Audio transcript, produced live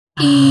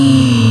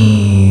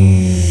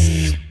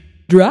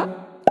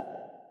Drop.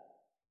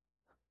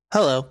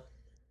 Hello.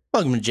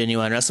 Welcome to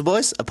Genuine Wrestle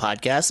Boys, a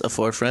podcast of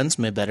four friends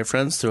made better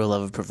friends through a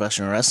love of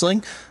professional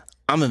wrestling.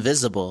 I'm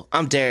invisible.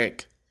 I'm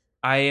Derek.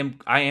 I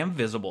am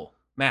visible.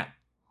 Matt.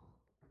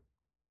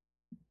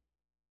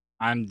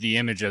 I'm the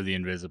image of the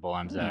invisible.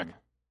 I'm Zach.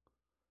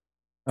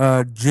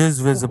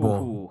 Jizz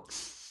visible. Ooh.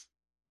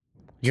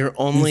 You're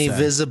only Who said?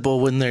 visible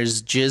when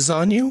there's jizz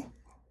on you?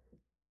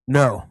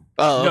 No.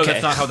 Oh, okay. No,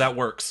 that's not how that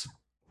works.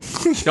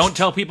 Don't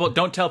tell people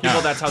No.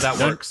 that's how that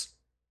Don't- works.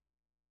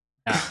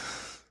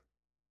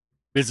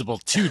 Visible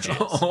to jizz.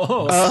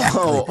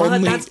 Oh, Well,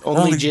 only that's-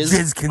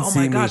 jizz. can Oh see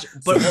my gosh.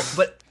 me.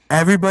 But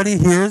Everybody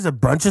here is a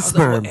bunch of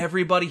sperm.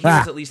 everybody here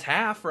is at least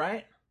half,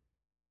 right?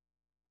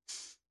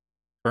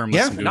 Sperm with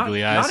Yeah. some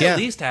googly eyes. Not Yeah. at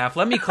least half.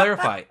 Let me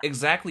clarify.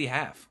 Exactly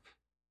half.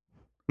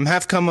 I'm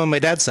half cum on my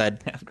dad's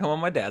side. Half come on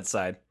my dad's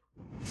side.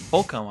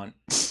 Full come on.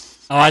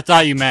 Oh, I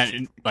thought you meant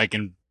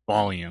in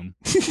volume.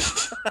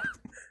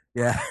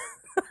 Yeah.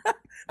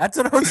 That's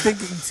what I was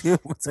thinking too.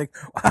 It's like,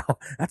 wow,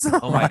 that's a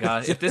Oh my lot.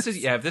 god. If this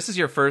is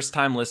your first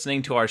time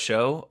listening to our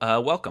show,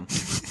 welcome.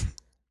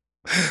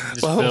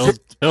 Just Well,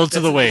 filled to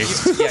the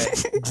waist. Yeah.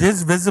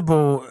 Jizz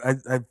visible.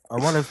 I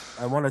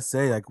want to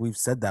say like we've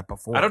said that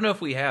before. I don't know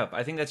if we have.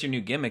 I think that's your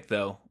new gimmick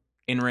though.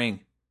 In ring.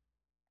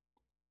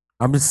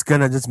 I'm just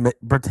gonna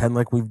pretend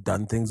like we've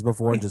done things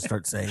before and just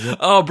start saying it.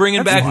 Oh,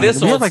 bringing That's back fine. this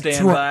We have old like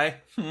standby.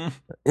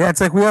 Yeah, it's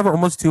like we have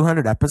almost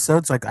 200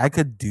 episodes. Like I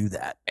could do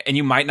that. And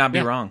you might not be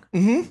Yeah. wrong.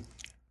 Mm-hmm.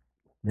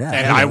 Yeah,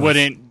 And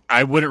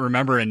I wouldn't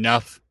remember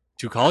enough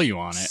to call you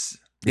on it.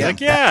 Yeah.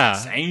 Like, yeah,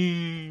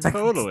 Same. like-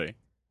 totally.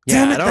 Yeah,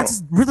 Damn I it, don't.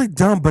 that's really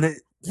dumb, but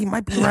he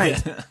might be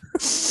right.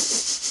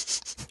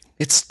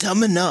 It's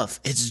dumb enough.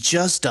 It's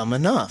just dumb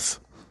enough.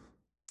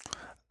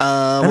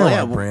 I know Well, our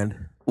yeah, brand.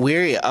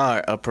 we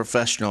are a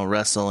professional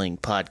wrestling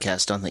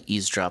podcast on the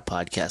Eavesdrop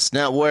Podcast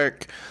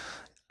Network.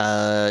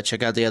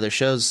 Check out the other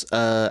shows.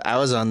 I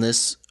was on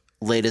this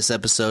latest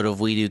episode of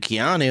We Do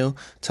Keanu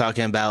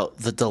talking about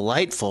the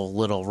delightful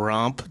little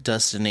romp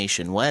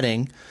Destination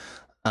Wedding.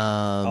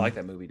 I like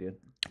that movie, dude.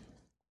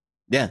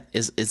 Yeah,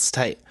 it's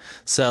tight.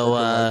 So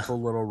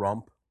Delightful little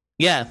rump.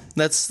 yeah,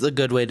 that's the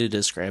good way to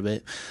describe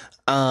it.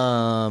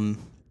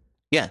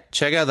 Yeah,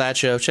 check out that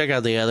show. Check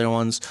out the other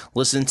ones.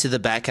 Listen to the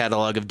back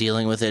catalog of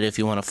Dealing With It if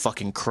you want to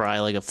fucking cry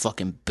like a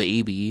fucking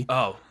baby.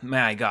 Oh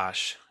my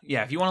gosh.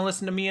 Yeah, if you want to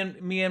listen to me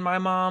and my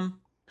mom,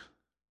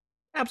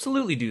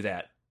 absolutely do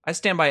that. I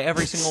stand by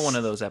every single one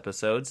of those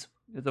episodes.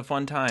 It's a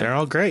fun time. They're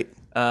all great.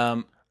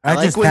 I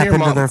like just when tap your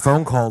into mom- their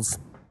phone calls.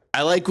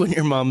 I like when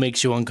your mom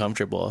makes you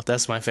uncomfortable.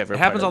 That's my favorite It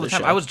part happens of all the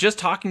time. show. I was just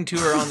talking to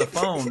her on the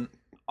phone,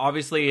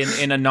 obviously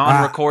in a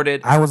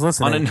non-recorded I was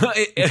listening.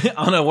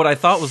 on a what I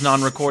thought was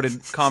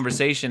non-recorded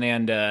conversation,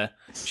 and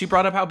she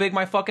brought up how big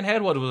my fucking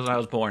head was when I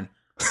was born.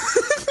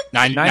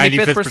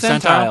 95th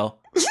percentile.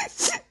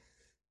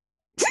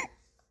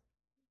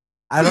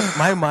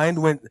 My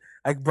mind went.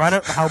 I brought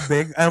up how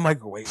big. And I'm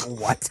like, wait,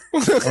 what?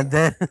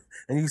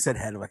 and you said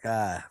head. I'm like,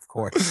 of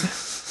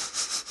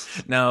course.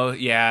 No,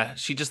 yeah,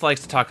 she just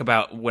likes to talk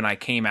about when I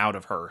came out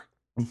of her.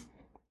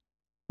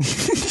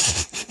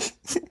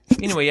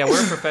 Anyway, yeah,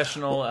 we're a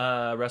professional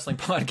wrestling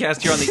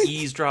podcast here on the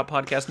Eavesdrop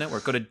Podcast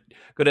Network. Go to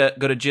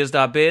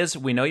jizz.biz.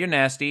 We know you're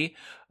nasty.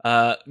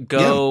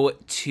 Go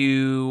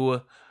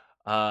to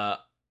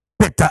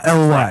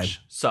Bit.ly.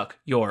 suck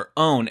your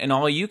own, and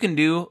all you can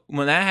do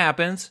when that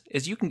happens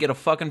is you can get a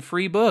fucking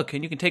free book,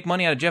 and you can take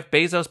money out of Jeff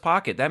Bezos'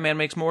 pocket. That man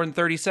makes more in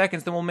 30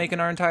 seconds than we'll make in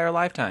our entire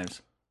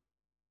lifetimes.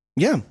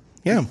 Yeah,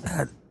 yeah,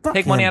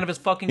 Take money out of his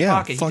fucking Yeah,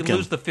 pocket. He fuck can him.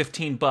 lose the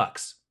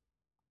 $15,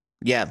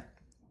 yeah,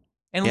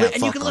 and Yeah, and you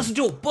fuck can him. listen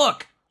to a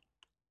book.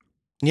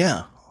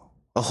 yeah.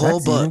 A whole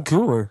That's even book.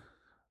 cooler.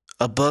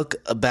 A book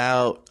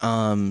about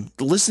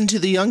listen to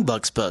the Young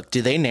Bucks book.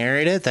 Do they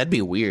narrate it? That'd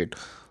be weird.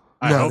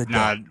 I No, hope they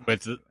not.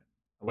 With the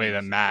way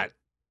that Matt's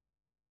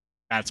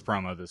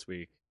promo this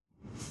week,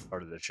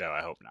 part of the show.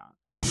 I hope not.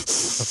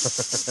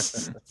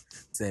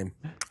 Same.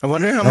 I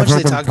wonder how I've much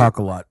heard they them talk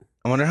a lot.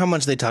 I wonder how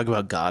much they talk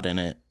about God in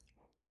it.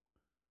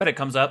 Bet it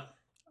comes up.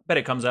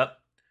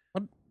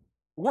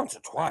 Once or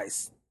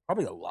twice.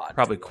 Probably a lot.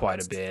 Probably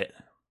quite a bit.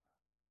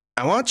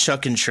 I want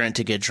Chuck and Trent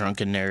to get drunk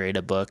and narrate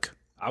a book.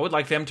 I would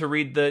like them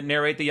to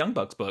narrate the Young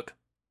Bucks book,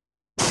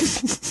 but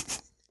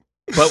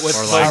with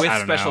Or like, I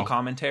don't special know.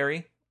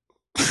 commentary.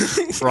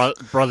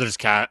 Brothers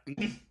Cat,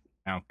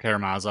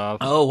 Karamazov.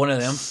 Oh, one of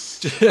them.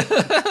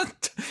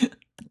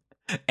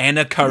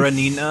 Anna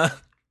Karenina.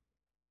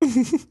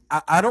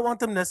 I don't want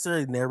them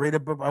necessarily narrate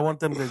it, but I want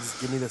them to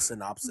just give me the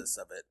synopsis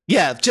of it.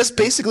 Yeah, just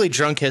basically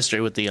drunk history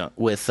with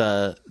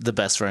the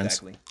best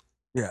friends. Exactly.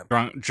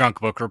 Drunk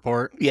book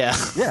report. Yeah,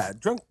 Yeah,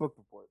 drunk book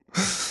report.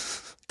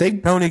 they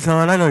Tony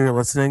Khan, I know you're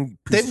listening.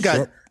 piece they've of got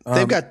shit.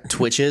 they've got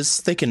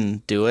Twitches. They can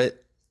do it.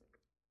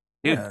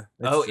 Dude. Yeah,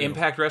 that's Oh, true.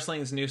 Impact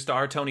Wrestling's new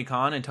star, Tony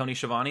Khan and Tony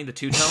Schiavone, the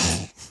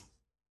two-tone.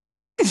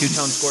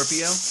 Two-tone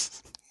Scorpio.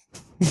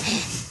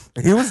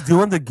 He was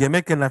doing the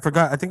gimmick, and I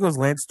forgot. I think it was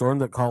Lance Storm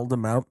that called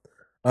him out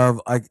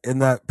of like in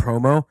that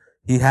promo.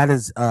 He had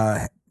his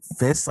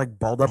fist like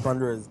balled up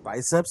under his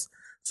biceps,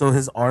 so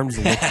his arms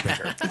look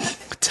bigger.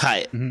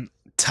 Tight. Mhm.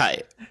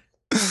 Tight.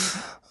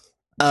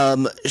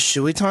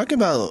 Should we talk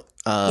about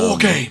War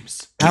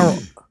games.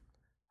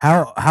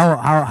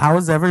 How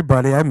is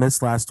everybody? I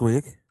missed last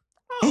week.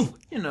 Oh,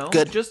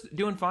 Good. just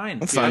doing fine.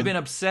 I'm fine. I've been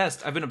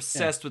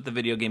obsessed. With the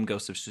video game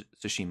Ghost of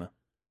Tsushima.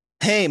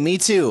 Hey, me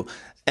too.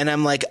 And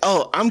I'm like,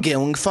 oh, I'm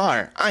going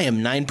far. I am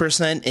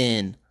 9%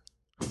 in.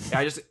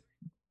 I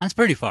That's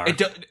pretty far.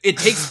 it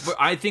takes.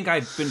 I think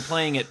I've been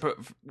playing it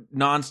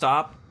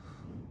nonstop,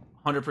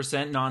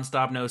 100%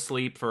 nonstop, no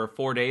sleep for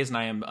 4 days, and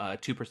I am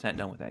 2%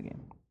 done with that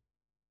game.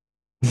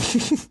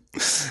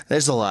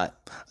 There's a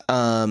lot.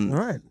 All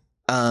right.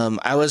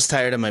 I was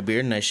tired of my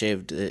beard and I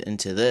shaved it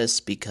into this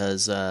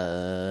because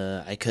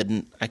I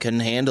couldn't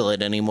handle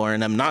it anymore,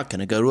 and I'm not going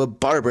to go to a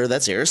barber.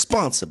 That's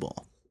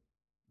irresponsible.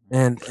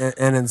 And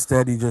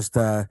instead, you just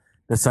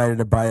decided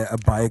to buy a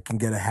bike and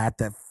get a hat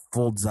that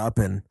folds up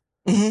and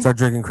start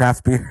drinking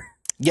craft beer.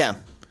 Yeah,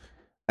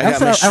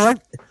 Actually, I like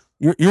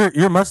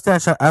your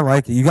mustache. I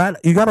like it. You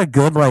got a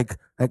good like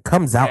that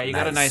comes out. Yeah, you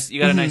got a nice.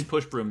 nice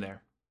push broom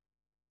there.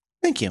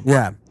 Thank you.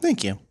 Yeah,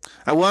 Thank you.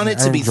 I want it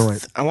to be. enjoy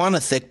it. I want a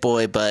thick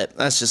boy, but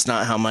that's just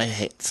not how my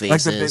face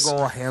like the is. big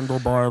old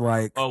handlebar.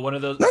 Like Oh, one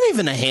of those. Not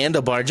even a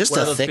handlebar, just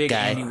One of a those thick big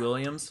guy. Andy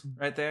Williams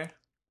right there.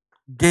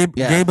 Gabe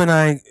Yeah. Gabe and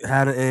I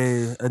had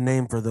a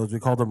name for those. We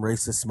called them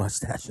racist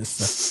mustaches.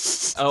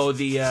 So. Oh,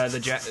 the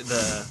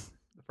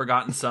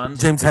Forgotten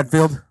Sons. James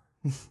Hetfield.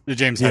 The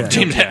James Yeah. Hetfield.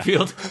 James yeah.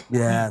 Hetfield.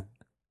 Yeah.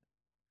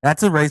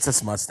 That's a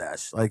racist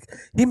mustache. Like,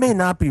 he may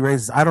not be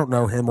racist. I don't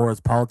know him or his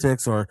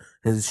politics or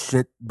his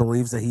shit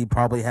beliefs that he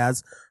probably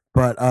has.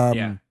 But,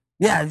 Yeah.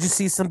 yeah, just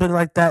see something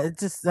like that. It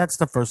just, that's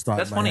the first thought.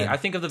 That's in my funny. head. I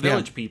think of the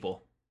Village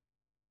People.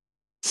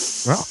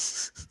 Well,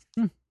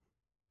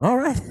 all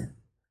right.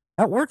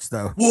 That works,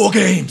 though. War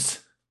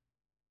games.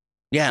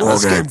 Yeah, War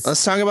let's games.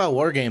 let's talk about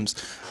war games.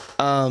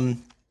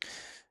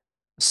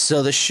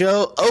 So the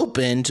show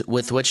opened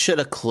with what should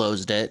have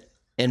closed it,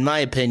 in my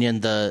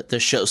opinion, the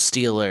show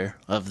stealer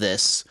of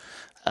this,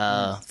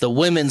 the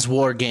women's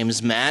war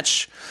games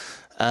match.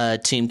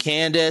 Team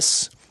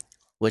Candace,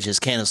 which is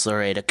Candice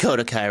LeRae,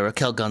 Dakota Kai,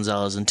 Raquel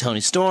Gonzalez, and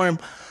Toni Storm.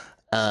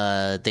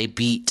 They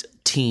beat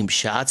Team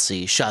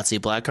Shotzi, Shotzi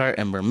Blackheart,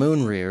 Ember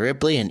Moon, Rhea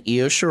Ripley, and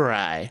Io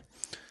Shirai.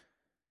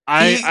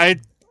 I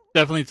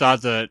definitely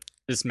thought that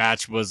this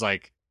match was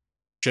like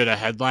should have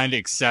headlined,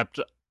 except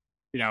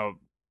I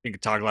think I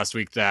talked last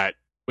week that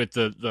with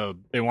the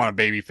they want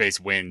a babyface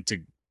win to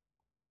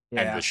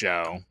end the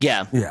show.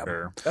 Yeah, Yeah.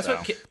 Sure. That's So.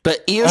 what. but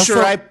Io Also-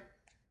 Shirai.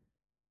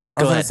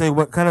 I was Go gonna ahead. say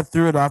what kind of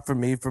threw it off for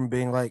me from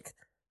being like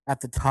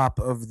at the top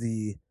of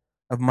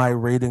my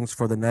ratings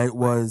for the night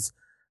was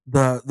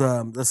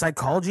the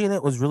psychology in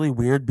it was really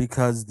weird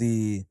because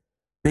the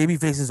baby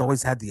faces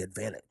always had the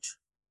advantage,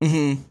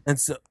 Mm-hmm. and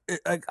so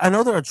I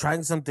know they're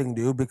trying something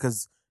new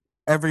because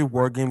every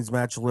war games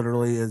match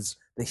literally is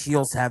the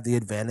heels have the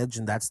advantage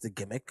and that's the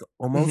gimmick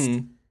almost,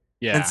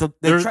 Yeah. and so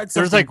they tried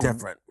something there's like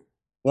different.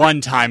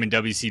 one time in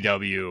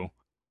WCW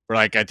where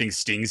like I think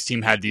Sting's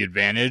team had the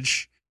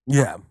advantage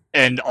Yeah,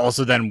 and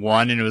also then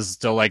won, and it was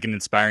still like an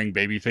inspiring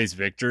babyface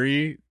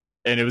victory.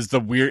 And it was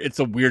it's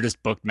the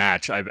weirdest book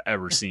match I've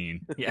ever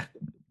seen. Yeah.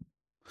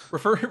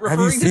 Referring have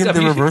you seen to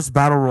the reverse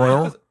battle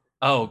royal?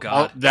 Oh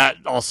God. That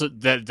also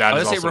that I is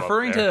was say also up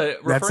referring there. to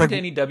That's referring to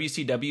like- any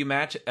WCW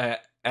match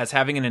as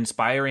having an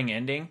inspiring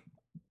ending.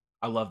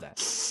 I love that.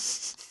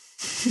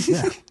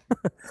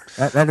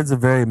 Yeah, that is a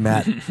very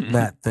Matt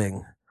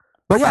thing.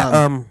 But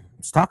yeah,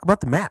 let's talk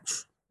about the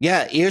match.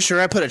 Yeah, Io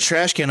Shirai put a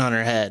trash can on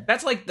her head.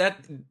 That's like that.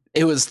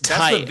 It was That's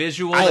tight. the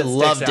visual I that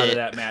loved sticks out it. of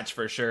that match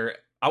for sure.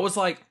 I was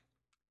like,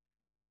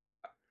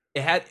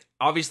 it had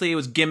obviously it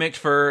was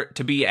gimmicked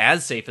to be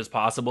as safe as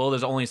possible.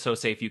 There's only so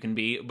safe you can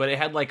be, but it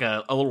had like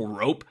a little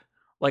rope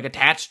like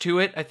attached to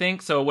it, I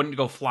think, so it wouldn't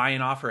go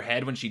flying off her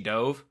head when she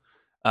dove.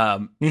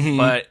 Mhm.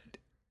 But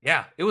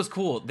yeah, it was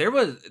cool. There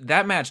was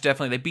that match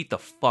definitely. They beat the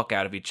fuck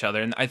out of each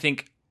other, and I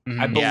think I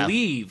Mhm. Yeah.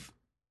 believe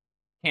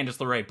Candice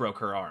LeRae broke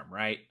her arm,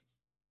 right?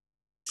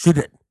 She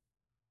did.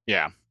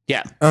 Yeah.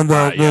 And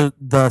the Yeah.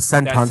 the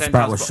senton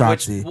spot was which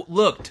Shotzi.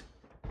 looked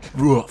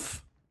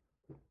rough.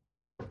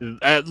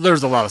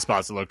 There's a lot of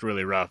spots that looked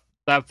really rough.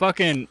 That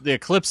fucking the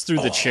eclipse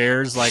through the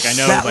chairs, like I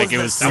know, That like was it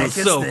the was. That was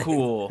Through, so thing.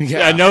 cool.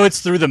 Yeah. I know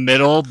it's through the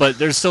middle, but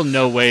there's still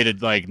no way to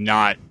like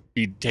not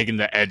be taking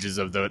the edges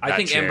of the. I that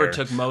think chair. Ember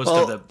took most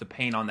Well- of the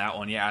pain on that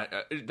one. Yeah,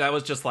 that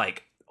was just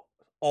like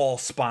all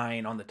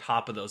spine on the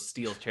top of those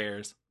steel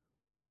chairs.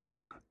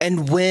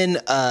 And when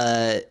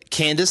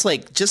Candace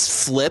like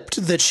just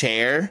flipped the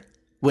chair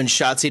when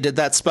Shotzi did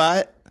that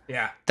spot,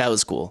 Yeah, that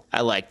was cool.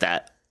 I like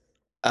that.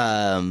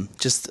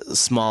 Just a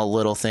small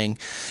little thing.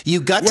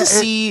 You got Yeah, to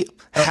see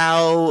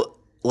how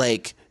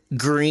like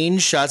green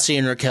Shotzi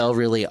and Raquel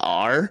really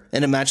are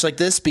in a match like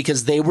this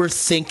because they were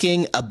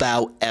thinking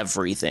about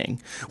everything,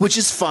 which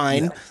is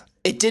fine.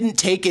 It didn't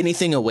take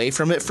anything away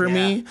from it for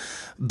me,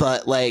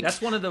 but like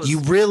That's one of those- you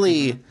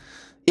really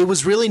it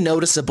was really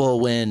noticeable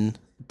when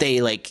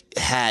they like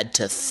had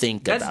to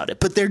think That's- about it.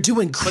 But they're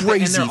doing and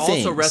crazy they're things.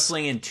 also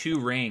wrestling in 2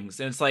 rings,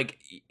 and it's like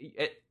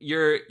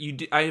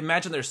I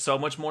imagine there's so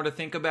much more to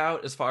think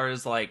about as far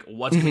as like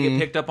what's going to get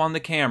picked up on the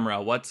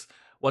camera, what's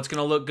going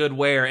to look good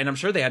where, and I'm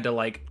sure they had to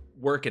like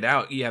work it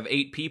out. You have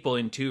 8 people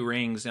in 2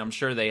 rings, and I'm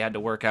sure they had to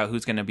work out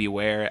who's going to be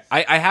where.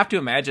 I have to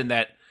imagine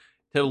that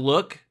to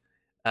look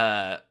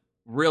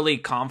really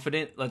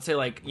confident, let's say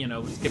like, you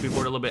know, skipping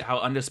forward a little bit, how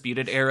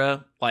Undisputed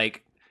Era,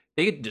 like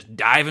they could just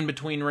dive in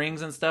between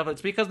rings and stuff.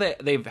 It's because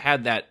they've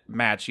had that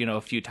match, you know,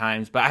 a few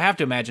times. But I have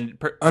to imagine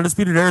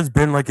Undisputed Era has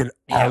been like an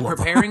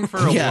preparing for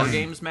a Yeah. War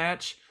Games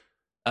match.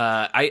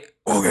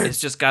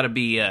 It's just got to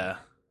be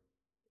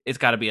it's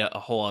got to be a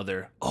whole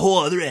other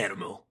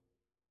animal.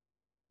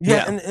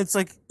 Yeah, and it's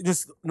like,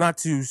 just not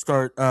to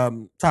start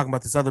talking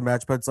about this other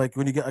match, but it's like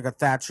when you get like a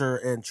Thatcher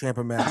and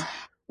Ciampa match,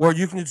 where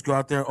you can just go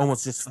out there and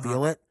almost just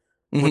feel it.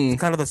 Mhm. With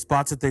kind of the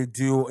spots that they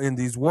do in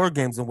these War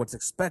Games and what's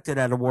expected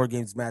out of War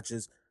Games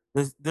matches,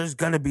 there's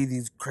gonna be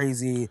these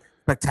crazy,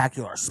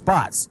 spectacular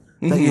spots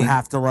that you Mhm.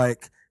 have to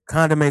like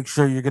kind of make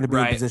sure you're gonna be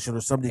in Right. a position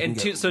where somebody And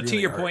can get to really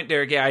your hurt. point,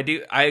 Derek, yeah,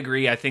 I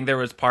agree. I think there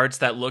was parts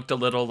that looked a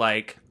little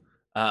like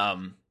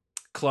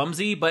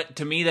clumsy, but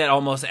to me that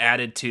almost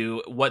added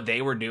to what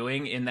they were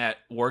doing in that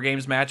War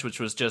Games match, which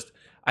was just,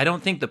 I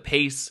don't think the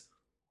pace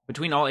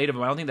between all 8 of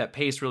them, I don't think that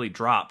pace really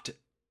dropped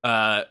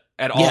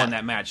at all Yeah. in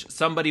that match.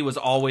 Somebody was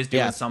always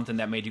doing Yeah. something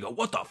that made you go,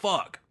 "What the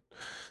fuck?"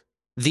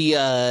 The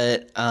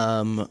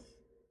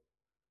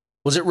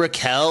was it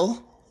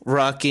Raquel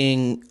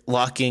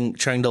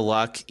trying to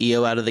lock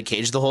Io out of the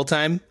cage the whole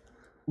time?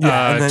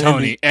 and then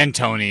Tony and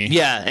Tony.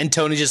 Yeah, and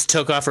Tony just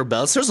took off her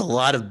belts. There's a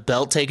lot of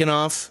belt taken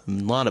off, a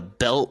lot of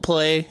belt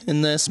play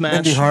in this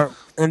match.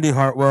 Indy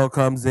Hartwell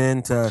comes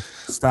in to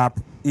stop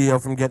Io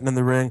from getting in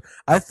the ring.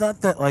 I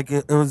thought that like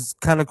it was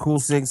kind of cool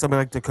seeing somebody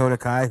like Dakota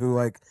Kai, who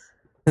like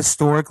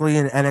historically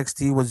in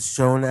NXT was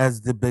shown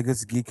as the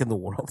biggest geek in the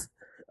world,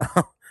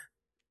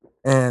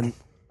 and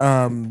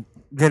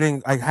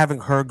getting like having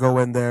her go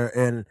in there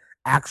and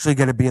actually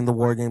going to be in the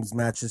War Games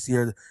match this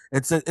year.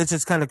 It's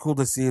just kind of cool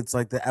to see. It's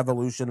like the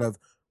evolution of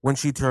when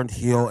she turned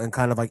heel and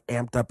kind of like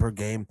amped up her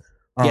game.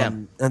 Yeah.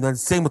 And then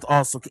same with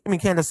also, I mean,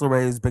 Candice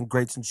LeRae has been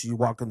great since she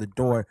walked in the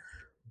door,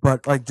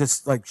 but like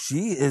just like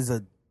she is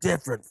a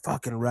different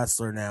fucking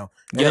wrestler now,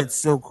 and Yep. it's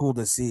so cool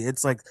to see.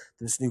 It's like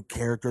this new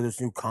character,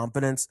 this new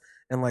confidence,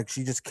 and like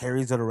she just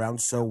carries it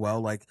around so well.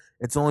 Like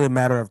it's only a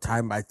matter of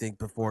time, I think,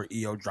 before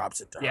Io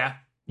drops it to her.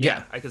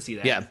 Yeah, I could see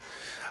that. Yeah.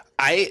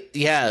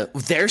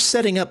 They're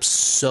setting up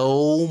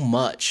so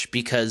much I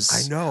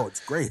because know, it's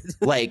great.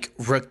 like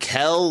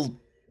Raquel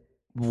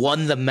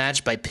won the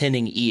match by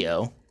pinning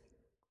Io.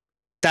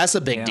 That's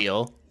a big Yeah.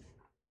 deal.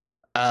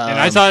 And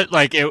I thought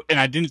like it, and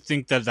I didn't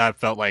think that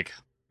felt like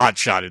hot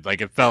shotted.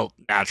 Like it felt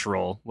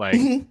natural. Like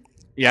Mhm.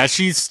 yeah,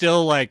 she's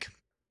still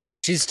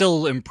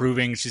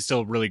improving. She's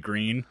still really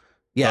green.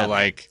 Yeah, But,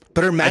 like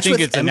but her match think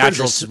with it's a Ember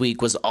natural this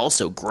week was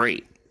also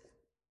great.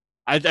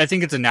 I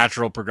think it's a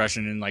natural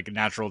progression and like a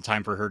natural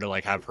time for her to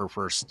like have her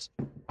first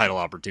title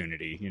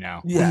opportunity. You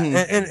know. Yeah,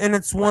 Mhm. and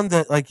it's one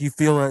that like you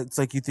feel it's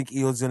like you think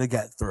Io's gonna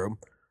get through,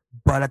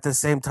 but at the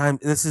same time,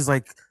 this is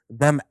like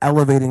them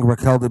elevating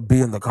Raquel to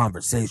be in the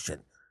conversation.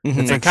 Mhm.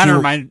 It's It like kind she-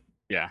 of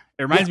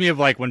reminds me of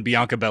like when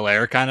Bianca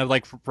Belair kind of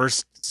like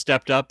first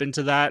stepped up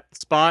into that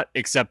spot,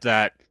 except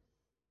that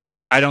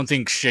I don't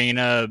think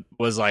Shayna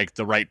was like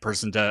the right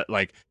person to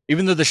like,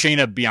 even though the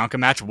Shayna Bianca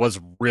match was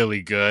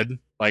really good,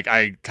 like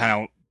I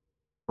kind of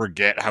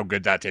forget how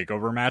good that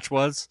takeover match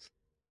was.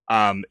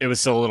 It was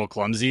still a little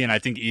clumsy, and I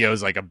think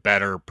Io's like a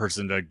better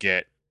person to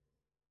get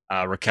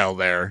Raquel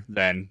there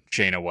than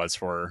Shayna was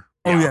for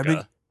Oh yeah,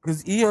 Bianca.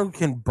 because Io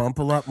can bump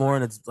a lot more,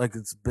 and it's a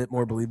bit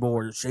more believable.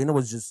 Where Shayna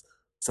was just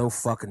so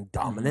fucking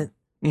dominant,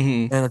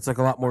 Mhm. and it's like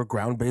a lot more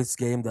ground based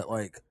game that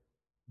like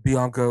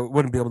Bianca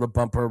wouldn't be able to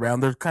bump her around.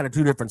 There's kind of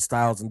 2 different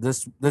styles, and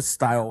this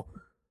style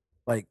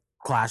like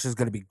clash is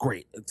gonna be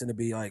great. It's gonna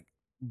be like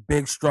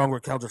big, strong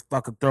Raquel just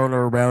fucking throwing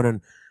her around,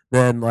 and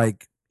then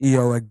like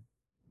Io like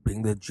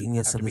being the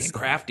genius After of the being style.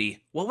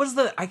 crafty. What was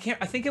the? I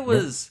think it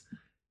was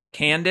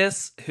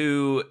Candace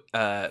who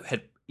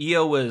had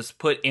Io was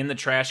put in the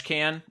trash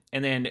can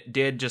and then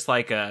did just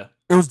like It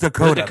was was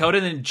Dakota. it Dakota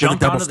and then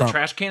jumped double onto the stomp.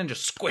 trash can and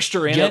just squished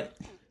her in Yep.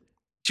 it.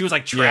 She was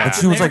like Yeah. trapped. And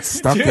she in was there. like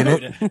stuck in it.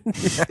 Dude,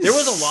 Yeah. There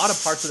was a lot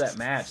of parts of that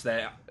match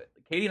that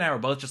Katie and I were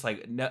both just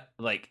like, no,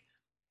 like.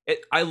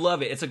 I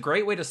love it. It's a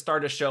great way to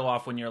start a show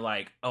off when you're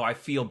like, oh, I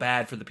feel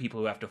bad for the people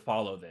who have to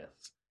follow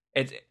this.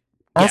 It's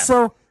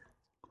Also,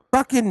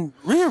 fucking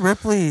Rhea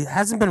Ripley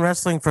hasn't been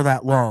wrestling for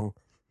that long,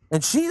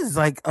 and she is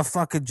like a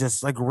fucking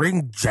just like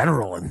ring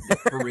general in there.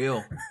 for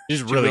real. She's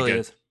She really good.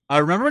 is. I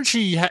remember when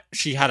she had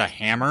a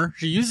hammer.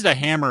 She used a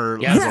hammer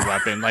Yeah. as a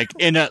weapon, like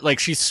in a like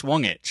she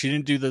swung it. She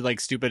didn't do the like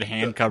stupid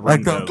hand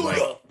covering. Like the, the-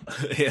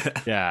 like,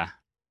 Yeah.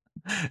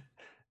 yeah,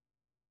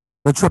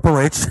 The Triple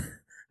H.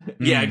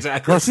 Yeah, Mm.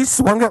 exactly. No, she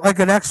swung it like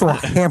an actual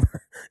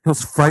hammer. It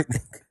was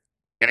frightening.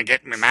 gonna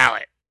get me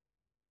mallet.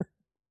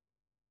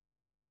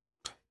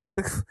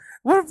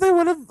 What if they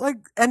would have like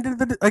ended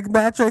the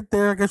match right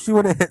there? I guess she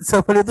would have hit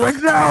somebody. They're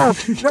like, no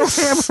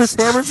hammers.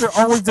 Hammers are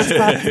always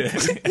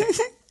disqualified.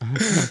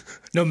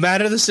 No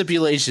matter the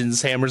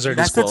stipulations, hammers are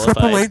That's the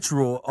disqualified. Triple H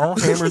rule. All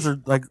hammers are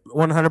like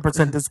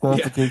 100%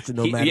 disqualification.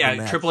 No matter. the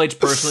match. Triple H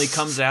personally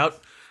comes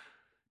out.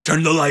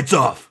 Turn the lights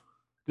off.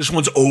 This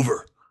one's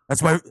over.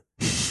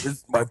 This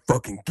is my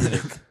fucking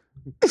gimmick.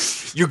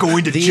 You're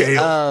going to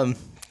jail. Well,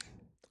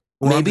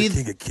 Maybe- I'm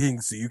the king of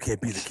kings, so you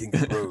can't be the king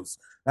of bros.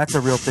 That's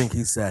a real thing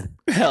he said.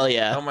 Hell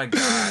yeah. Oh my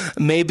god.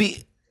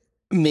 Maybe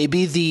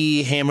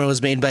the hammer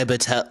was made by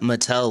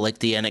Mattel, like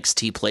the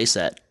NXT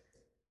playset.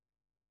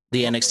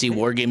 The NXT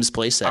War Games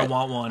playset. I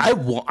want one. I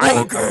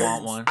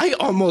want one.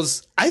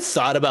 I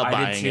thought about I did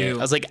buying it. too.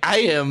 I was like, I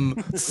am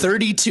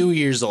 32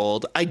 years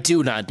old. I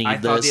do not need I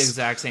this. thought the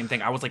exact same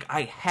thing. I was like,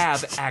 I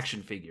have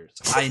action figures.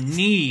 I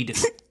need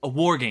a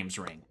War Games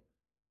ring.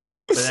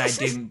 But then I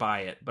didn't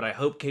buy it. But I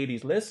hope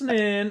Katie's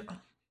listening.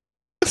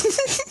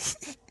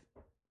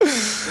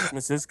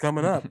 Christmas is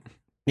coming up.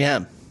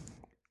 Yeah.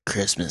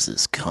 Christmas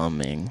is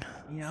coming.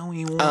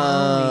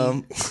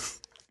 Yeah,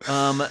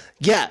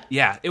 Yeah.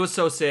 yeah, it was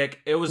so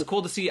sick. It was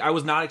cool to see. I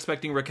was not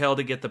expecting Raquel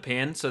to get the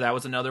pin, so that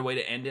was another way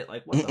to end it.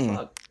 Like, what the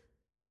fuck?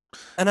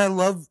 And I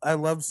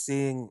love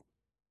seeing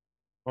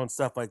on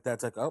stuff like that.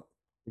 It's like, oh,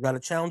 we got a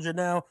challenger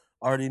now.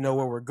 Already know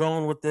where we're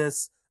going with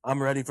this.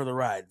 I'm ready for the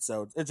ride.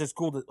 So it's just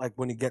cool to like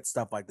when you get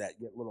stuff like that,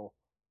 you get little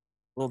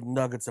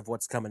nuggets of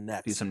what's coming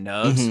next. Do some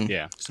nugs. Mhm.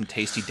 Yeah. Some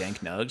tasty dank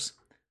nugs.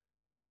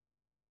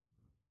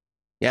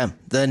 Yeah.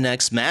 The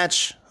next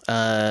match,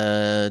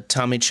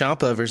 Tommy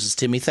Ciampa versus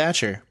Timmy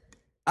Thatcher.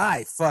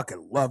 I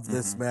fucking love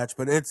this match,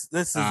 but this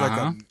is like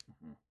Uh-huh.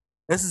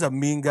 this is a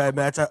mean guy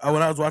match.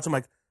 When I was watching, I'm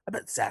like, I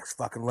bet Zach's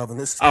fucking loving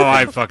this. Oh,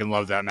 I fucking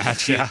love that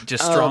match. Yeah.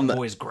 Just strong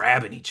boys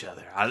grabbing each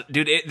other. I'm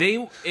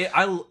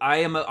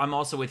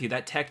also with you.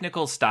 That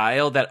technical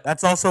style, that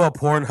That's also a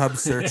Pornhub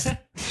search.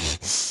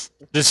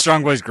 Just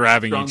strong boys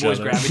grabbing strong each boys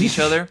other. grabbing each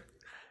other.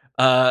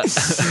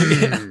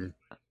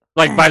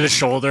 Like by the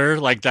shoulder,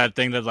 like that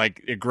thing that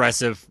like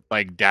aggressive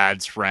like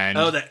dad's friend.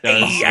 Oh, that,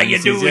 does "Hey, how when he you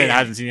sees doing?" it,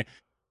 hasn't seen it.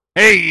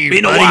 Hey,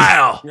 Been a buddy.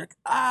 while. You're like,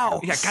 ow.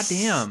 Yeah,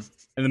 goddamn.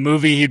 In the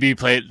movie,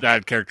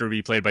 that character would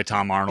be played by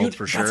Tom Arnold Dude,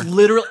 for sure.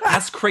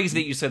 That's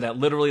crazy that you said that.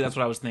 Literally, that's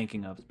what I was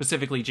thinking of.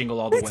 Specifically, Jingle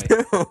All the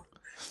Way.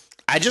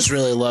 I just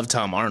really love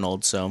Tom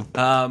Arnold, so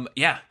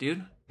Yeah,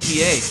 dude.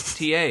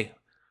 TA.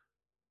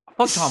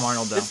 Fuck Tom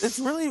Arnold though. It's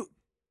really.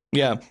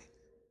 yeah.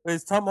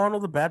 Is Tom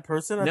Arnold a bad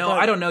person? No, thought-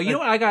 I don't know. You know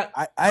what I got?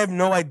 I have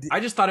no idea. I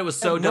just thought it was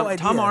so have no dumb.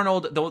 Tom idea.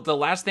 Arnold, the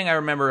last thing I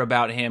remember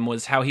about him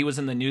was how he was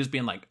in the news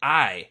being like,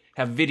 I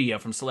have video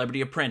from Celebrity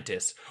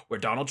Apprentice where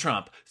Donald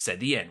Trump said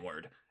the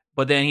N-word.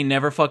 But then he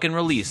never fucking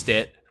released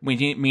it,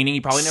 meaning he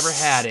probably never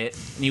had it,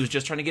 and he was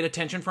just trying to get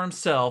attention for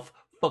himself.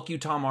 Fuck you,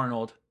 Tom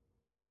Arnold.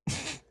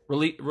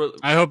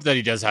 I hope that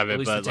he does have it,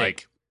 Release the but tape.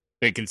 like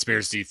big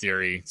conspiracy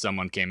theory,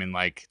 someone came in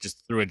like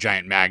just threw a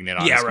giant magnet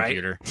on Yeah, his right.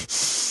 computer.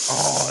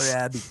 Oh,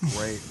 yeah, that'd be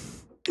great.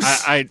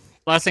 I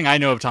last thing I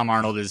know of Tom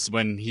Arnold is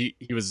when he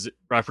was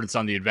referenced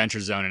on the Adventure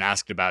Zone and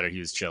asked about it, he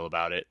was chill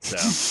about it.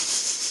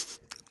 So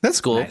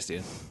That's cool. Nice,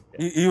 dude.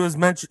 He was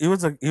mentioned.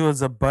 He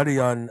was a buddy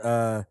on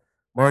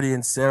Marty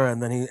and Sarah,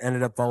 and then he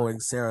ended up following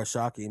Sarah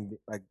Shockey and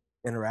like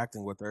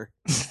interacting with her.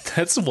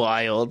 That's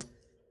wild.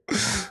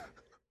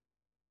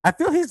 I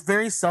feel he's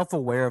very self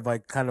aware of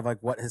like kind of like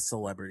what his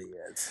celebrity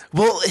is.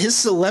 Well, his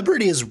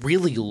celebrity is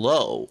really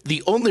low.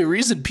 The only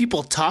reason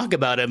people talk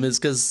about him is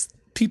because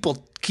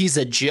he's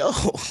a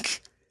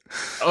joke.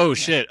 oh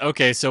shit.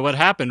 Okay, so what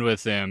happened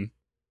with him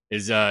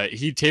is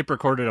he tape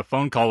recorded a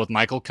phone call with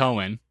Michael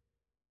Cohen,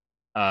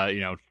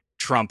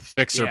 Trump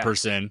fixer Yeah.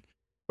 person,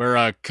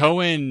 where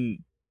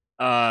Cohen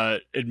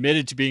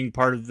admitted to being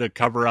part of the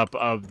cover up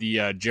of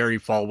the Jerry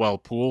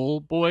Falwell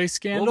pool boy Oh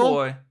scandal.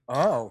 boy.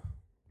 Oh,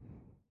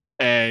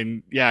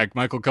 And yeah,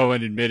 Michael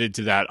Cohen admitted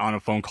to that on a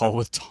phone call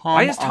with Tom.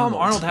 Why does Tom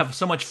Arnold have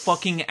so much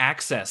fucking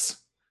access?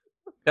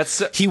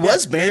 That's He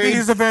was maybe married.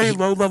 he's a very he,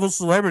 low level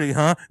celebrity,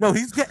 huh? No,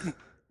 he's getting.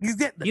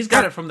 he's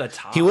got it from the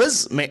top. he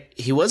was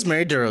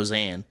married to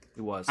Roseanne. He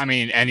was. I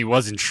mean, and he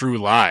was in True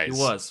Lies. he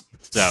was.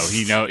 So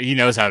he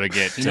knows how to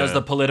get. He knows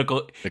the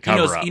political. the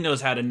cover up. He knows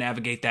how to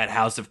navigate that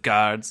house of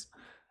cards.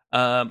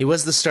 He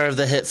was the star of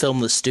the hit film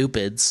The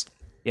Stupids.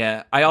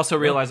 Yeah. I also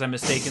realized I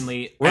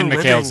mistakenly. And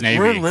McHale's Navy.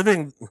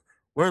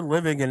 We're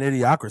living in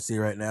idiocracy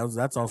right now. So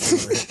that's also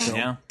another hit film.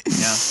 Yeah.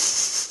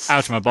 Yeah.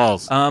 Ouch, my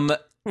balls.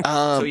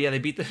 So yeah, they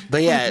beat the.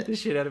 but yeah, beat the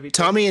shit out of each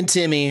Tommy and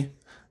Timmy.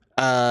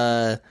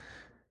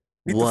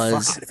 Beat the fuck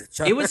Was out of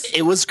each other. It was.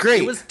 it was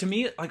great. It was to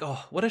me like,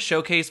 oh, what a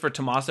showcase for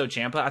Tommaso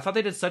Ciampa. I thought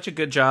they did such a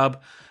good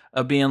job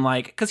of being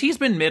like, because he's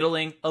been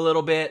middling a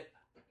little bit.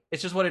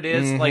 It's just what it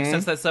is. Like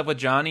since that stuff with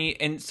Johnny,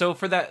 and so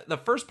for the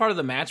first part of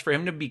the match, for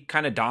him to be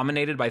kind of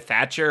dominated by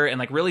Thatcher and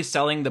like really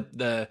selling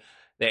the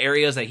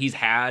areas that he's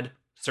had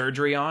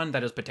surgery on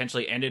that has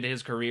potentially ended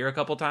his career a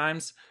couple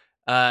times.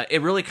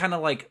 It really kind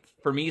of like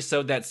for me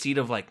sowed that seed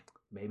of like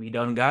maybe he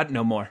don't got it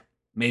no more.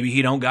 Maybe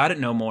he don't got it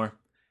no more.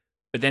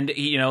 But then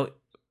he,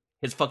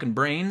 his fucking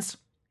brains,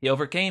 he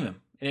overcame him,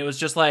 and it was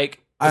just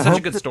like It's such a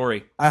hope good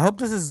story. I hope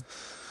this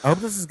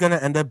is gonna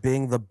end up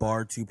being the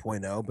Bar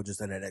 2.0, but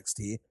just an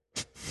NXT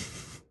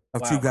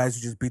of two Wow. guys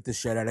who just beat the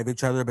shit out of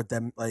each other, but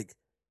then like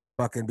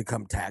fucking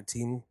become tag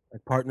team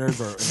like partners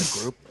or in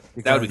a group.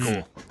 That would be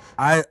Because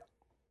cool.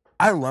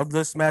 I love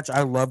this match.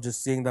 I love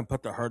just seeing them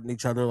put the hurt in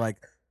each other. Like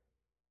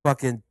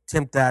fucking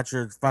Tim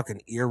Thatcher,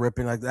 fucking ear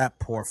ripping like that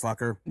poor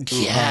fucker.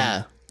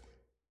 Yeah.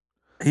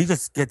 He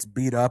just gets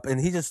beat up, and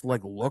he just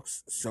like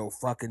looks so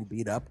fucking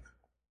beat up.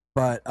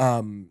 But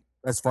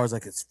as far as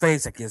like his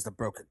face, like he has the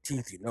broken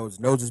teeth. You know, his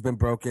nose has been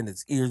broken.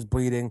 His ears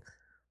bleeding.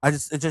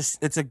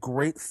 It's a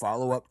great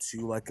follow up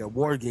to like a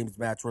War Games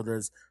match where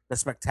there's the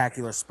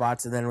spectacular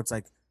spots, and then it's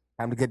like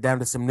time to get down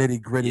to some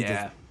nitty gritty.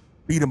 Yeah. Just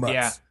beat him up.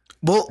 Yeah.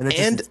 Well, And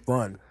it's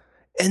fun.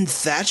 And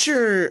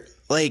Thatcher,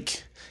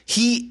 like,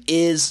 he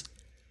is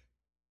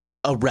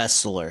a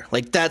wrestler.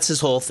 Like, that's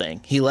his whole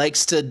thing. He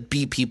likes to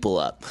beat people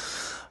up.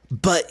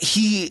 But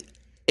he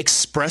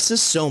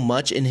expresses so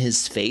much in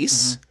his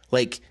face. Mm-hmm.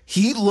 Like,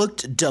 he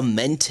looked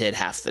demented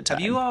half the time.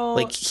 you all-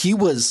 Like, he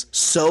was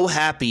so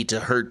happy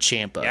to hurt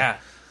Ciampa. Yeah.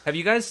 Have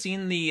you guys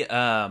seen the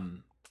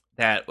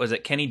that was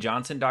it Kenny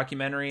Johnson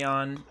documentary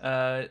on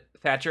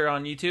Thatcher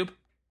on YouTube?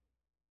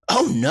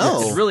 Oh,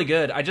 no. It's really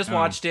good. I just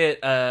watched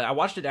it. I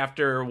watched it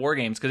after War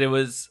Games because it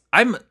was.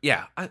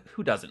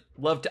 Who doesn't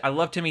I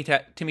love Timmy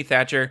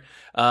Thatcher.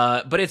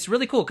 But it's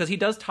really cool because he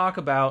does talk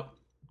about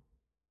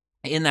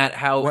in that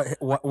how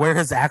Where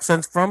his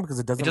accent's from, because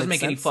it doesn't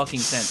make any sense. fucking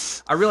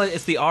sense. I realize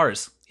it's the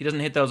R's. He doesn't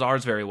hit those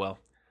R's very well.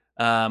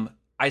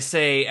 I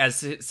say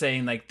as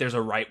saying like there's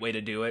a right way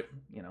to do it.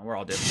 You know, we're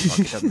all different. Fuck,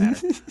 it doesn't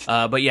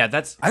matter. But yeah,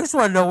 that's. I just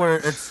want to know where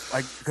it's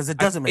like, because it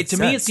doesn't make To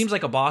sense. me, it seems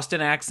like a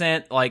Boston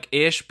accent, like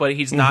ish, but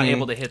he's not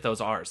able to hit those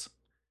R's.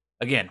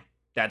 Again,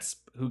 that's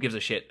who gives a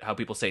shit how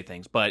people say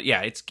things. But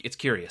yeah, it's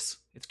curious.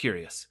 It's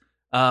curious.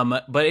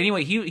 But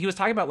anyway, he was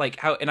talking about like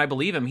how, and I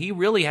believe him. He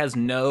really has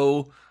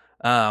no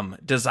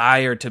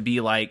desire to be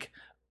like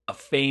a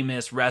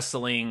famous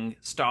wrestling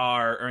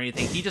star or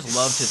anything. He just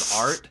loves his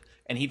art,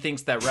 and he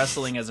thinks that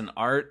wrestling as an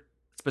art,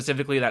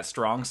 specifically that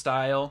strong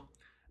style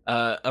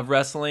of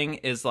wrestling,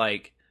 is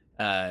like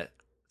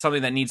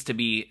something that needs to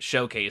be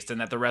showcased,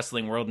 and that the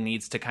wrestling world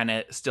needs to kind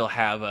of still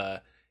have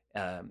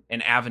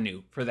an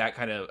avenue for that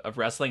kind of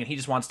wrestling. And he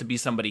just wants to be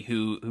somebody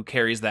who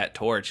carries that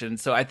torch. And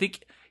so I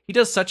think he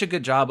does such a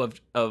good job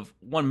of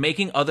one,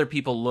 making other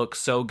people look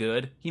so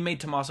good. He made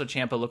Tommaso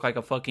Ciampa look like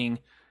a fucking,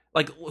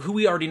 like who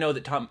we already know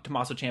that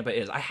Tommaso Ciampa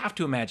is. I have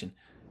to imagine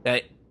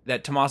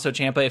that Tommaso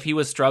Ciampa, if he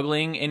was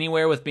struggling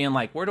anywhere with being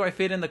like, where do I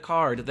fit in the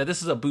card, that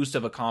this is a boost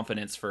of a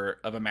confidence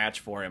of a match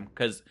for him,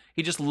 because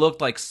he just looked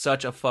like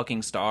such a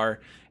fucking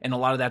star, and a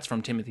lot of that's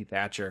from Timothy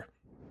Thatcher.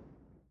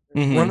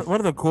 Mhm. One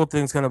of the cool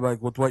things, kind of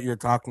like with what you're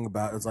talking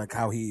about, is like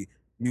how he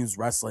views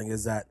wrestling.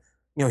 Is that,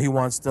 you know, he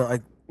wants to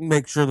like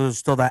make sure there's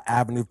still that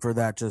avenue for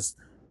that just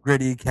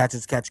gritty catch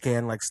as catch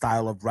can like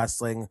style of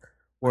wrestling,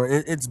 where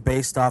it's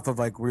based off of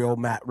like real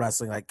mat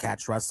wrestling, like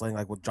catch wrestling,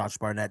 like what Josh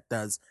Barnett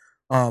does.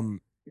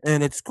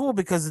 And it's cool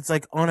because it's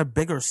like on a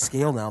bigger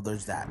scale now.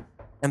 There's that,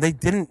 and they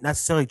didn't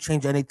necessarily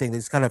change anything. They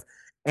just kind of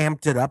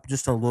amped it up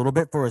just a little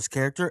bit for his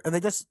character, and they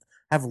just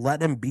have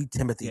let him be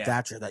Timothy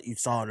Thatcher that you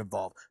saw in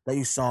Evolve, that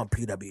you saw in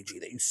PWG,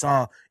 that you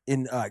saw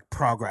in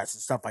Progress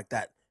and stuff like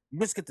that. You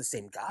just get the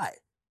same guy.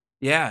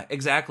 Yeah,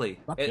 exactly.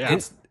 Yeah.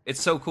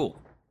 It's so cool.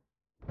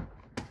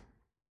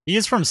 He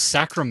is from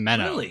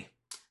Sacramento. Really?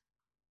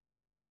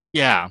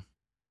 Yeah.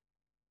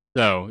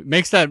 So it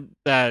makes that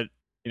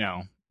you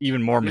know,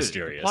 even more Dude,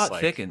 mysterious. The plot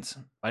Like, thickens.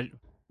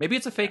 Maybe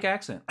it's a fake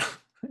accent.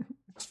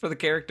 It's for the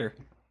character.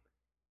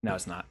 No,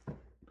 it's not.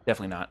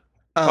 Definitely not.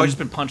 Probably just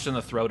been punched in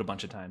the throat a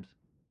bunch of times.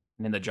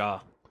 And in the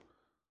jaw.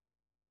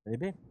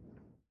 Maybe.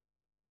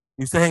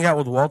 Used to hang out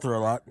with Walter a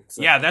lot.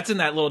 So. Yeah, that's in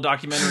that little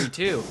documentary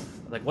too.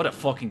 Like, what a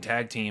fucking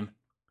tag team.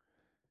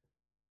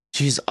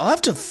 Jeez, I'll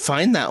have to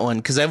find that one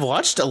because I've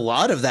watched a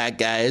lot of that, It's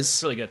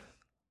guys. really good.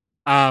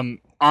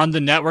 on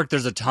the network,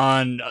 there's a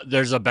ton.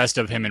 There's a best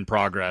of him in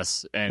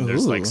progress, and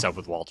there's like Ooh. stuff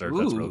with Walter.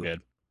 That's real Ooh.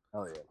 good.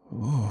 Oh yeah.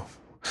 Ooh.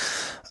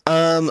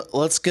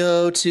 Let's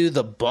go to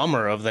the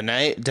bummer of the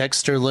night.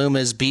 Dexter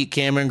Lumis beat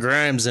Cameron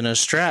Grimes in a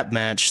strap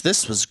match.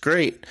 This was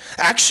great.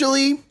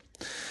 Actually,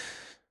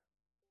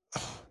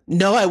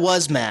 no, I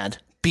was mad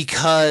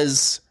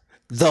because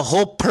the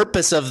whole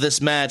purpose of this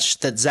match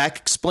that Zach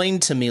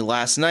explained to me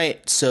last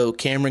night, so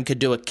Cameron could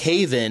do a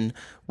cave-in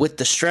with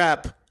the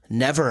strap,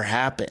 never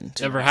happened.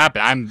 Never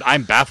happened.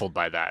 I'm baffled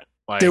by that.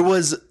 Like, There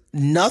was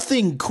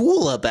nothing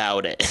cool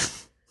about it.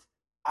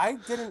 I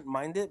didn't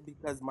mind it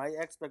because my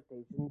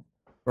expectations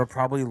were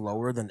probably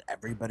lower than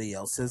everybody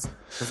else's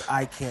because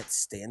I can't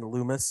stand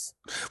Loomis.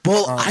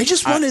 Well, I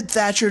just wanted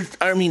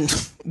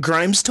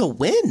Grimes to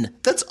win.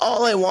 That's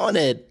all I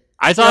wanted.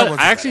 I That thought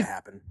wasn't I actually gonna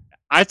happen.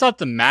 I thought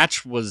the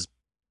match was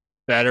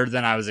better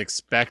than I was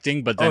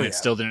expecting, but then Oh, it yeah.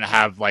 still didn't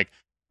have like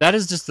that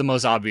is just the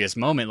most obvious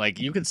moment. Like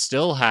you could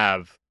still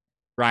have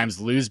Grimes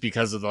lose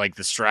because of like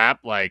the strap,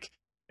 like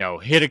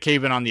hit a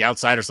cave in on the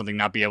outside or something,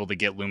 not be able to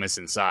get Loomis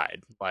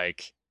inside.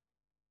 Like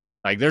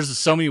there's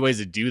so many ways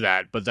to do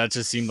that, but that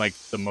just seemed like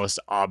the most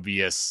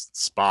obvious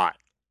spot.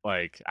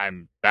 like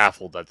I'm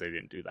baffled that they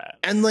didn't do that.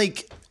 And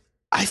like,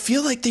 I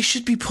feel like they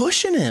should be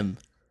pushing him.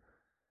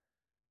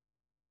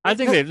 I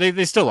think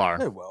they still They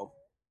are. will.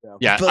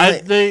 Yeah,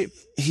 But, like,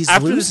 he's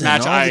after this losing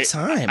match, all the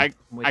time.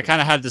 I kind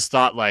of had this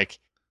thought like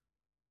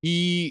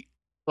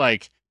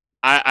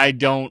I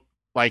don't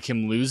like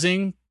him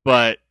losing,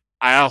 but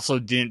I also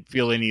didn't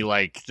feel any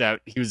like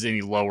that he was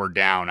any lower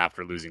down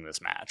after losing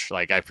this match.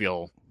 Like I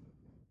feel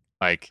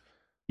like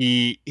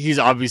he's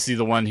obviously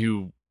the one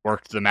who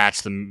worked the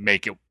match to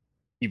make it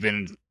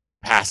even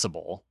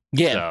passable.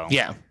 Yeah, So.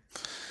 yeah.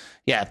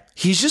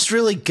 He's just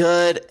really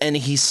good, and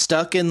he's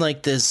stuck in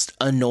like this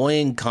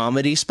annoying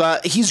comedy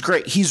spot. He's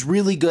great. He's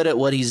really good at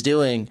what he's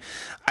doing.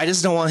 I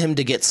just don't want him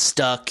to get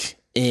stuck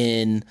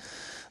in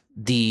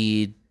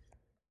the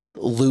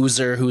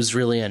loser who's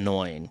really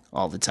annoying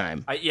all the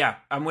time. Yeah,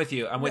 I'm with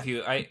you. I'm with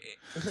you.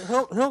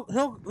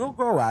 He'll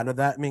grow out of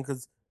that. I mean,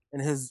 because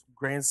in his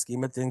grand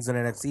scheme of things in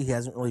NXT, he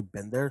hasn't really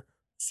been there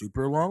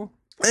super long.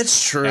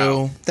 That's true.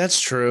 No. That's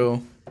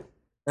true.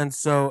 And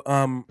so,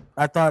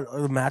 I thought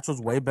the match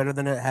was way better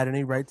than it had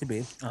any right to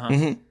be.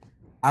 Mhm.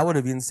 I would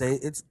have even say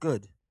it's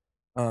good.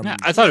 Yeah,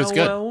 I thought it was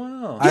good.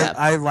 Well. Yeah.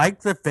 I like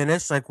the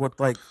finish, like with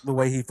like the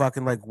way he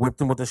fucking like whipped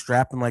him with the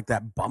strap and like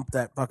that bump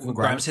that fucking When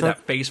Grimes Grimes hit took.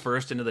 that face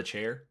first into the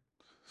chair.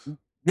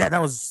 Yeah,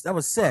 that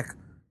was sick.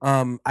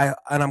 I'm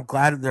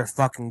glad that they're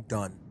fucking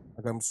done.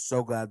 Like I'm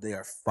so glad they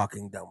are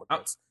fucking done with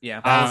this. Yeah.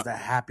 That was the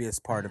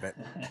happiest part of it.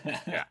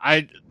 Yeah,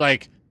 I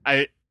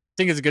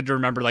think it's good to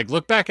remember, like,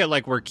 look back at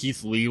like where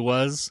Keith Lee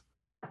was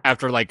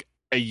after like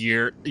a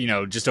year,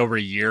 just over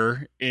a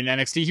year in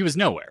NXT. He was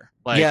nowhere.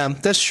 Like, yeah,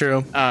 that's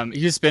true.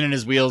 he was spinning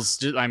his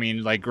wheels. I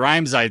mean, like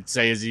Grimes, I'd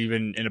say is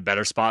even in a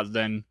better spot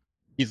than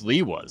Keith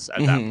Lee was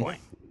at that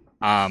point.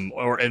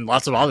 And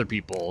lots of other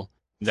people.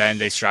 Then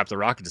they strap the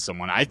rocket to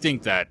someone. I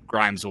think that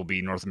Grimes will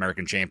be North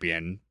American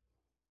champion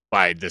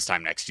by this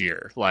time next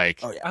year. Like,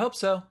 Oh yeah. I hope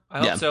so.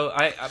 I hope so.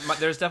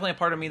 There's definitely a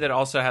part of me that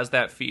also has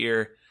that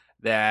fear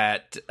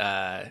that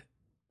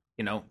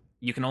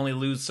you can only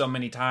lose so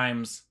many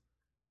times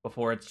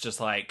before it's just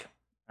like,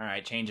 all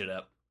right, change it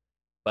up.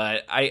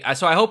 But I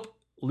hope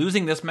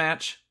losing this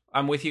match,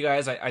 I'm with you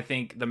guys. I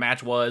think the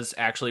match was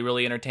actually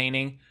really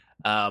entertaining.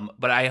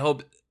 But I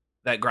hope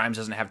that Grimes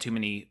doesn't have too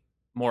many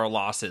more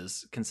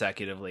losses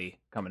consecutively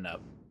coming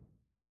up.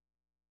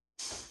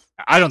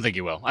 I don't think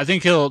he will. I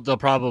think they'll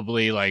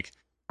probably like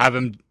have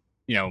him,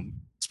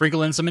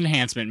 sprinkle in some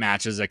enhancement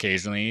matches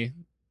occasionally.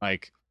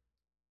 Like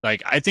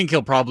I think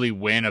he'll probably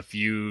win a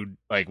feud,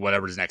 like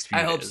whatever his next feud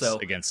I hope is so.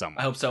 against someone.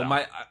 I hope so.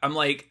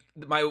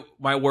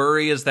 My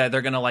worry is that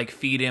they're gonna like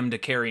feed him to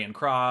Karrion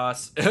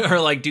Kross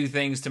or like do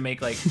things to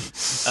make like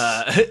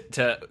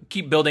to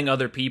keep building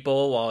other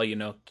people while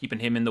keeping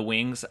him in the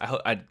wings.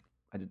 I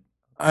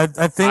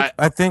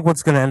think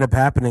what's gonna end up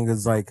happening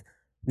is like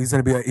he's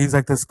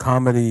like this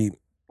comedy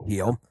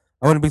heel.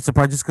 I wouldn't be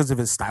surprised just because of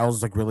his style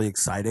is like really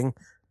exciting.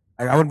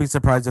 I wouldn't be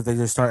surprised if they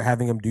just start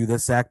having him do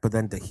this act, but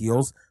then to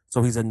heels.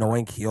 So he's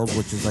annoying heels,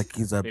 which is like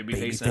he's a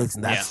babyface,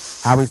 and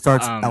that's how he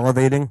starts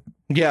elevating.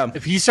 Yeah.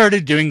 If he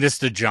started doing this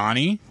to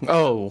Johnny,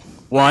 Oh,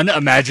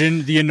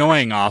 imagine the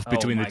annoying off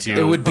between my the two.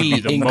 God. It would be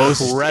the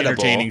most incredible.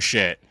 entertaining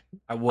shit.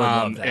 I would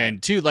love that.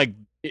 And two, like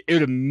it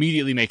would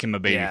immediately make him a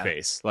baby Yeah.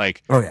 face.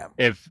 Like Oh yeah.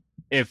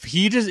 if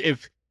he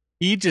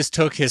just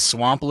took his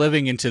swamp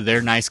living into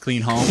their nice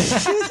clean home.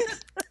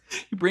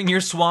 You bring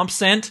your swamp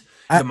scent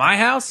to my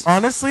house.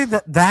 Honestly,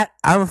 that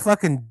I'm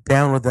fucking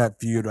down with that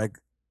feud. Like,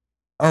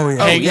 oh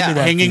yeah, Oh, give me yeah.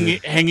 that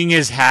feud. hanging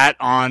his hat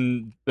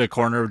on the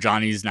corner of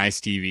Johnny's nice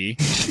TV.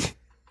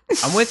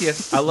 I'm with you.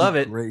 I love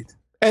it. Great.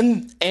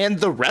 and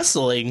the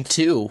wrestling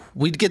too.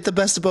 We'd get the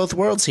best of both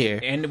worlds here.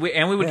 And we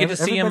would get to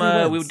see him.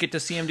 Everybody We wins. would get to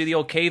see him do the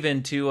old cave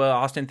in to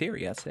Austin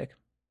Theory. That's sick.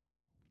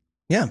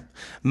 Yeah.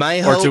 My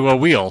Or hope to a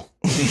wheel.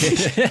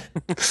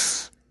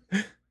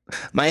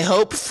 My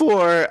hope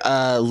for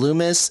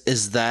Loomis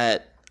is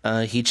that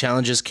he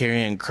challenges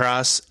Karrion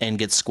Kross and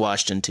gets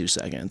squashed in 2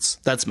 seconds.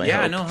 That's my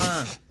Yeah, hope. no,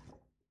 huh?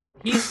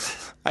 He's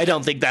I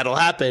don't think that'll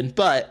happen,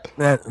 but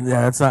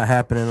That's not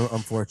happening.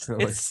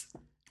 Unfortunately, it's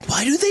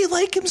why do they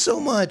like him so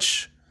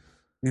much?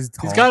 he's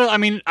tall. He's got. I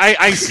mean,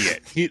 I see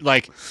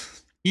it.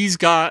 He's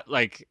got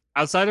like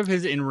outside of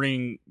his in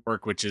ring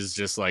work, which is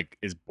just like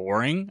is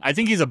boring. I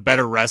think he's a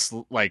better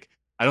wrestler. Like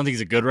I don't think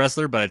he's a good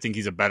wrestler, but I think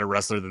he's a better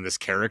wrestler than this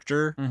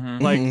character.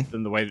 Mhm. Like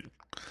than the way,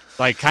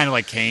 like kind of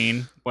like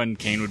Kane when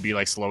Kane would be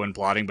like slow and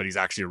plotting, but he's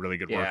actually a really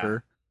good Yeah.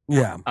 worker.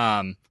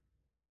 Yeah,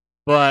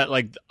 But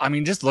like I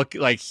mean, just look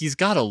like he's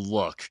got a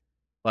look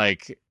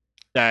like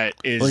that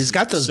is. Well, he's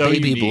got those so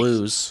baby unique.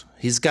 blues.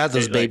 He's got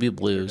those Like, baby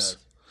blues.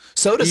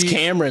 So does He-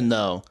 Cameron,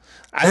 though.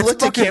 I It's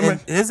looked at fucking- Cameron.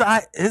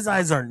 His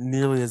eyes aren't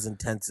nearly as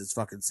intense as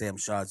fucking Sam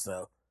Shaw's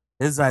though.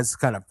 His eyes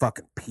kind of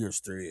fucking pierce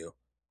through you.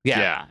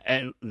 Yeah.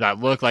 And that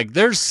look like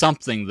there's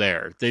something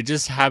there. They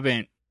just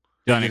haven't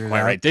done it Figured it quite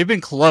out. right. They've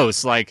been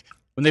close. Like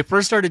when they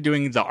first started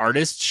doing the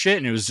artist shit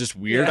and it was just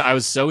weird, Yeah. I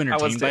was so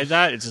entertained by too.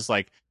 that. It's just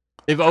like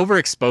they've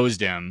overexposed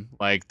him.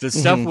 Like the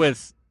stuff Mhm.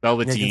 with Yeah, you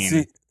can Velveteen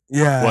see-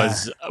 yeah.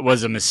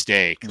 was a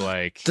mistake.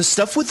 Like The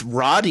stuff with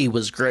Roddy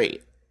was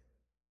great.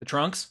 The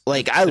trunks.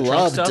 Like I The trunk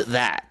loved stuff?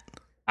 that.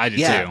 I did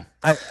Yeah. too.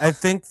 I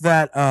think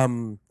that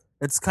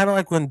it's kind of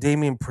like when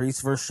Damian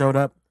Priest first showed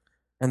up,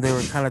 and they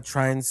were kind of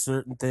trying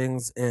certain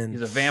things, and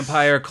He's a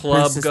vampire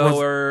club Priestess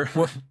goer.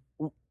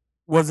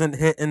 wasn't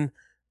hitting.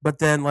 But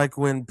then, like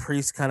when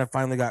Priest kind of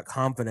finally got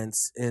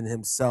confidence in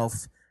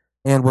himself,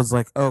 and was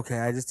like, okay,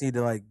 I just need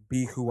to like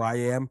be who I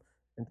am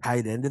and tie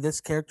it into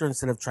this character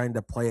instead of trying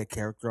to play a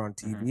character on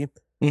TV.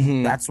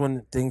 Mhm. That's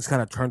when things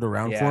kind of turned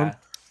around for him. Yeah.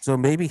 So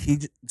maybe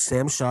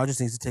Sam Shaw just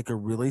needs to take a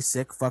really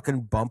sick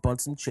fucking bump on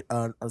some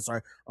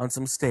on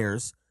some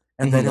stairs,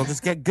 and then Mhm. he'll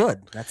just get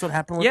good. That's what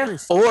happened with Yeah.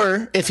 Priest.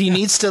 Or if he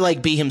needs to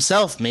like be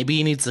himself, maybe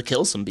he needs to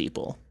kill some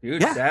people.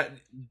 Dude, Yeah. that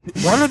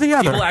One or the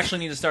other. people actually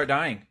need to start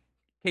dying.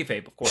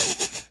 Kayfabe, of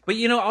course. But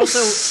you know, also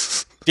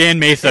Dan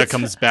Matha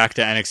comes back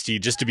to NXT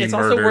just to be it's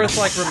murdered. also worth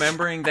like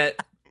remembering that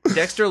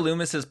Dexter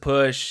Loomis's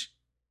push,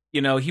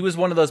 you know, he was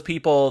one of those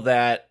people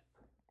that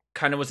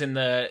kind of was in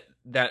the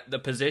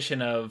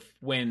position of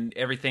when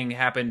everything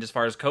happened as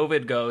far as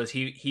COVID goes,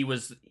 he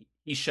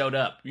showed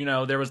up. You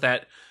know, there was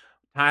that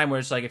time where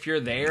it's like if you're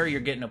there,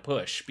 you're getting a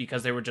push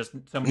because there were just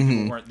so many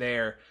people weren't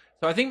there.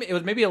 So I think it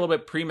was maybe a little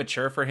bit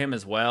premature for him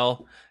as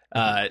well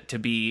to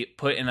be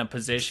put in a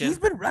position. He's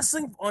been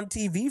wrestling on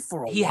TV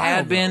for a while. He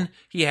had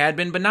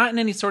been, but not in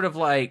any sort of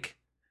like,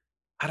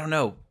 I don't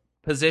know,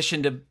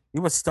 position to. He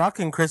was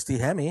stalking Christy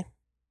Hemme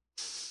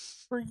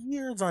for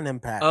years on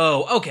Impact.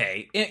 Oh,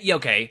 okay, yeah,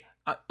 okay,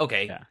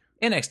 okay. Yeah.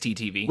 NXT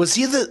TV. Was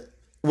he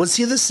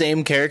the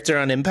same character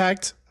on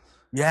Impact?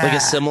 yeah, like a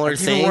similar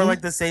He even wore thing?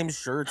 like the same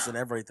shirts and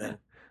everything.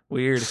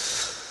 Weird.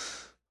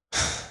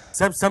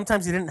 Except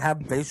sometimes he didn't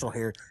have facial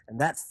hair, and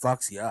that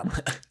fucks you up.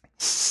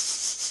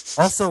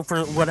 Also,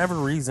 for whatever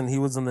reason, he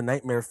was in the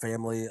Nightmare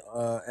Family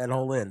at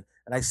All In,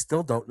 and I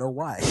still don't know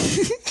why.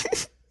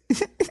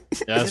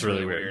 That's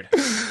really weird.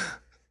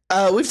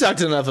 We've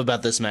talked enough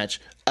about this match.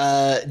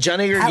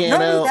 Johnny No,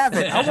 Gargano. we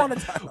haven't. I want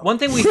to talk. One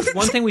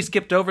thing we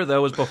skipped over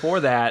though was before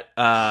that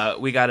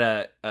we got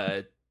a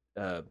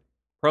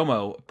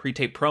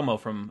pre-tape promo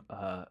from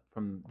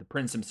the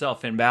Prince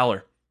himself, Finn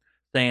Balor,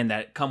 saying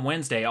that come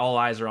Wednesday, all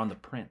eyes are on the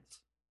Prince.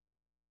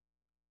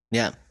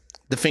 Yeah,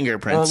 the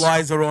fingerprints. All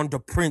eyes are on the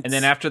Prince. And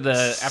then after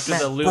the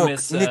Matt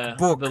Loomis Book, Nick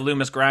Book. the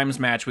Loomis Grimes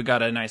match, we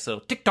got a nice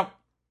little TikTok.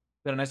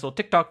 Got a nice little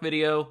TikTok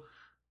video.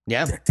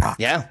 Yeah, TikTok.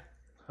 yeah.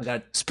 We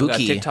got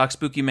Spooky. TikTok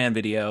Spooky Man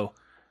video.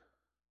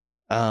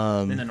 In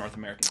the Um, North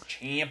American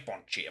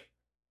Championship.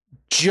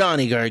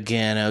 Johnny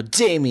Gargano,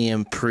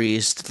 Damian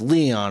Priest,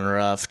 Leon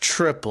Ruff,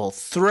 triple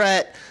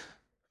threat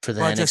for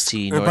the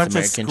NXT North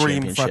American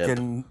Championship.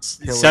 Fucking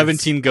killers.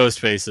 17 ghost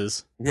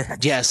faces. Yeah,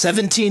 Yeah,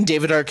 17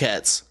 David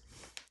Arquettes.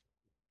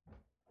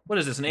 What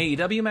is this, an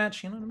AEW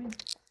match? You know what I mean?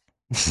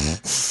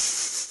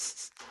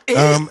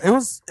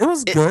 it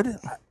was good.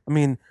 I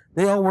mean,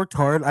 they all worked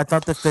hard. I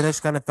thought the finish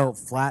kind of felt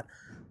flat,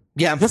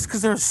 Yeah, just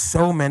because there's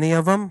so many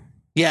of them.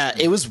 yeah,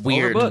 it was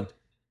weird. Overbooked.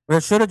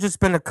 There should have just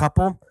been a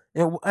couple.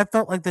 I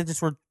felt like they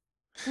just were,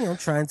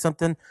 trying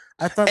something.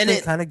 I thought And they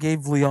it- kind of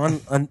gave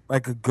Leon a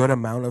good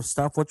amount of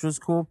stuff, which was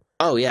cool.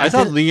 Oh yeah, I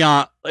thought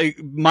Leon, like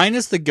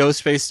minus the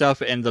ghost face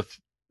stuff and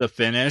the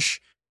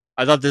finish,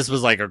 I thought this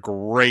was like a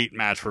great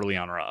match for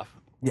Leon Ruff.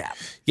 Yeah,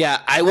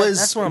 yeah. I That's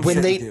was what I'm when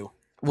shitting they to.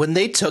 when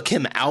they took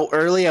him out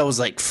early. I was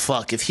like,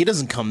 "Fuck! If he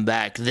doesn't come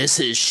back, this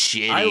is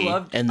shitty."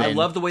 I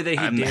love the way that he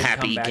I'm did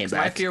happy come he back. came 'Cause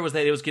my back. fear was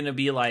that it was going to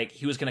be like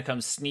he was going to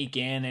come sneak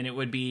in and it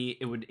would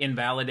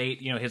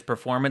invalidate his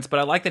performance. But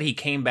I like that he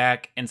came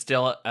back and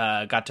still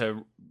got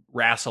to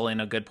wrestle in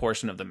a good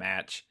portion of the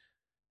match.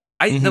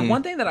 The Mhm.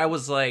 one thing that I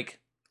was like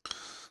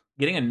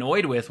getting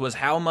annoyed with was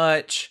how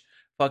much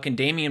fucking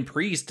Damian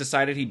Priest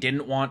decided he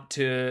didn't want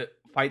to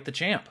fight the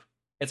champ.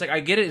 It's like,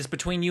 I get it, it's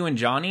between you and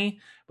Johnny,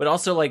 but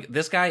also like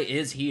this guy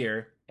is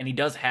here and he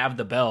does have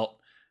the belt.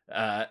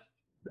 I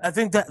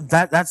think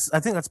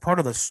that's part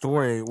of the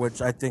story,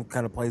 which I think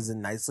kind of plays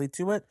in nicely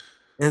to it.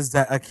 Is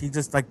that like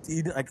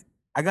he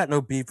I got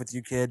no beef with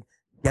you, kid.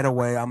 Get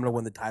away. I'm gonna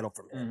win the title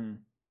from him.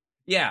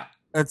 Yeah,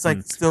 It's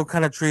like still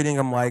kind of treating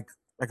him like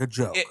a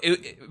joke.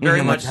 very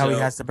Mhm. much Like how so. he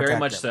has to Very protect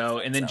much him. so.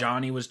 And then So.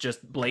 Johnny was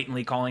just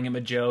blatantly calling him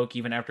a joke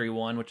even after he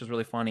won, which was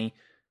really funny.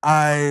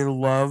 I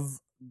love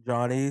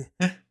Johnny,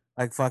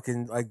 like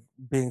fucking like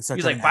being such.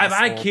 He's an like, "Bye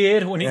bye, asshole.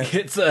 kid," when Yeah. he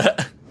gets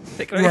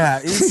taken away. Yeah,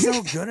 he's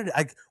so good at it.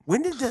 Like,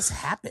 when did this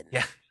happen?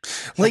 Yeah.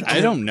 Like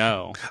I don't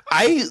know.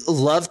 I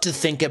love to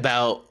think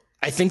about.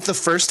 I think the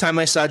first time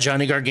I saw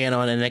Johnny Gargano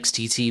on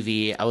NXT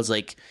TV, I was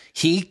like,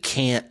 he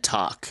can't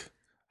talk.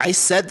 I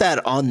said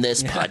that on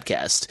this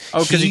podcast. Oh,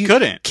 'cause he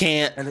couldn't.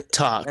 Can't And-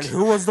 talk. And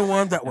who was the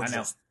one that I was know.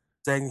 just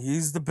saying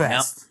he's the Yep.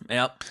 best?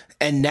 Yep.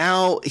 And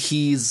now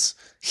he's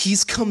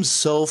come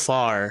so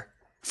far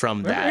from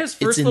Remember that. his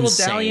first it's little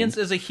insane. dalliance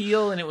as a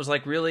heel, and it was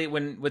like really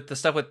with the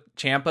stuff with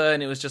Ciampa,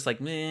 and it was just like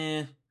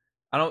meh.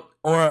 I don't.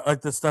 Or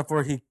like the stuff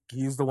where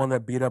he's the one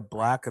that beat up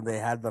Black, and they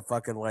had the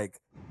fucking like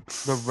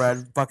the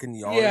red fucking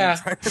yard. Yeah,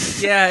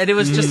 yeah, and it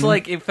was just Mhm.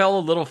 like it fell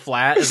a little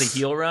flat as a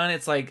heel run.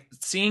 It's like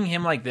seeing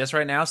him like this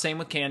right now. Same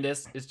with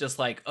Candice. It's just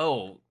like,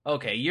 oh,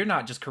 okay, you're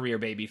not just career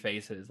baby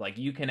faces. Like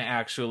you can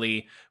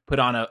actually put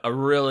on a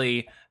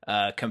really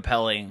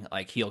compelling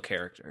like heel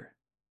character.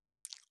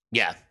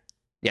 Yeah,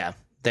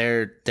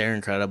 they're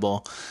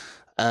incredible.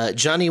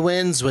 Johnny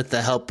wins with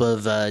the help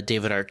of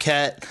David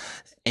Arquette,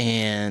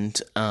 and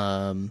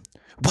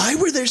why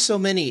were there so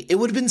many? It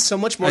would have been so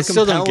much more I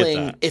still don't get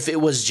compelling that. if it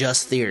was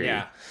just Theory.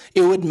 Yeah.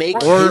 It would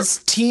make Or- his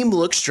team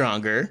look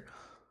stronger.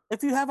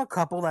 If you have a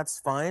couple, that's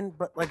fine,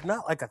 but like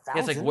not like 1,000.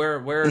 It's like where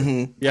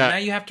Mhm. Yeah. now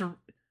you have to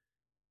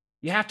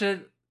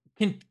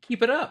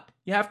keep it up.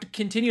 You have to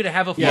continue to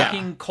have a Yeah.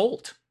 fucking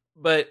cult.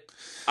 But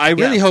I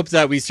really Yeah. hope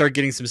that we start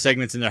getting some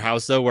segments in their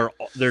house though, where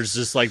there's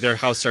just like their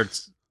house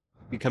starts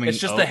becoming. it's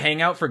just the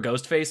hangout for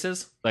ghost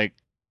faces.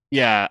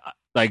 yeah,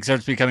 like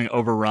starts becoming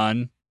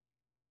overrun,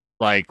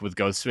 like with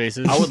ghost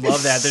faces. I would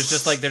love that. There's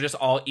just like they're just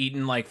all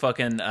eating like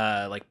fucking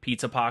like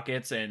pizza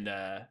pockets and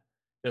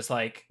just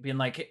like being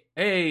like,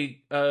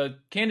 hey,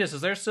 Candice, is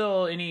there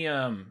still any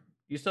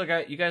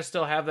you guys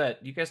still have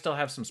that? You guys still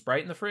have some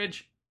Sprite in the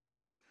fridge?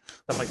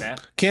 Stuff like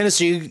that.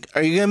 Candace,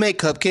 are you gonna make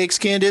cupcakes?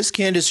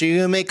 Candace, are you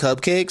gonna make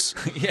cupcakes?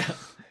 Yeah.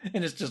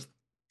 And it's just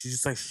She's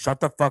just like, shut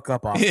the fuck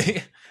up, off.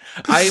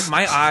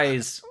 my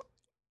eyes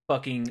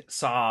fucking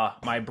saw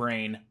my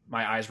brain.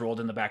 My eyes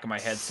rolled in the back of my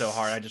head so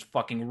hard. I just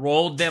fucking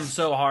rolled them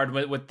so hard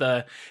with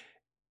the.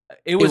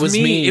 It was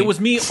me. It was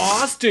me,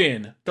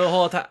 Austin. The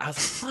whole time I was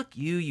like, "Fuck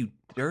you, you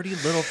dirty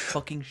little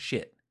fucking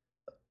shit."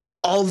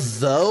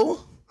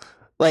 Although,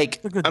 like,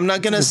 It's a good- I'm not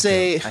it's a gonna good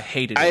say I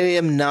hated I it.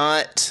 am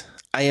not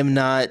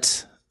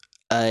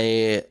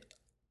a.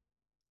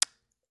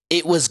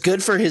 It was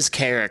good for his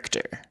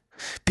character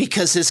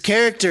because his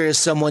character is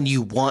someone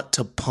you want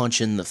to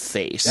punch in the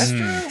face, That's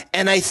true.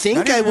 and I think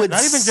Not I even, would.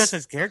 not even just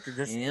his character,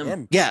 just Him.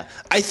 him. Yeah,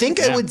 I think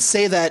I Yeah. would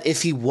say that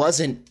if he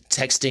wasn't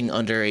texting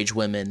underage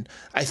women,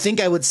 I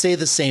think I would say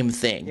the same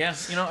thing. Yeah,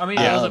 I mean,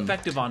 it was Um,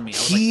 effective on me. I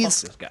was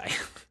he's- like, "Fuck this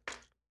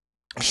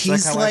guy."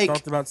 He's how I like,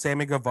 felt about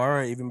Sammy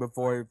Guevara even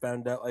before he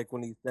found out, like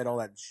when he said all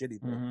that shit. He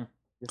did. Mhm.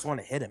 Just want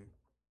to hit him.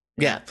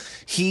 yeah,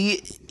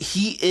 he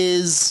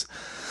is.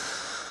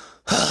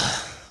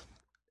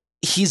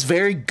 He's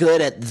very good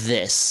at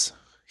this.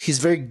 He's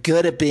very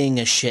good at being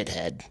a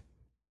shithead.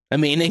 I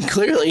mean, and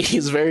clearly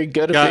he's very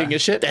good at Yeah. being a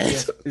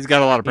shithead. He's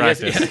got a lot of Yes,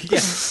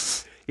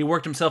 practice. yeah. He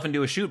worked himself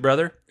into a shoot,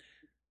 brother.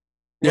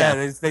 Yeah,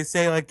 Yeah. they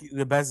say like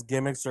the best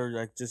gimmicks are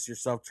like just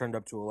yourself turned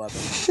up to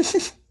 11.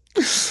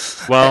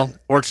 Well,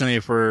 fortunately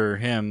for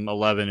him,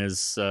 11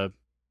 is a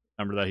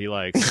number that he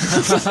likes.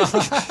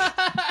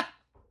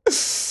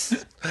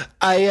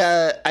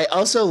 I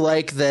also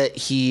like that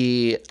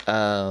he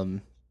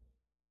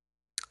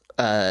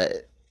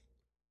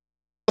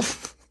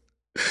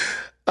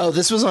oh,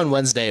 this was on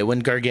Wednesday when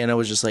Gargano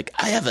was just like,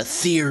 I have a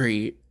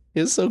theory.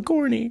 It's so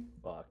corny.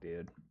 Fuck,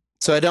 dude.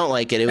 So I don't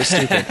like it. It was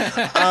stupid.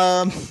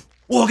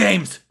 War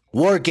games.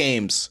 War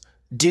games.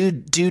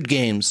 Dude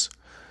games.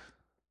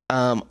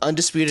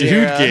 Undisputed Dude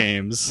Era.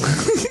 games.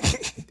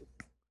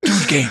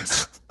 Dude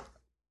games.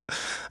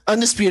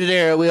 Undisputed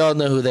Era, we all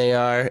know who they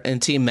are.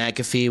 And Team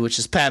McAfee, which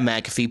is Pat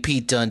McAfee,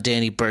 Pete Dunne,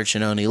 Danny Burch,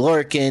 and Oney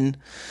Lorcan.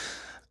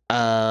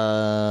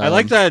 I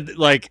like that,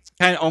 like,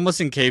 kind of almost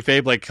in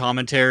kayfabe, like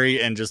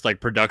commentary and just like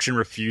production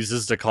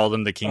refuses to call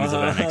them the kings of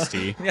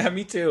NXT. Yeah,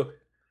 me too.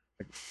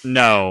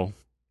 No,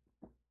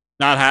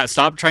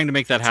 stop trying to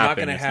make that It's not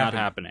happen. gonna It's happen.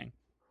 not happening.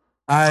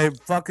 I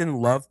fucking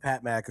love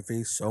Pat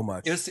McAfee so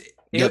much.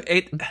 Yep.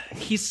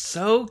 He's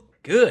so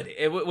good.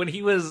 When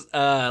he was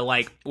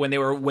like when they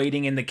were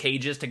waiting in the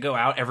cages to go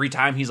out, every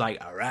time he's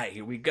like, "All right,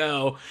 here we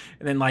go,"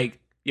 and then like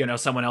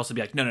someone else would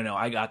be like, "No,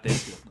 I got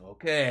this."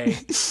 Okay,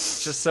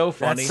 it's just so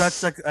funny. That's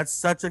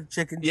such a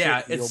chicken. Yeah,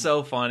 shit deal. it's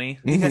so funny.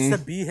 He gets Mhm. to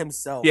be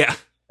himself. Yeah,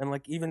 and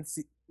like even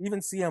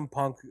CM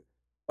Punk,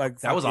 like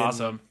that was fucking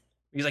awesome.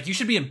 He's like, "You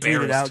should be tweeted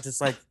embarrassed." out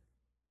just like,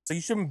 so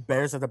you should be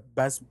embarrassed that the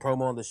best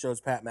promo on the show is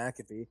Pat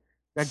McAfee.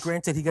 Now,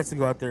 granted, he gets to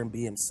go out there and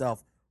be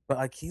himself, but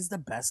like he's the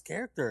best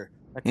character.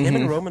 Like him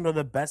and Mhm. Roman are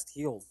the best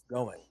heels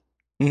going.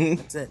 Mhm.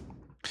 That's it.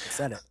 I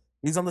said it.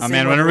 He's on the Oh same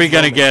man, when level are we as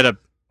gonna Roman.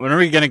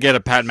 get a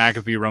Pat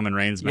McAfee Roman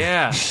Reigns match?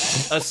 Yeah,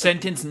 a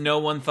sentence no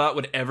one thought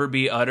would ever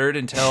be uttered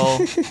until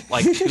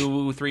like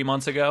 2-3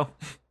 months ago.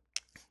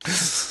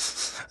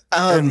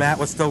 And Matt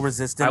was still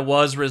resistant. I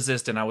was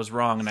resistant. I was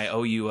wrong, and I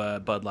owe you a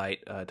Bud Light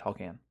tall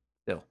can.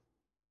 Still,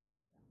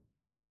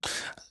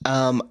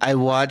 I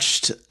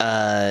watched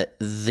I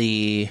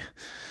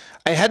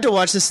had to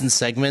watch this in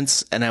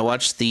segments, and I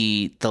watched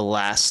the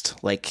last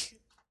like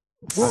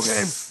War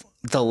games.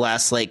 the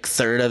last like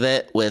third of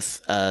it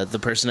with the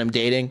person I'm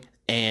dating,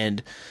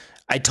 and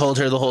I told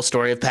her the whole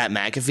story of Pat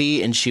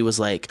McAfee, and she was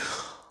like,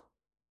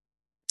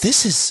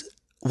 "This is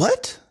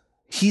what?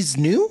 He's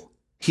new?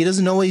 He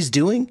doesn't know what he's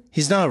doing?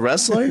 He's not a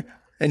wrestler?"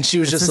 And she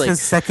was This just is like,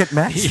 his second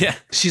match. yeah.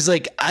 she's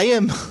like, I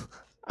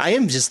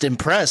am just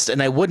impressed,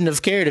 and I wouldn't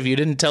have cared if you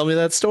didn't tell me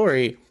that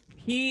story.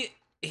 He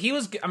he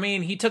was. I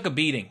mean, he took a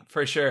beating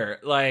for sure.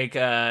 Like,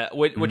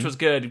 which was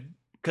good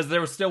because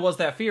there still was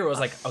that fear. It was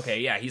like, okay,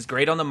 yeah, he's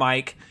great on the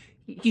mic.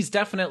 He's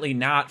definitely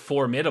not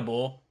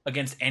formidable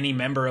against any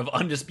member of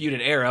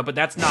Undisputed Era, but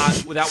that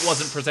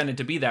wasn't presented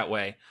to be that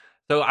way.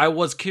 So I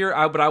was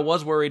curious, but I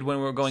was worried when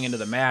we were going into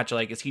the match.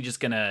 Like, is he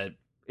gonna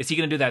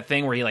do that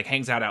thing where he like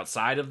hangs out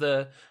outside of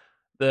the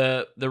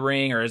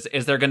ring, or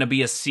is there gonna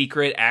be a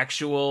secret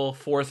actual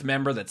fourth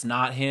member that's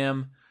not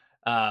him?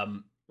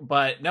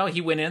 But no, he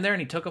went in there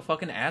and he took a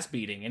fucking ass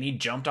beating and he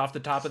jumped off the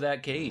top of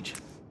that cage.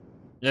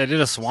 Yeah, he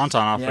did a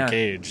swanton off the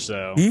cage.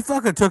 So he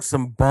fucking took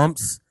some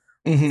bumps.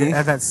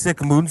 At that sick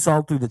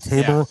moonsault through the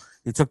table. Yeah.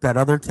 He took that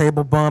other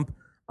table bump.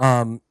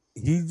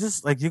 He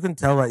just like, you can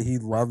tell that he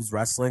loves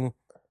wrestling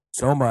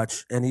so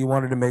much, and he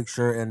wanted to make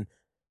sure and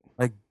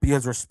like be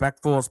as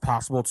respectful as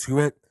possible to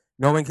it,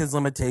 knowing his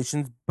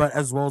limitations, but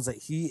as well as that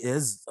he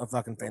is a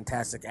fucking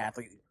fantastic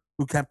athlete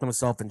who kept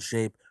himself in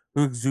shape,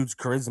 who exudes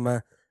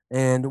charisma.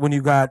 And when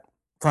you got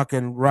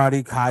fucking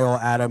Roddy, Kyle,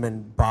 Adam,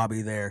 and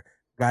Bobby there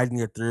guiding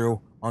you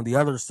through on the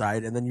other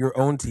side, and then your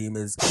own team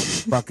is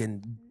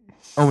fucking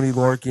Oney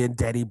Lorcan,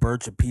 Daddy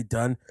Burch, and Pete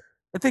Dunne,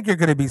 I think you're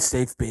going to be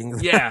safe being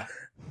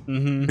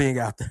being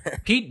out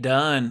there. Pete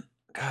Dunne,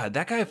 God,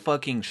 that guy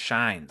fucking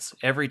shines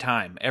every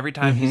time. Every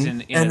time he's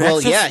in and well,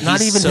 yeah, he's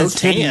not even so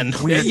tan.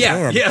 He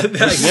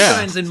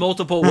shines in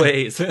multiple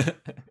ways.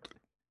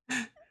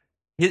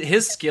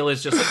 His skill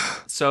is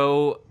just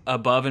so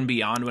above and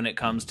beyond when it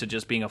comes to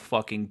just being a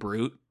fucking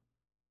brute.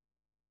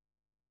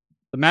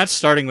 The match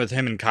starting with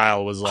him and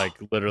Kyle was like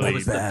literally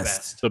the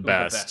best. The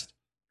best.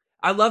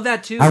 I love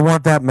that too. I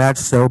want that match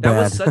so bad.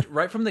 That was such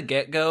right from the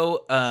get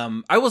go.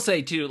 I will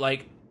say too,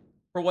 like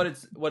for what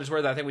it's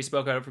worth, I think we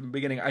spoke about it from the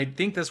beginning. I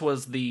think this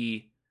was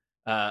the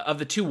of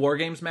the two War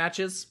Games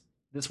matches.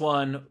 This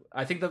one,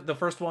 I think the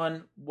first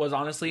one was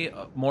honestly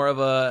more of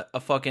a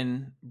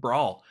fucking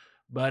brawl,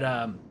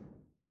 but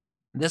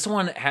this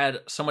one had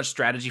so much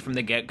strategy from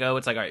the get go.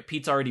 It's like, all right,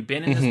 Pete's already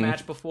been in this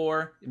match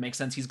before. It makes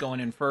sense he's going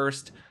in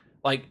first.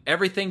 Like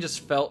everything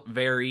just felt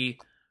very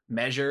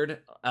measured.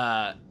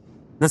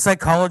 The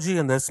psychology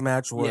in this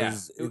match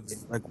was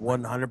like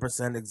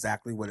 100%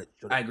 exactly what it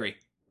should have. I agree.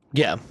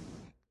 Yeah.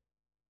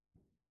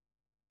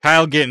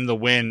 Kyle getting the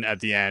win at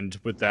the end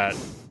with that,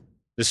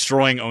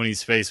 destroying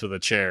Oney's face with a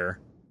chair.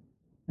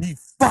 He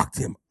fucked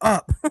him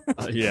up.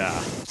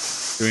 Yeah.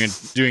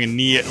 Doing a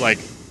knee, like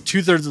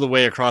 2/3 of the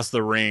way across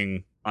the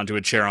ring onto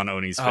a chair on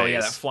Oney's face. Oh,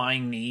 yeah, that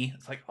flying knee.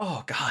 It's like,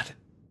 oh, God.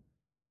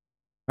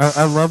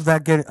 I love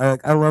that.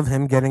 I love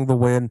him getting the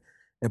win.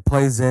 It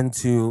plays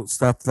into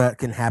stuff that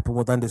can happen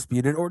with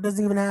Undisputed, or it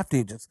doesn't even have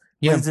to. It just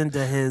plays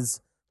into his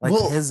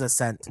his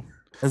ascent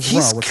as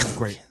well, which is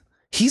great.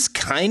 He's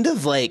kind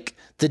of like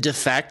the de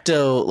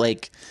facto,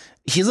 like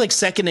he's like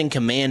second in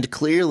command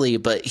clearly,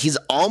 but he's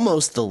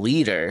almost the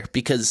leader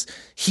because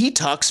he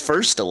talks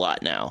first a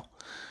lot now.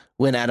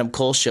 When Adam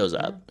Cole shows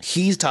up,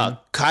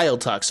 Kyle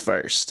talks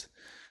first.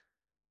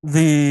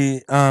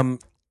 The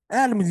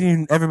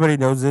Adam, everybody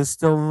knows is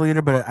still the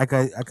leader, but I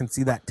can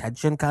see that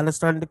tension kind of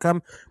starting to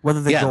come,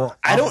 whether they go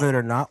off it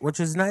or not, which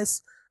is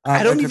nice.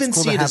 I don't even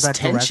see it as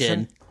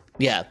tension.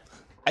 Yeah,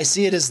 I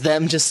see it as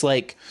them just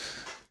like,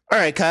 all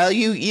right, Kyle,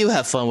 you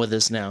have fun with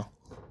this now.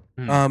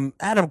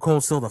 Adam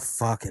Cole's still the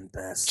fucking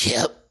best.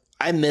 Yep,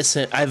 I miss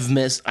him. I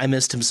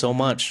missed him so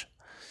much.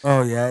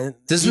 Oh yeah,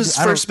 this was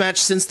his first match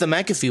since the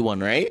McAfee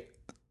one, right?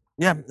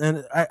 Yeah,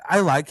 and I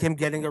like him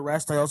getting a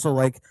rest. I also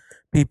like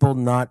people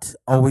not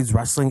always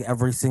wrestling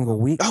every single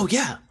week. Oh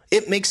yeah,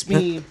 it makes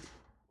him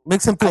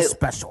feel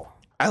special.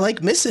 I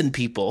like missing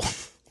people.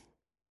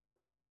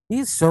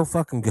 He's so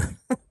fucking good.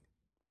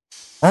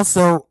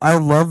 Also, I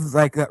love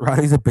like that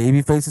Roddy's a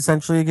babyface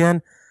essentially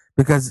again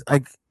because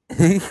like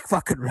he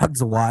fucking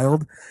runs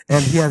wild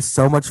and he has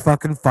so much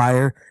fucking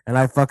fire, and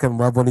I fucking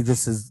love when he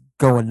just is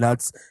going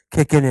nuts,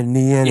 kicking and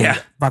kneeing,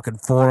 and fucking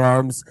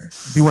forearms,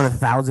 doing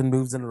 1,000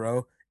 moves in a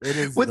row. It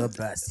is the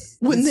best.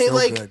 When they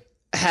so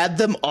had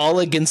them all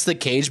against the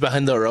cage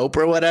behind the rope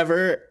or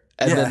whatever,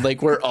 and then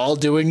like we're all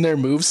doing their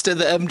moves to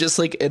them just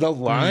like in a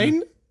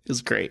line. It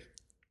was great.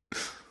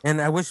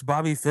 And I wish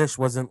Bobby Fish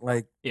wasn't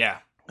like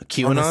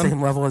on the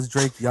same level as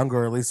Drake Younger,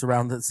 or at least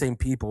around the same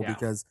people,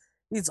 because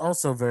he's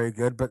also very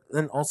good, but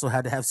then also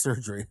had to have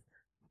surgery.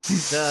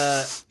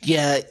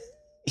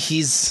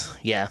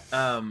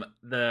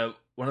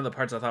 One of the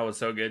parts I thought was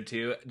so good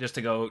too, just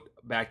to go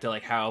back to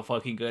like how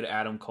fucking good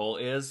Adam Cole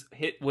is.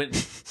 When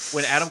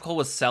Adam Cole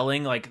was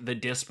selling like the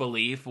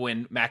disbelief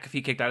when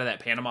McAfee kicked out of that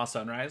Panama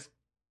Sunrise,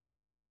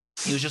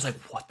 he was just like,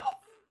 "What the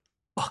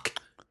fuck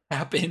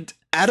happened?"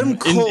 Adam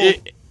Cole,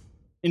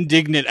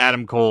 indignant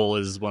Adam Cole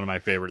is one of my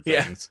favorite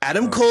things.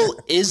 Adam Cole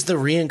is the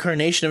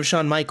reincarnation of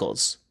Shawn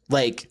Michaels.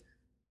 Like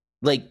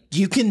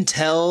you can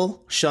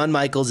tell Shawn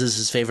Michaels is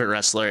his favorite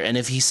wrestler, and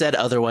if he said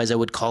otherwise, I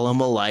would call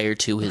him a liar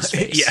to his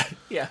face.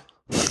 Yeah.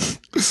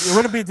 It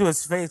wouldn't be to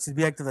his face; it'd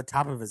be like to the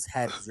top of his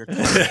head.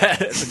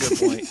 That's a good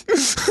point.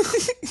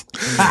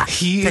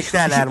 Take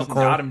that, Adam Cole.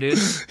 Got him, dude.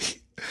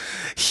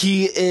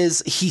 He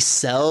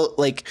sell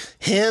like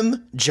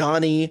him,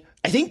 Johnny,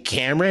 I think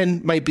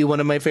Cameron might be one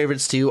of my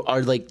favorites too.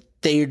 Are like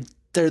they're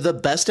the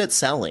best at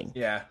selling.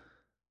 Yeah.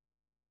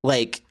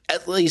 Like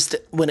at least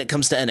when it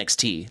comes to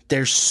NXT,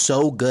 they're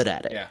so good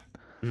at it. Yeah.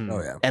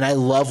 Oh yeah. And I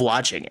love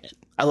watching it.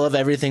 I love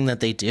everything that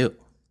they do.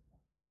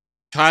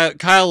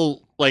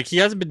 Kyle, like he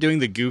hasn't been doing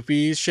the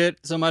goofy shit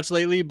so much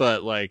lately,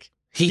 but like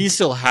he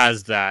still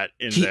has that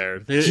in there.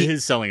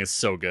 His selling is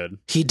so good.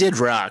 He did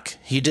rock.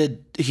 He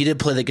did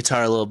play the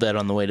guitar a little bit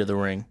on the way to the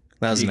ring.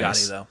 That was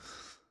nice. Got it,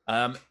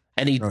 though.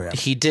 And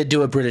he did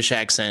do a British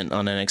accent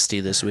on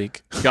NXT this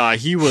week. God,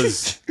 he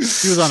was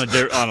on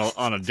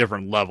a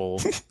different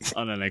level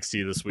on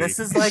NXT this week. This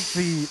is like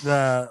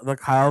the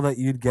Kyle that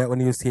you'd get when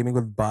he was teaming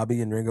with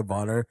Bobby in Ring of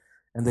Honor,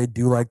 and they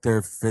do like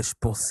their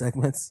fishbowl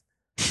segments.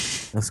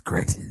 That's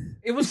great.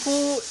 It was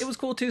cool. It was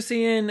cool too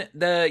seeing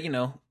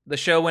the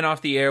show went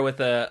off the air with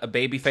a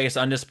babyface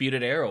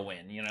Undisputed Era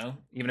win.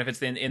 Even if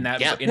it's in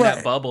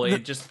that bubble,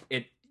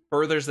 it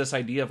furthers this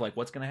idea of like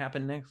what's going to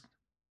happen next.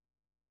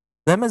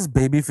 Them as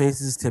baby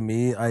faces to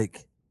me,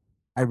 like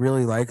I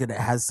really like it. It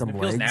has some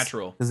feels legs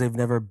natural because they've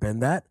never been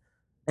that,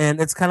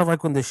 and it's kind of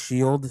like when the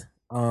Shield,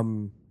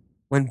 when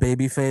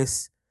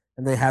babyface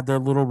and they had their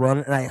little run,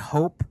 and I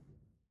hope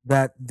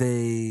that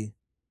they,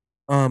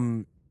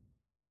 find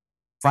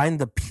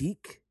the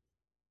peak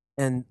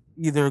and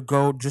either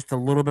go just a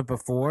little bit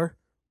before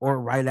or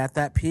right at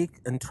that peak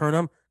and turn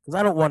them, because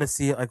I don't want to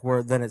see it like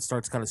where then it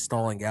starts kind of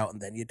stalling out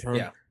and then you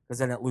turn, because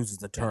then it loses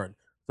the turn.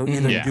 So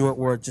either do it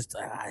where it's just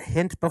a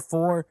hint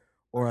before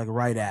or like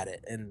right at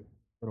it, and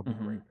it'll be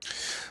great.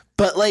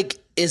 But like,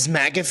 is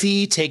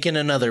McAfee taking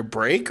another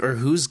break, or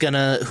who's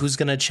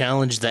gonna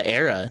challenge the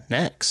Era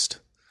next?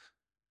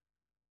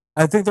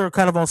 I think they're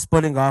kind of all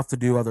splitting off to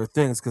do other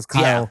things, because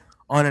Kyle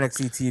on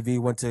NXT TV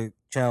went to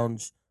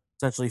challenge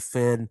essentially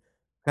Finn.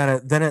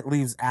 Then it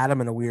leaves Adam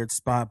in a weird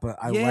spot, but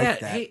I like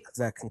that because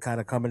that can kind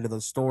of come into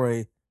the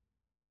story.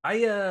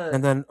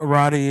 And then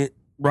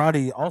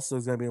Roddy also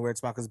is going to be in a weird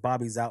spot because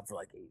Bobby's out for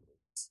like 8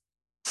 weeks.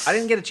 I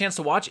didn't get a chance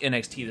to watch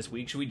NXT this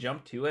week. Should we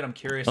jump to it? I'm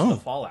curious to the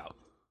fallout.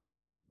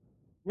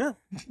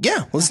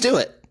 Yeah, let's do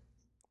it.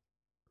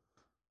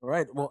 All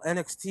right. Well,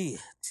 NXT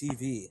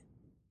TV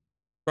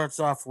starts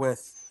off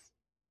with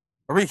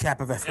a recap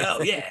of everything.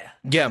 Oh yeah.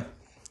 Yeah.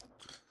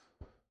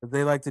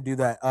 They like to do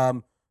that.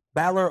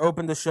 Balor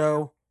opened the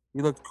show.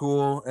 He looked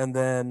cool, and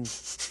then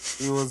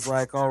he was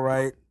like, "All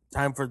right,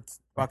 time for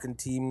fucking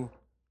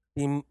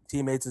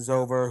teammates is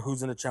over.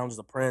 Who's gonna challenge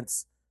the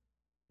Prince?"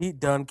 Pete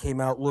Dunne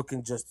came out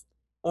looking just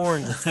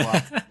orange as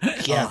fuck.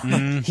 Yeah,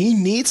 he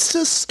needs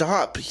to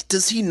stop.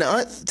 Does he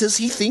not? Does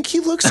he think he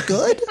looks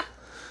good?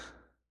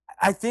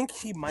 I think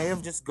he might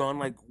have just gone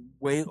like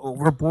way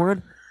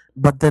overboard,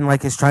 but then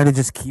like is trying to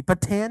just keep a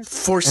tan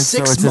for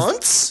 6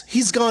 months.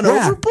 He's gone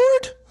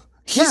overboard.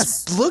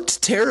 He's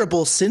looked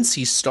terrible since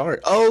he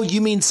started. Oh, you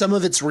mean some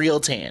of it's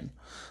real tan?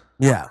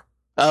 Yeah.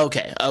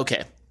 Okay.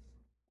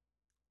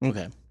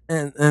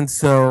 And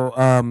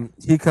so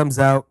he comes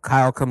out,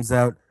 Kyle comes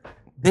out,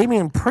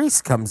 Damian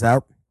Priest comes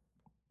out,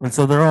 and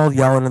so they're all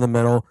yelling in the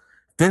middle.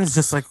 Finn's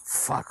just like,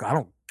 fuck,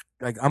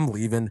 I'm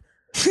leaving.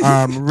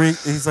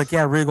 He's like,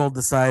 yeah, Regal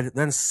decide.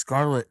 Then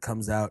Scarlett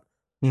comes out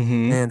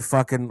and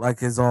fucking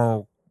like is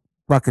all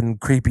fucking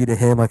creepy to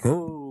him, like,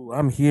 oh,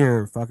 I'm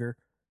here, fucker.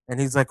 And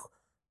he's like,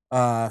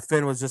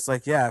 Finn was just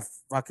like, yeah,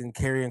 fucking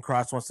Karrion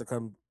Kross wants to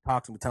come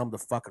talk to me, tell him to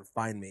fucking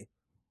find me.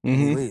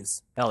 He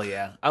leaves. Hell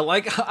yeah. I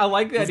like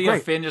the idea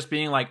of Finn just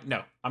being like,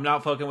 no, I'm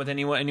not fucking with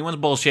anyone's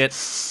bullshit.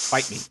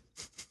 Fight me.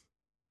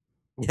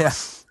 Yeah.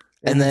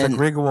 And then like,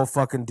 Regal will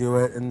fucking do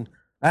it. And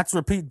that's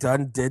where Pete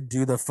Dunne did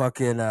do the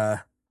fucking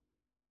not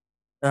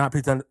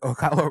Pete Dunne,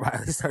 Kyle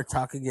O'Reilly started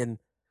talking in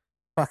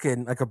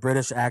fucking like a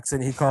British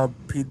accent. He called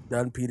Pete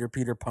Dunne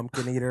Peter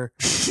Pumpkin Eater.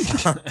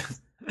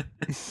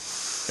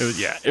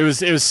 It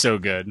was so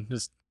good.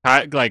 Just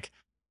like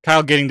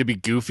Kyle getting to be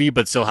goofy,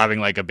 but still having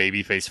like a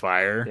babyface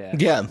fire.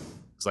 Yeah.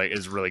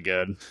 It's really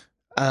good.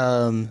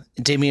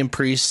 Damian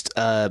Priest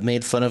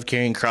made fun of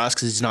Karrion Kross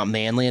because he's not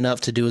manly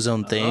enough to do his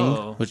own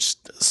thing, which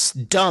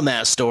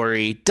dumbass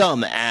story,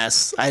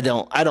 dumbass. I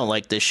don't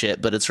like this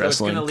shit, but it's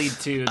wrestling. It's going to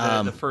lead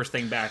to the first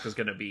thing back is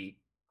going to be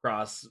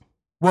Kross.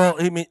 Well,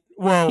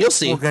 you'll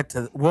see. We'll get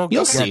to.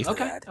 You'll see.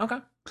 Okay.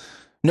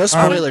 No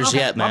spoilers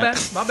yet,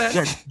 Matt. My bad.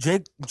 Yeah,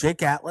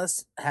 Jake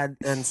Atlas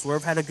and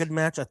Swerve had a good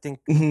match. I think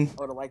I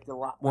would have liked it a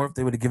lot more if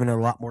they would have given it a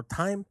lot more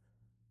time.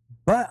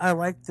 But I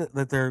like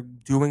that they're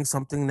doing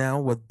something now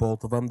with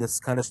both of them.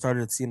 This kind of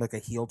started to seem like a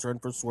heel turn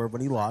for Swerve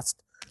when he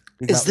lost.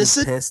 Is this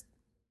a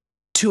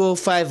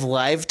 205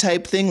 Live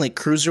type thing, like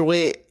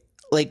cruiserweight?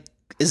 Like,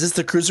 is this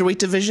the cruiserweight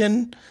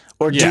division,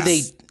 or do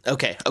they?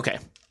 Okay.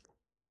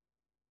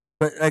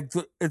 But like,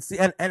 it's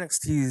the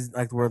NXT,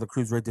 like where the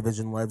cruiserweight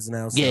division lives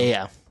now. So.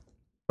 Yeah.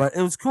 But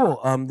it was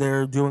cool.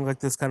 They're doing like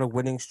this kind of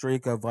winning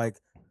streak of like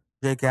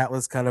Jake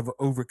Atlas kind of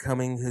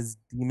overcoming his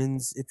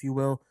demons, if you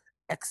will,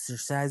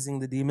 exercising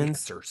the demons.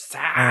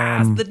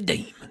 Exercise the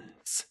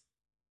demons.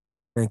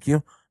 Thank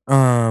you.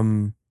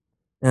 And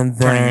then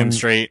turning him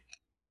straight.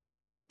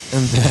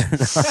 And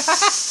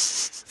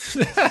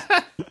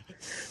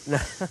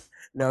then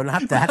No,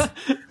 not that.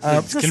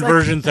 It's Just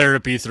conversion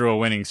therapy through a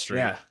winning streak.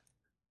 Yeah.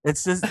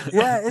 It's just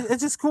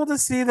it's just cool to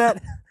see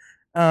that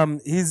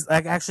he's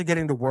like actually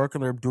getting to work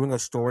and they're doing a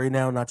story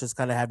now, not just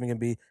kind of having him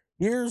be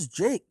here's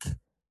Jake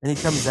and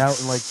he comes out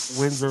and like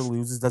wins or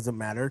loses doesn't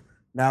matter.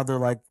 Now they're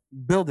like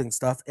building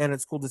stuff and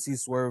it's cool to see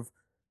Swerve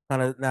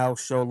kind of now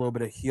show a little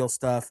bit of heel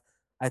stuff.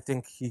 I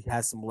think he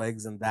has some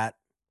legs in that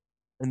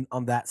and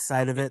on that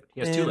side of it.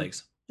 He has two And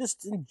legs.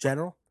 just in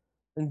general,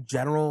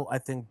 I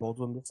think both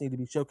of them just need to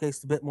be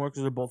showcased a bit more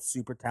because they're both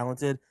super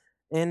talented,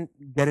 and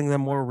getting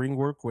them more ring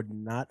work would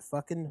not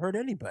fucking hurt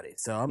anybody.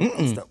 So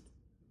I'm stoked.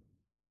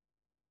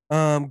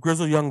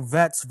 Grizzle Young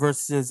Vets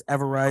versus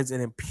Everrise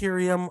and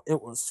Imperium.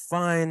 It was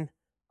fine.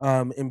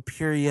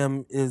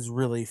 Imperium is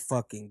really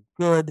fucking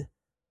good.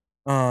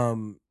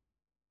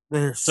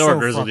 They're So are so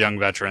grizzled fucking, young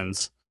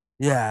veterans.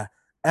 yeah.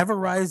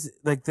 Everrise,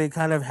 like they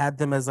kind of had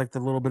them as like the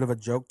little bit of a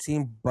joke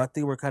team, but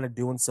they were kind of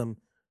doing some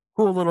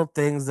cool little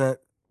things that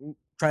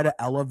try to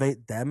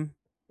elevate them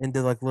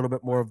into like a little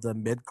bit more of the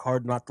mid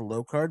card, not the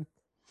low card.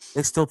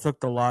 They still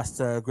took the loss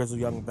to Grizzled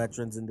Young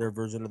Veterans in their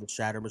version of the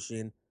Shatter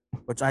Machine,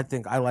 which I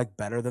think I like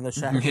better than the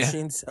Shatter Yeah.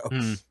 Machine. So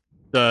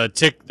The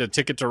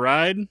ticket to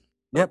ride.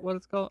 Yep. What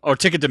it's called? Or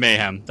Ticket to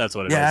Mayhem. That's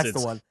what it is. yeah, that's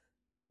It's- the one.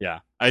 Yeah,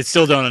 I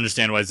still don't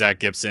understand why Zach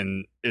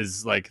Gibson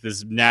is like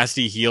this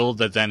nasty heel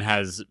that then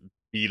has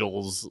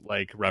Beatles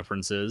like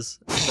references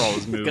for all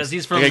his moves. Because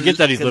he's from. Like, I get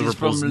that he's 'cause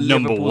Liverpool's from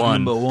number Liverpool's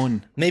one. Number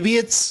one. Maybe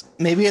it's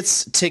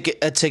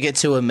a ticket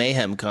to a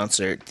Mayhem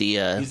concert. The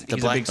He's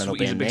black a metal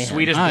big, he's a band big Mayhem.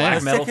 Swedish Oh, yeah.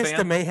 black metal Tickets to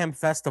fan. Mayhem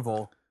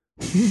Festival.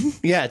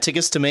 Yeah,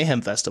 tickets to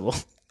Mayhem Festival.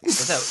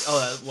 What's that?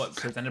 Oh, what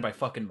presented by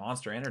fucking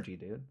Monster Energy,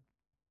 dude.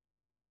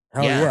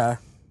 Hell Yeah.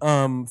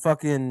 yeah.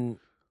 Fucking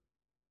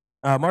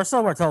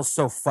Marcel Martel's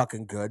so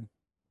fucking good.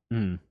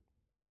 Hmm.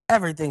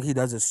 Everything he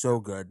does is so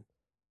good.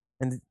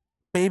 And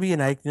Fabian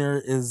Eichner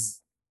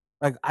is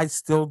like I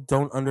still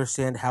don't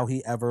understand how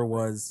he ever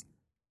was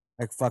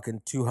like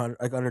fucking 200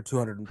 like under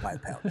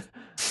 205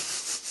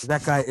 pounds.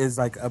 That guy is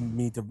like a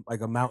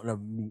mountain of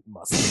meat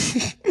muscle.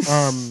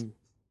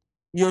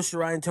 Io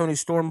Shirai and Tony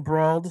Storm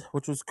brawled,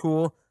 which was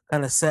cool.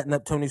 Kind of setting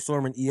up Tony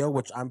Storm and Io,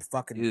 which I'm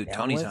fucking Dude, down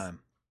Tony with. time.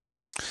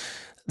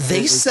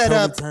 They It's set Tony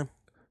up time.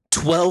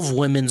 12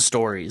 women's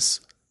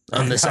stories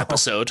on this I know.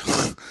 episode.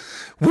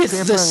 With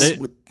Damn this, right.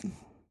 with-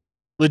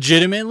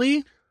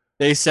 Legitimately,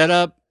 they set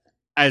up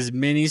as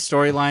many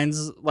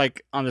storylines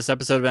like on this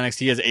episode of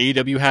NXT as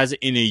AEW has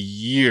in a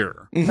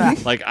year.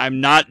 Mhm. Like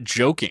I'm not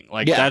joking.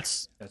 Like Yeah.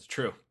 that's That's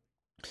true.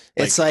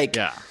 it's like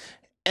yeah.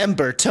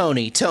 Ember,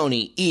 Tony,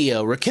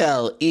 Io,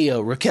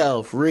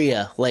 Raquel,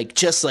 Rhea, like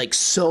just like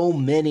so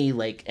many,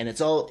 like, and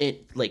it's all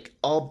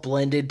all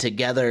blended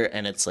together,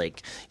 and it's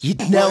like you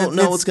don't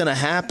know it's- what's gonna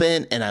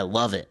happen, and I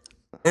love it.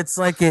 It's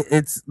like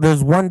it's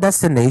there's one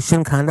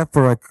destination kind of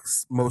for like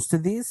most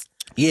of these.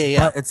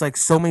 Yeah. But it's like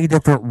so many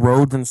different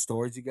roads and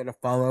stories you got to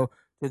follow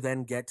to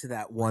then get to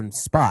that one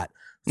spot.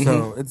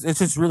 So it's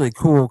just really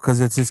cool because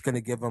it's just going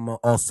to give them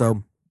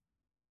also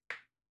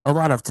a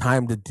lot of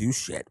time to do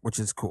shit, which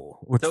is cool.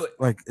 Which So-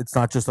 like it's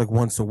not just like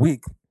once a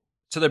week.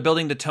 So they're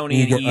building to Tony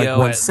You and get, like, Io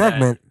one at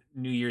segment. that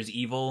New Year's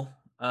Evil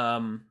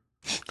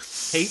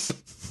tape.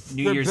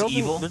 New They're Year's building,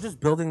 Evil. They're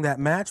just building that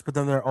match, but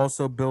then they're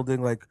also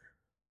building like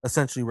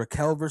essentially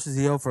Raquel versus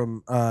Io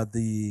from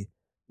the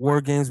War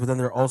Games. But then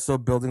they're also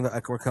building that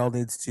like Raquel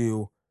needs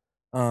to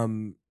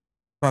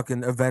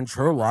fucking avenge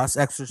her loss,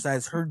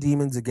 exercise her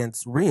demons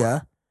against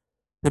Rhea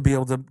to be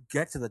able to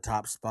get to the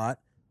top spot.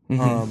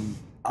 Mhm.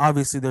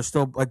 Obviously they're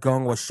still like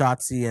going with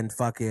Shotzi and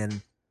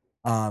fucking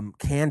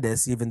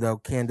Candice, even though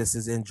Candice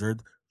is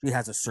injured. She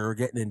has a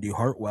surrogate in Indy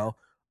Hartwell.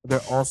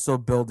 They're also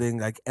building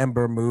like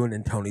Ember Moon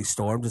and Tony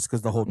Storm just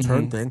because the whole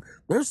turn thing.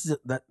 There's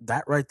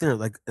that right there,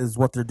 like is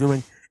what they're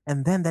doing.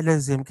 And then that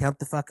doesn't even count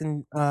the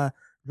fucking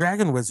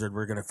Dragon Wizard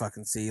we're gonna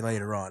fucking see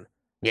later on.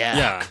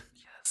 Yeah.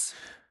 Yes.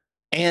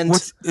 And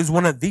Which is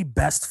one of the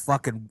best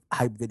fucking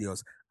hype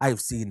videos I've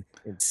seen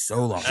in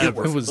so long. It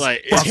was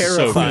like it's so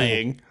cool.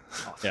 terrifying.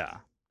 Yeah.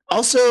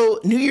 Also,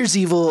 New Year's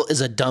Evil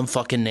is a dumb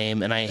fucking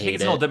name, and I I think hate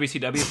it's an old it.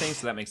 WCW thing,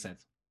 so that makes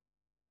sense.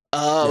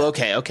 Oh,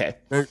 Yeah. okay.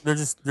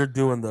 They're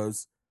doing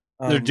those.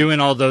 They're doing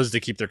all those to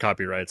keep their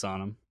copyrights on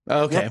them.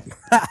 Okay.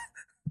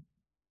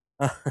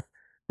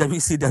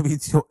 WCW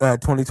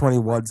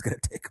 2021 is gonna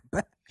take them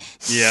back.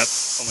 Yep.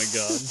 Oh my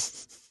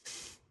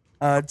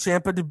god.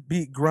 Ciampa to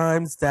beat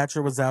Grimes.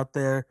 Thatcher was out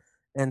there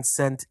and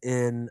sent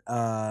in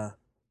a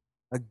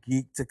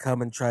geek to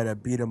come and try to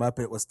beat him up.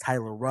 It was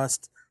Tyler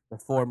Rust, the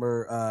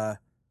former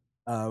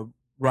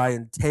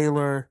Ryan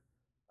Taylor,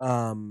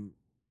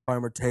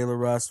 farmer Taylor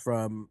Rust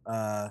from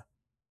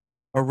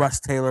or Russ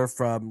Taylor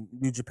from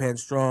New Japan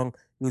Strong.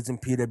 He was in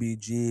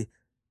PWG.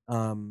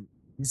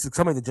 He's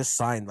somebody that just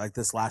signed like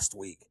this last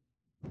week,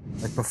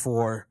 like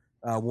before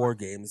War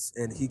Games,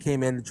 and he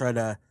came in to try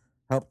to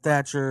help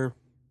Thatcher.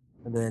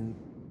 And then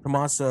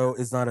Tommaso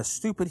is not a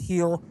stupid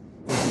heel.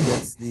 So he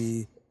gets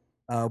the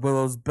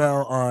Willow's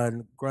Bell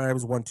on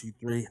Grimes 1, 2,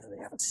 3, and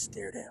they have a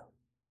stare down.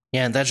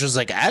 Yeah, and that's just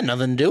like I had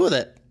nothing to do with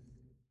it.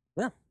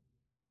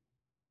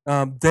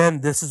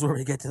 Then this is where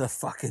we get to the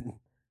fucking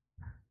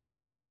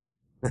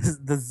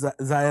the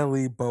Xia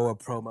Li Boa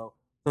promo.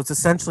 So it's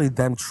essentially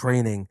them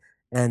training,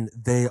 and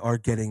they are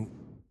getting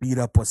beat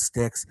up with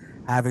sticks,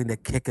 having to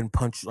kick and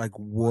punch like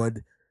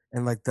wood,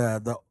 and like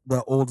the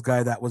old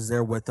guy that was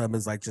there with them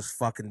is like just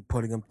fucking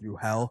putting them through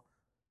hell.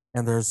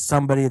 And there's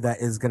somebody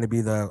that is going to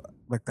be the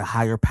like the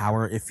higher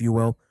power, if you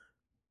will.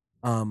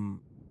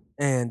 Um,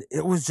 and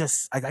it was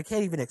just like I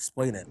can't even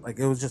explain it. Like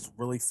it was just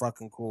really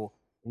fucking cool.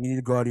 You need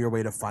to go out of your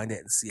way to find it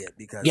and see it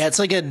because Yeah, it's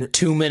like a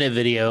 2-minute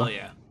video. Oh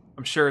yeah,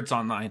 I'm sure it's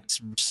online.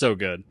 It's so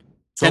good.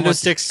 So Kendo much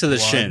sticks to the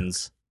blood.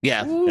 shins.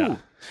 Yeah. Ooh.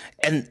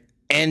 Yeah.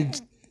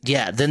 And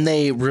yeah, then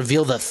they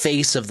reveal the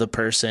face of the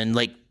person,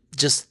 like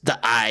just the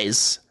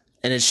eyes,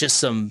 and it's just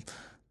some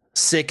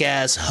sick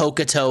ass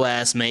Hokuto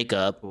ass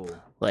makeup. Cool.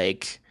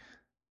 Like,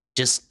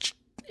 just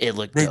it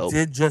looked They dope.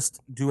 did just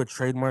do a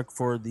trademark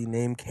for the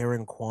name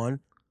Karen Kwan,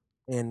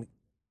 and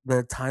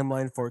the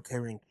timeline for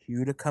Karen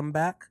Q to come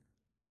back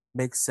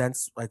makes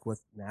sense. Like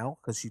with now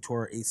because she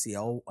tore her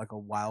ACL like a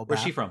while back.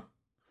 Where's she from?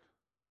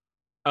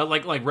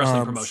 Like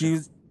wrestling promotion.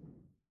 She's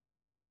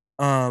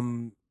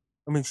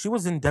I mean, she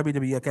was in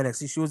WWE at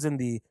NXT. She was in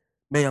the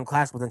Mae Young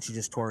Classic, but then she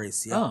just tore her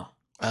ACL.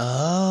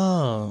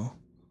 Oh.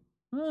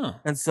 Oh.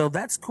 And so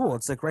that's cool.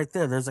 It's like right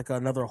there. There's like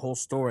another whole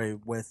story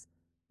with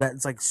that.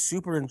 It's like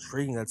super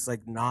intriguing. That's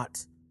like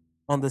not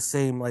on the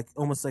same, like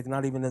almost like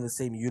not even in the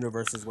same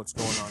universe as what's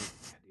going on.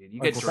 Dude, you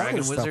like, get with Dragon other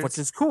Wizards. stuff, which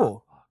is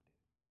cool.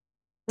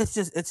 It's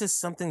just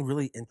something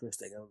really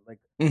interesting. Like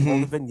all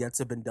Mhm. the vignettes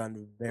have been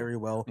done very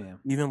well. Yeah.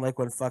 Even like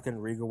when fucking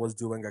Regal was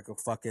doing like a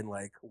fucking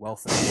like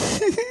welfare,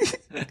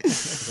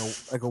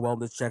 like a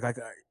wellness check. Like,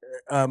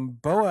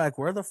 Boa, like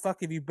where the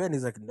fuck have you been?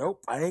 He's like,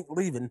 nope, I ain't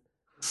leaving.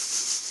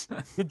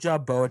 Good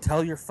job, Boa.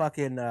 Tell your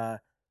fucking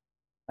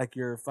like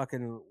your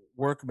fucking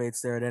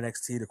workmates there at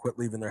NXT to quit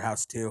leaving their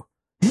house too.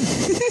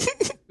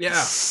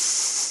 Yeah.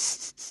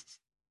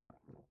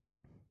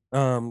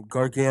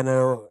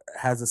 Gargano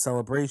has a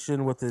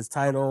celebration with his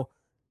title,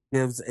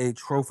 gives a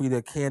trophy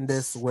to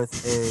Candice with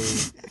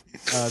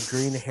a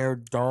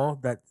green-haired doll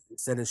that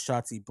said is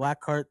Shotzi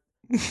Blackheart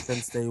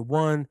since day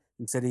one.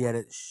 He said he had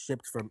it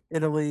shipped from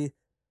Italy.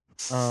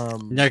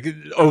 Like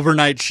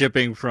overnight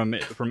shipping from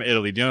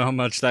Italy. Do you know how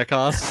much that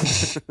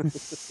costs?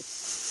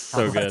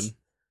 So How good. much?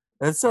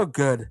 It's so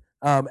good.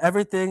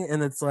 Everything,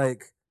 and it's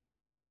like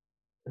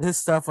his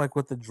stuff, like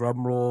with the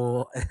drum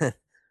roll, and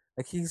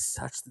like he's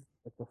such the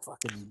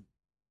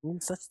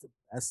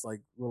best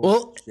like little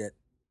Well, shit.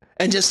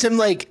 and just him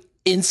like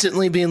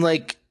instantly being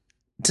like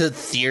to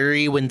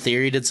Theory when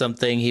Theory did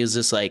something, he was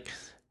just like,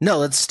 "No,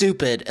 that's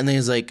stupid," and then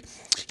he's like,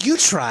 you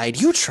tried."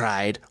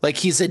 Like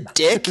he's a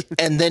dick,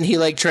 and then he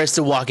like tries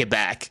to walk it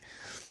back.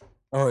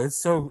 Oh,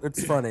 it's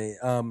funny.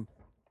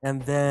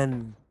 And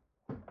then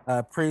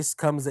Priest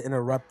comes to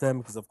interrupt them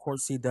because of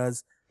course he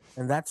does,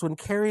 and that's when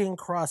Karrion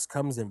Kross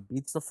comes and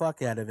beats the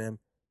fuck out of him, and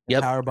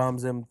Yep. power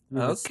bombs him through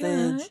the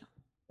stage,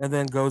 and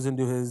then goes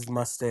into his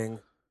Mustang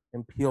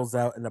and peels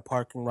out in a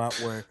parking lot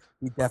where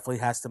he definitely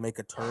has to make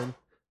a turn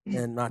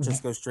and not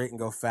just go straight and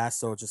go fast.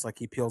 So it's just like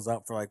he peels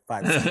out for like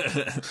 5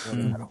 seconds.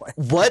 and then cut away.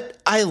 What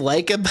I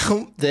like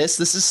about this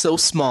is so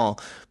small,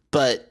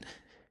 but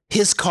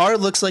his car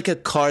looks like a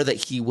car that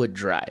he would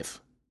drive.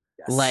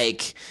 Yes.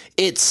 Like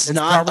it's It's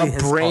not probably a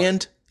his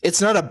brand.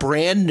 It's not a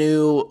brand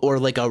new or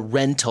like a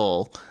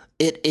rental.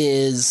 It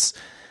is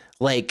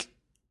like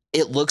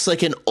it looks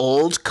like an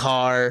old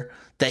car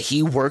that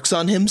he works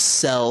on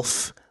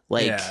himself.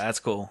 Like yeah, that's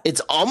cool.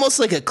 it's almost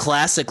like a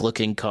classic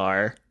looking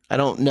car. I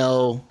don't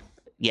know.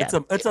 Yeah.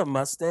 It's a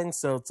Mustang,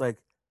 so it's like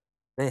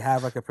they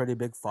have like a pretty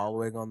big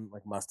following on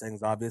like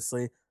Mustangs,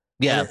 obviously.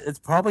 Yeah. It's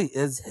probably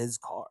is his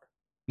car.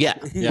 Yeah.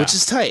 Yeah. Which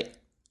is tight.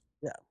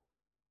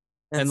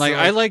 And like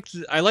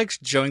so, I like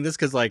showing this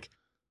because like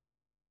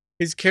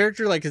his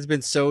character like has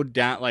been so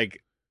down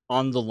like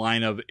on the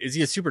line of is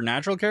he a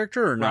supernatural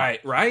character or not?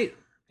 Right.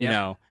 You Yeah.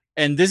 know,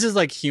 and this is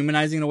like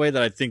humanizing in a way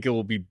that I think it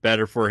will be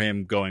better for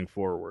him going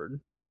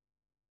forward.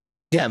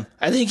 Yeah.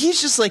 I think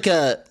he's just like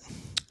I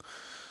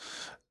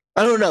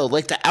don't know,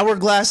 like the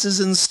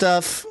hourglasses and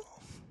stuff.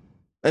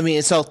 I mean,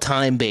 it's all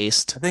time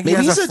based. I think Maybe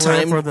he has he's a flair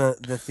time for the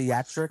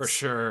theatrics. For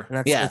sure. And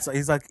that's,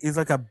 Yeah. he's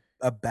like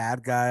a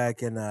bad guy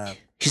like in a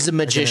He's a like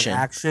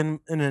magician.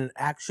 in an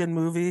action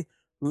movie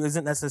who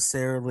isn't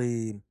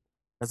necessarily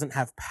doesn't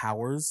have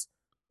powers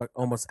but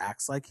almost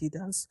acts like he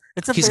does.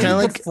 It's a He's very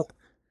kinda good like-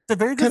 it's a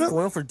very good kinda-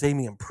 foil for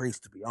Damian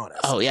Priest, to be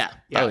honest. Oh yeah.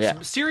 Yeah. Oh yeah.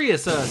 some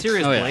serious Oh,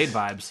 yeah. Blade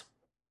vibes.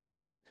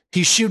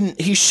 He's shooting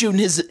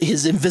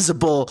his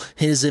invisible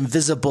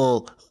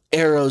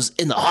arrows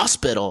in the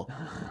hospital.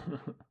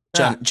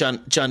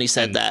 Johnny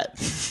said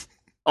that.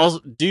 Also,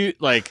 dude,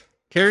 like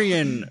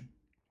Karrion,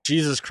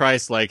 Jesus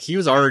Christ, like he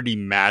was already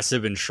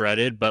massive and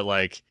shredded, but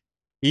like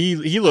he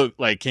looked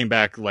like came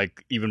back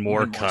like even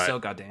more Even cut. so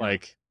goddamn.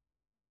 Like,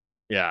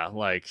 yeah,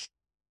 like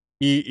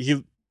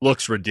he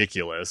looks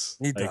ridiculous.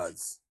 He Like,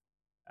 does.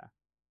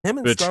 Him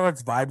and Which-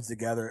 Scarlett's vibes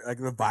together, like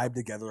the vibe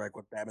together, like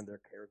with them and their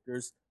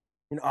characters.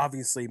 I mean,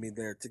 obviously, I mean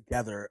they're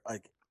together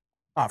like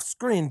off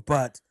screen,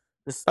 but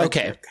just like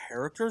Okay. their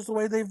characters, the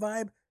way they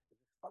vibe, is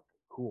fucking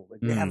cool. Like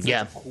they have such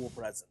Yeah. a cool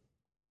presence.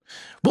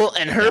 Well,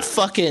 and her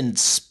fucking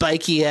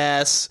spiky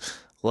ass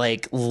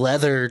like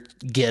leather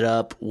get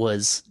up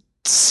was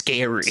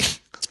scary.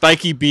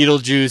 Spiky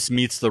Beetlejuice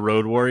meets the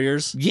Road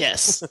Warriors.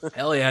 Yes.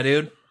 Hell yeah,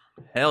 dude.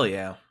 Hell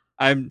yeah.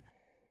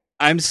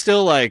 I'm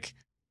still like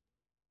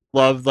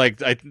love,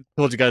 like I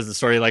told you guys the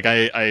story, like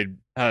I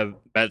have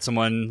met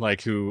someone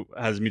like who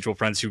has mutual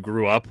friends who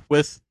grew up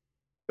with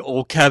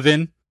old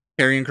Kevin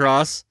Karrion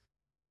Cross,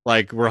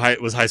 like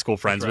was high school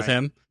friends with right.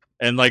 him,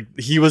 and like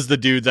he was the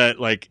dude that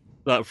like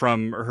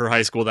from her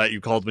high school that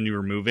you called when you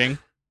were moving,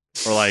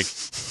 or like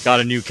got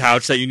a new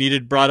couch that you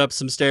needed brought up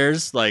some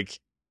stairs, like,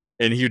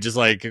 and he would just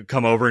like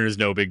come over and it was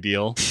no big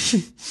deal.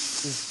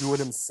 Just do it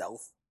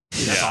himself.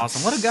 Dude, that's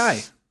awesome. What a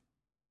guy.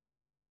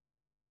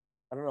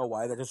 I don't know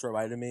why that just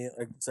reminded me.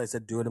 Like so I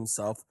said, do it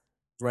himself.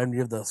 It reminded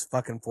me of the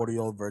fucking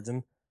 40-year-old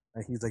virgin.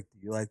 And he's like,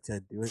 "Do you like to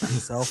do it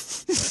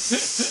yourself?"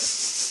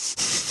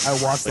 I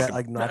watched that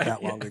like not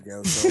that long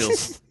ago. So.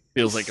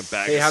 feels like a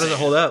bag. Hey, of how does it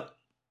sand. hold up?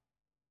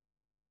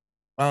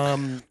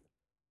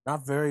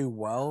 Not very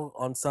well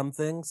on some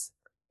things,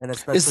 and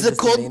especially Is the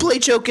just main-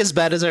 Coldplay joke as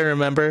bad as I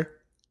remember?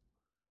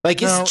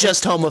 Like No, it's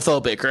just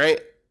homophobic, right?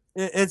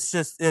 It's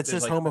just There's,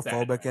 like,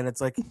 homophobic, and it's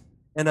like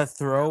in a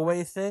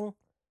throwaway thing.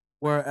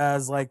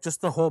 Whereas, like,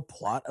 just the whole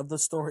plot of the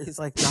story is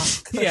like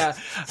not good. Yeah.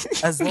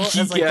 As well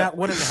as like Yeah. that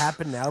wouldn't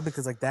happen now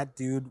because like that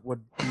dude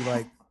would be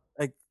like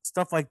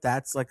stuff like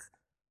that's like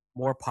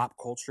more pop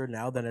culture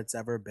now than it's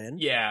ever been.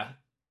 Yeah.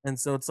 And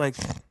so it's like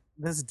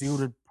this dude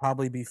would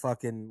probably be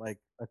fucking like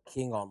a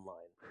king online.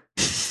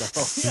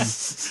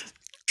 So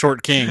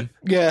Short King.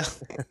 Yeah.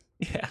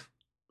 Yeah.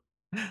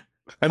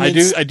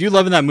 I do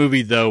love in that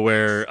movie though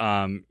where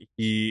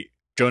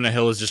Jonah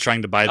Hill is just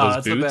trying to buy Oh, those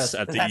that's the boots best.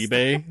 at the That's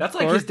eBay. That's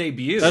like store. his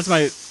debut. That's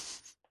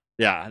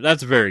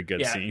a very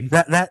good Yeah. scene.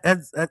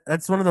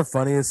 that's one of the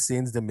funniest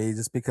scenes to me,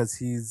 just because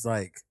he's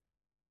like,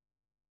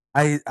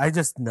 I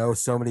just know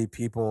so many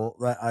people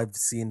that I've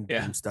seen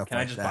Yeah. do stuff Can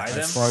I like just that. buy them?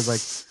 As far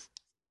as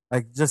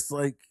like just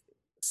like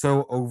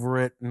so over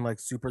it and like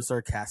super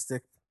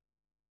sarcastic.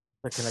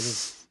 Like, can I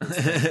just?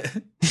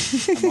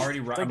 I'm already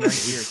right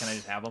here. Can I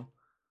just have them?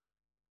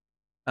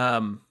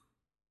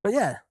 But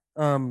yeah,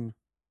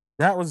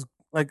 that was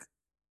like,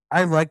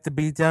 I like the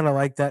beatdown. I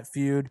like that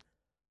feud.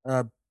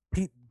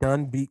 Pete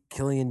Dunne beat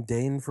Killian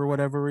Dane for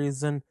whatever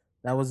reason.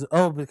 That was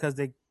because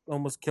they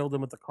almost killed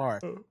him with the car.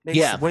 Makes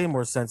Yeah. way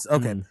more sense.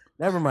 Okay,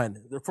 never mind.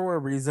 For a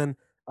reason.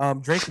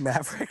 Drake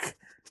Maverick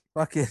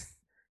fucking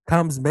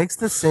makes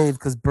the save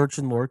because Birch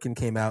and Lorcan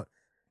came out,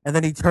 and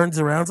then he turns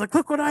around, it's like,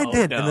 look what I Oh,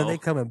 did, and then no. they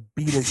come and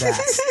beat his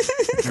ass.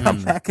 They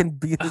come back and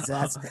beat his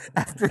ass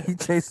after he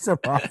chased him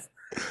off.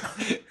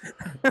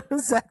 It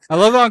was actually- I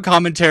love on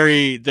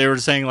commentary they were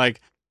saying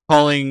like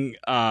calling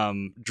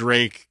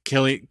Drake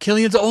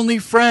Killian's only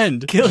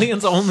friend.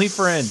 Killian's only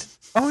friend.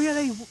 Oh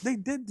yeah, they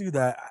did do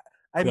that.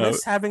 I No.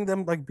 miss having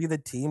them like be the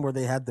team where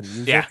they had the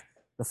music, Yeah.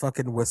 the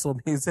fucking whistle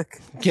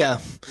music. Yeah.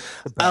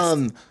 The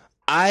best.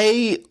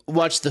 I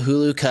watched the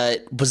Hulu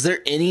cut. Was there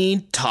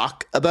any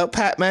talk about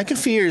Pat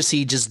McAfee, or is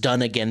he just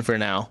done again for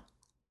now?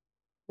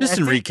 Just I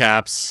in think-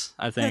 recaps,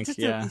 I think. just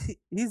Yeah.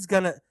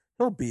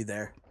 he'll be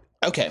there.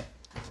 Okay.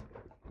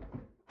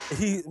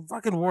 He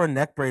fucking wore a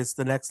neck brace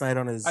the next night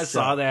on his I show,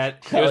 saw that.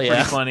 It Hell was yeah.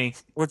 pretty funny.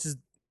 which is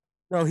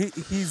no,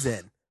 he's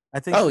in. I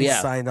think Oh, he's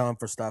yeah. signed on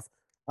for stuff.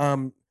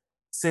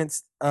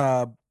 Since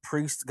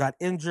Priest got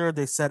injured,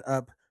 they set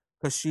up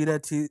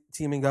Kushida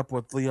teaming up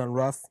with Leon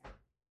Ruff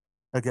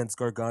against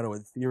Gargano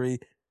and Theory,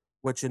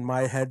 which in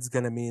my head's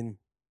gonna mean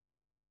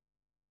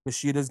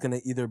Kushida's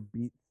gonna either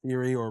beat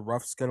Theory or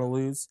Ruff's gonna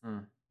lose.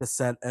 And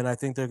I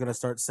think they're gonna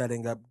start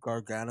setting up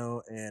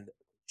Gargano and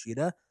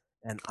Kushida,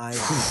 and I am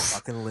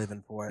fucking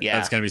living for it. Yeah.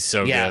 That's gonna be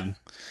so Yeah. good.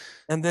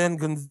 And then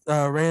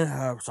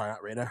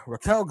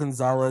Raquel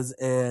Gonzalez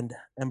and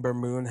Ember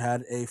Moon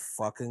had a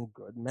fucking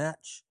good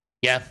match.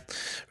 Yeah.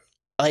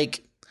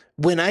 Like,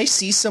 when I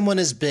see someone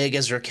as big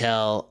as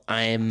Raquel,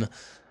 I am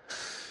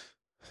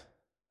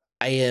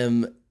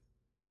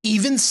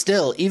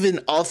even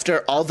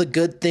after all the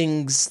good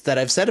things that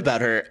I've said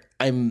about her,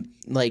 I'm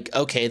like,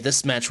 okay,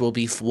 this match will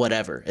be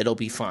whatever. It'll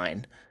be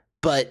fine.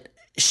 But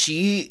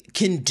she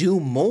can do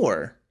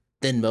more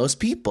than most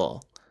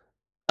people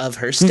of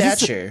her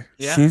stature.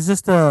 Yeah.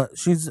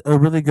 She's a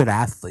really good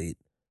athlete.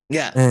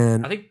 Yeah.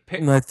 And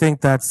I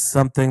think that's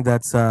something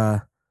that's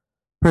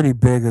pretty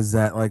big, is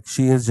that like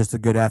she is just a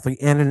good athlete.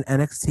 And in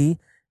NXT,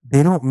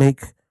 they don't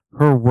make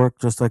her work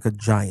just like a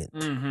giant.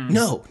 Mhm.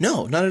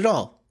 No, not at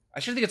all. I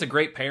should think it's a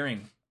great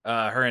pairing.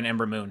 Her and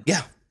Ember Moon.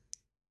 Yeah.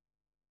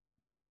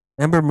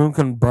 Ember Moon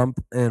can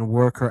bump and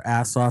work her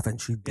ass off, and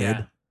she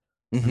did.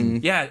 Yeah. Mm-hmm.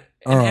 Yeah.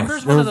 And Oh,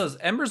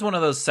 Ember's one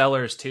of those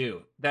sellers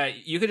too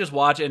that you could just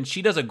watch, and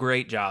she does a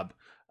great job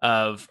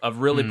of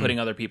really putting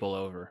other people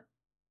over.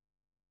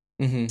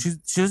 Mm-hmm.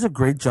 She does a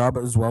great job,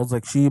 as well as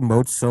like she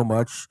emotes so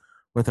much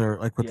with her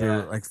Yeah.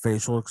 her like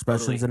facial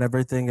expressions Totally. and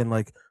everything, and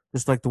like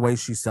just like the way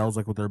she sells,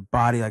 like with her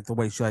body, like the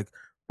way she like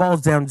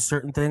falls down to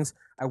certain things.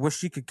 I wish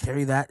she could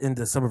carry that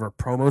into some of her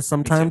promos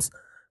sometimes,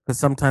 because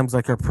sometimes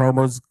like her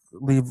promos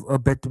leave a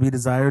bit to be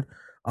desired.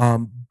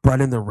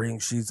 But in the ring,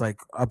 she's like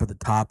up at the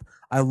top.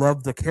 I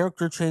love the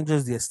character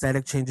changes, the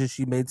aesthetic changes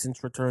she made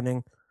since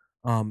returning.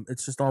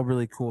 It's just all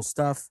really cool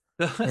stuff.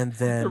 And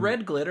then the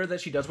red glitter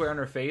that she does wear on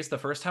her face, the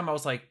first time I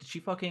was like, did she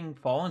fucking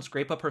fall and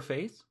scrape up her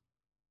face?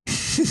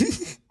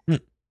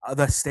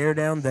 The stare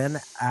down then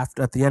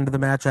after at the end of the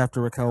match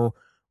after Raquel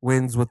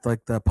wins with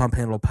like the pump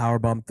handle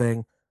powerbomb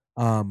thing,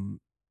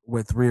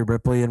 with Rhea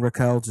Ripley and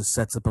Raquel just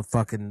sets up a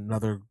fucking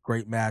another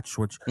great match,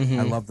 which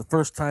I love the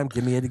first time.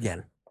 Give me it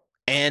again.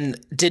 And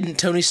didn't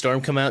Tony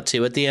Storm come out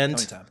too at the end?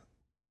 Anytime.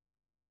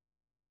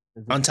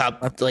 On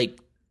top, like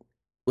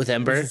with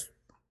Ember? It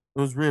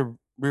was Rhea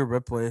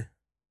Ripley.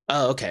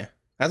 Oh, okay.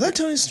 I thought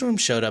Tony Storm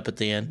showed up at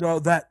the end. No,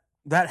 that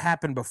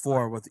happened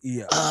before with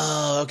Io.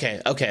 Oh,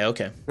 okay.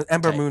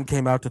 Ember Moon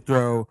came out to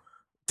throw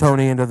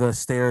Tony into the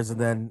stairs and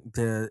then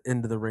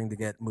into the ring to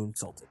get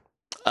moonsaulted.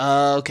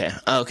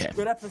 Okay.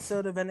 Good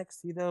episode of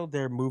NXT though.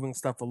 They're moving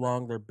stuff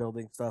along. They're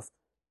building stuff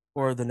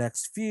for the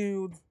next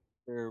feud.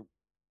 They're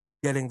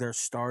getting their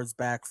stars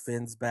back.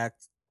 Finn's back.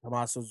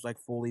 Tommaso's like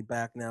fully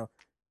back now.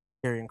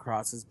 Karrion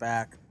Kross is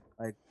back.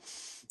 Like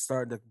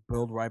starting to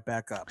build right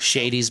back up.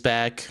 Shady's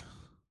back.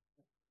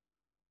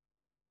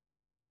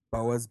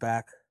 Boa's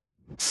back.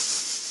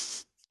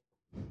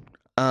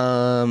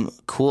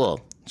 Cool.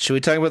 Should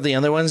we talk about the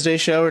other Wednesday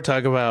show or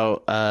talk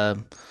about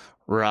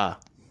Raw?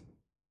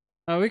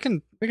 We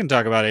can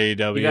talk about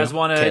AEW. You guys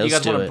want Okay, let's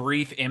do a it.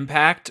 brief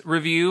Impact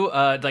review?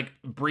 Like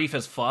brief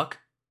as fuck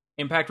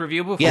Impact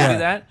review before Yeah. we do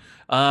that.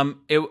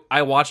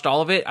 I watched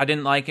all of it. I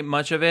didn't like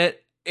much of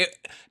it.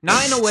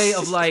 Not in a way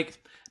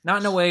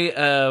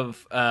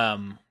of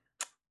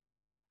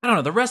I don't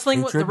know. The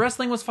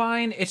wrestling was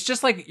fine. It's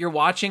just like you're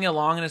watching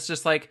along and it's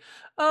just like,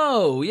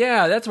 oh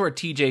yeah, that's where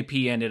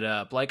TJP ended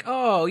up. Like,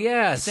 oh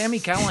yeah, Sami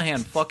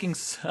Callihan fucking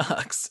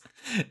sucks.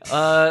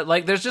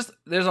 Like there's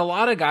a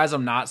lot of guys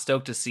I'm not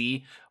stoked to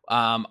see.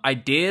 I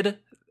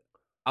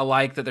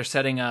like that they're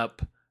setting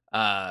up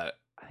I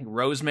think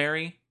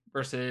Rosemary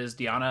versus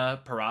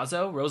Deonna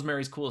Purrazzo.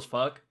 Rosemary's cool as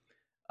fuck.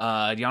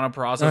 Deonna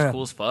Purrazzo's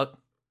cool as fuck.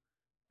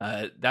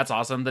 That's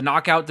awesome. The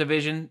knockout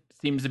division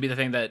seems to be the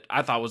thing that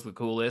I thought was the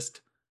coolest.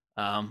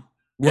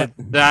 Yeah.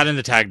 That and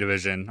the tag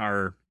division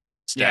are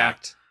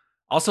stacked.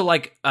 Also,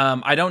 like,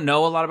 I don't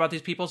know a lot about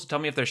these people, so tell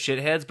me if they're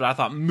shitheads, but I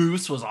thought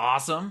Moose was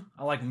awesome.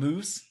 I like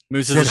Moose.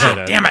 Moose is a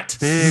Shithead. shithead. Damn it.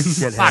 Big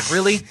shithead. Fuck,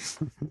 really?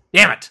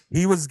 Damn it.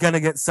 He was gonna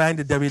get signed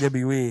to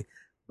WWE,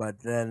 but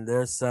then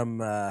there's some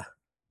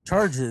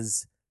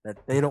charges that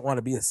they don't want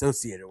to be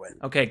associated with.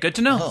 Okay, good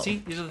to know. Oh.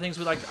 See, these are the things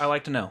I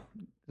like to know.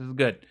 This is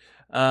good.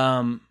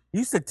 He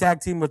used to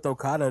tag team with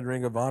Okada in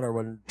Ring of Honor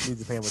when New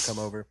Japan would come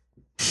over.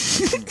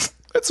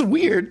 That's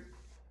weird.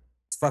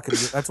 It's fucking.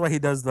 That's why he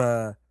does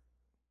the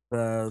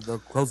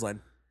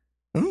clothesline.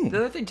 Ooh. The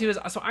other thing too is,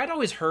 so I'd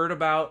always heard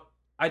about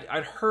I'd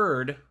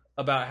heard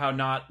about how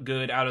not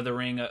good out of the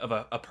ring of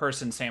a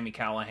person Sami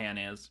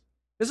Callihan is.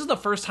 This is the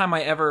first time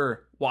I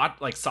ever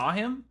saw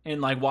him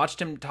and like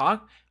watched him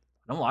talk.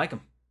 I don't like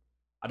him.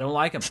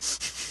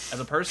 As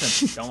a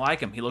person. Don't like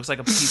him. He looks like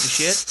a piece of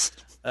shit.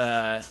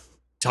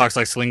 Talks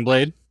like Sling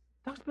Blade.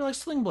 Talks to me like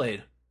Sling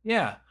Blade.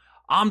 Yeah.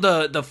 I'm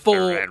the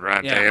full. The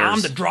red Yeah, bears.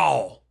 I'm the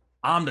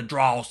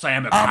draw.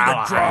 Sami I'm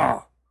Callihan. the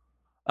draw.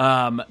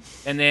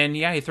 And then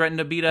he threatened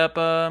to beat up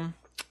a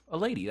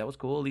lady. That was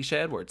cool, Alicia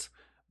Edwards.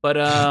 But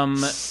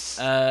let's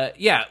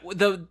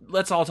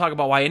all talk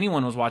about why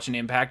anyone was watching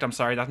Impact. I'm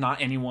sorry, that's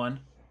not anyone.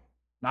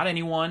 Not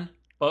anyone.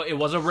 But it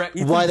was a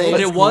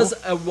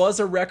it was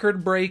a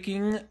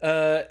record-breaking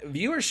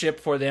viewership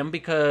for them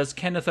because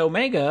Kenneth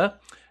Omega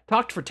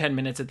talked for 10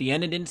 minutes at the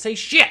end and didn't say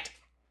shit.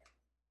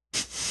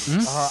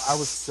 I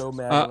was so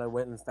mad when I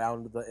went and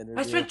found the interview.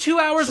 I spent 2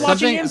 hours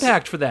watching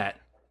Impact for that.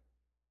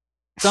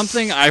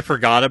 Something I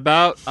forgot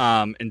about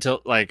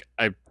until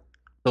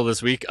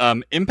this week.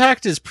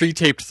 Impact is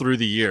pre-taped through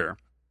the year,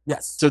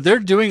 Yes. so they're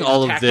doing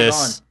all of Tacked it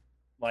this, on.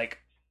 Like,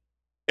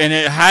 and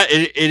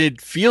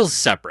it feels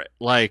separate.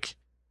 Like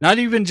not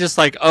even just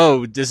like,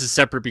 oh, this is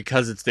separate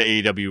because it's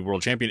the AEW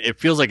World Champion. It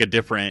feels like a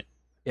different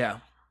yeah.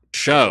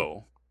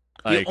 show.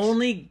 Like, The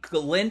only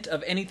glint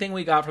of anything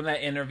we got from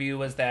that interview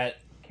was that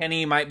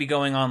Kenny might be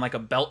going on like a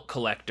belt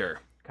collector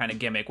kind of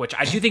gimmick, which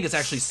I do think is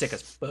actually sick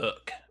as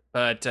fuck.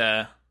 But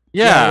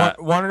yeah.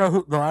 Want to know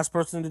who the last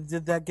person that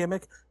did that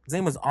gimmick? His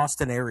name was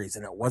Austin Aries,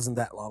 and it wasn't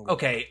that long ago.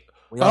 okay,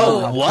 We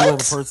all know how what? cool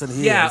of a person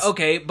he yeah, is.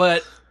 okay,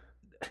 but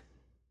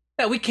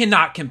we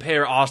cannot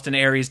compare Austin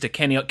Aries to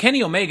Kenny.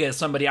 Kenny Omega is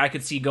somebody I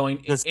could see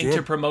going Just into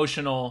did.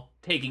 promotional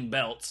taking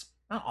belts.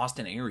 Not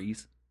Austin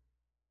Aries.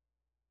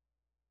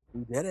 He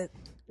did it.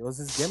 It was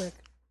his gimmick.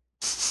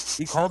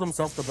 He called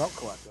himself the belt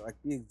collector, like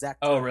the exact.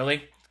 Oh,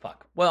 really?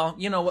 Fuck. Well,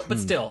 you know what? But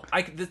still,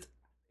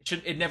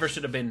 it never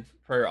should have been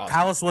for Austin.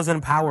 Callis was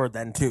in power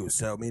then too,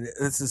 so I mean,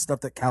 this is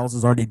stuff that Callis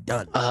has already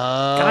done.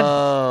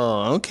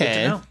 Oh,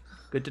 okay.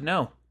 Good to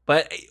know.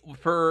 But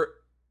for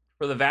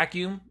the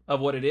vacuum of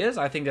what it is,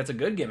 I think that's a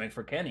good gimmick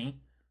for Kenny.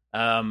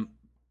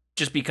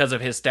 Just because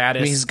of his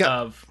status he's got-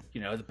 of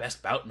the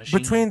best bout machine.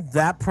 Between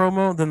that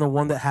promo than the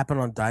one that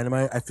happened on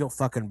Dynamite, I feel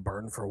fucking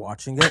burned for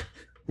watching it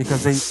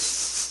because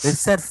They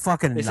said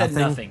fucking They nothing.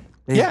 said nothing.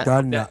 They've Yeah,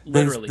 done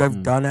literally.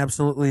 They've done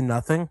absolutely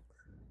nothing,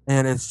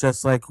 and it's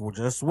just like, well,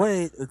 just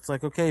wait. It's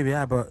like, okay,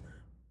 yeah, but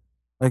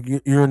like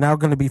you're now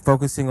going to be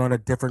focusing on a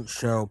different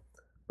show,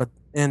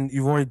 and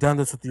you've already done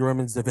this with your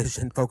women's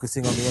division,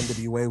 focusing on the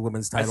NWA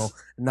women's title,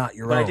 not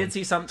your But own. I did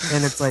see some,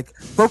 and it's like,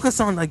 focus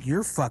on like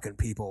your fucking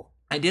people.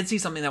 I did see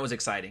something that was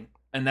exciting,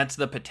 and that's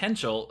the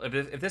potential.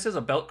 If this is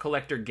a belt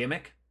collector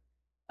gimmick,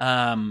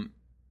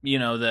 you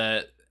know,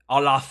 the a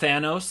la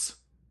Thanos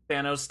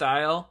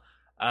style,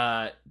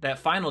 that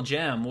final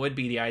gem would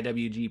be the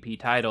IWGP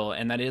title,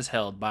 and that is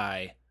held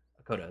by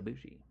Kota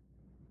Ibushi.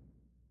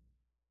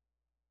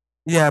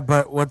 Yeah,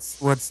 but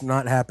what's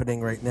not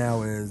happening right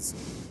now is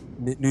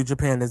New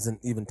Japan isn't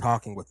even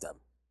talking with them.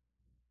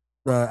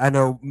 I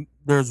know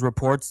there's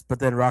reports, but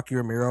then Rocky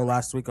Romero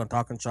last week on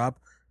Talking Shop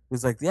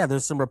was like, yeah,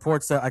 there's some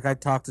reports that like I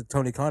talk to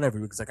Tony Khan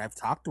every week. He's like, I've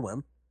talked to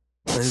him,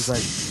 but he's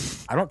like,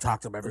 I don't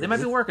talk to him every They week.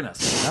 might be working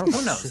us. I don't Who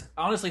know. knows?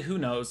 Honestly, who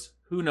knows?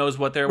 Who knows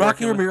what they're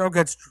Rocky working with?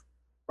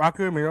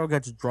 Romero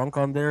gets drunk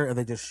on there and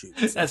they just shoot.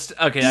 So. That's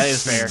okay. That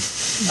is fair.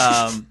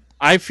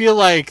 I feel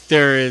like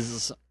there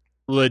is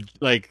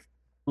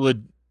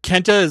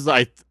Kenta is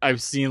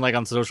I've seen like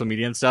on social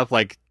media and stuff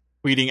like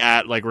tweeting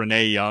at like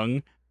Renee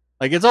Young,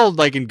 like it's all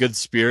like in good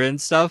spirit and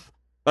stuff.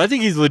 But I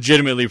think he's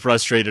legitimately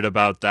frustrated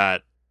about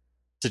that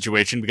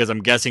situation because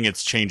I'm guessing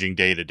it's changing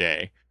day to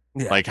day.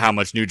 Yeah. Like how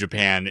much New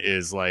Japan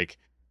is like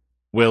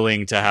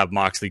willing to have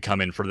Moxley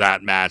come in for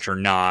that match or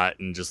not,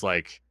 and just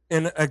like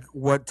and like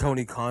what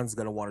Tony Khan's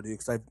gonna want to do,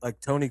 because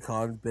Tony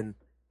Khan's been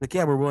like,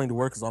 yeah, we're willing to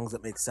work as long as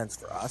it makes sense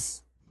for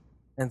us.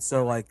 And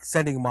so like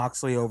sending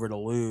Moxley over to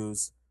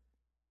lose,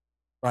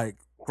 like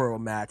for a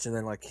match, and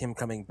then like him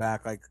coming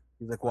back, like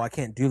he's like, well, I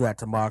can't do that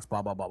to Mox,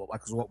 blah blah blah blah,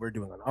 because what we're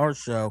doing on our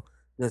show,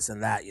 this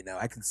and that, you know,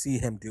 I can see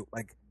him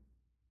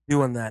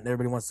doing that, and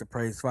everybody wants to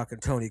praise fucking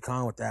Tony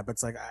Khan with that, but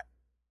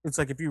it's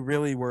like if you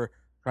really were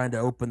trying to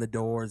open the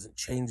doors and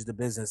change the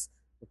business,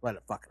 just let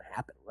it fucking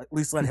happen. At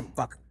least let him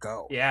fucking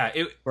go. Yeah,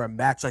 for a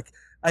match like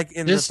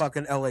in the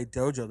fucking LA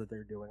dojo that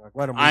they're doing. Like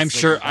let him. I'm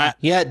sure.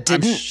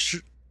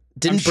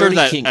 didn't I'm sure Brody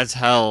that King as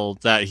hell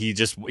that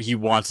he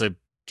wants a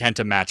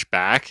Kenta match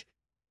back,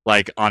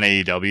 like on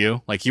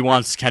AEW. Like he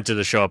wants Kenta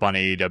to show up on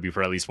AEW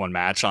for at least one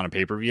match on a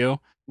pay-per-view.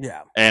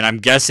 Yeah, and I'm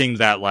guessing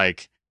that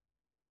like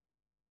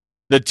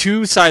the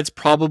two sides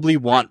probably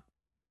want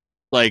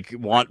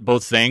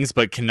both things,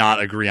 but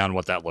cannot agree on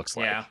what that looks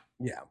like.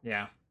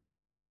 Yeah.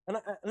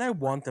 And I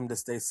want them to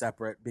stay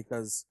separate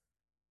because,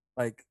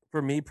 like,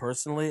 for me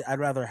personally, I'd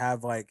rather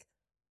have like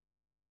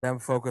them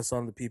focus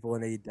on the people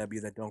in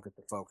AEW that don't get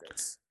the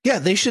focus. Yeah,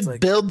 they should like,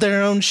 build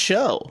their own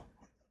show.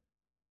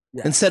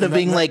 Yeah. Instead of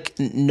being like,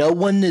 no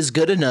one is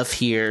good enough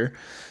here,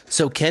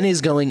 so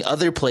Kenny's going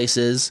other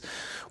places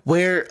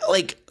where,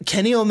 like,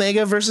 Kenny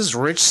Omega versus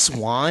Rich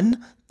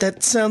Swann,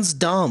 that sounds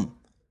dumb.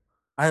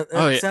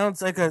 It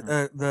sounds like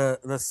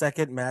the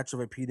second match of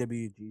a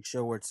PWG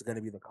show where it's going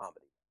to be the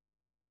comedy.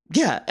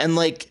 Yeah, and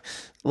like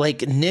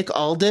Nick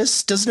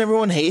Aldis, doesn't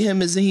everyone hate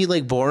him? Isn't he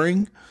like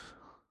boring?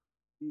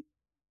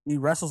 He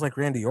wrestles like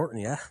Randy Orton,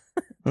 yeah.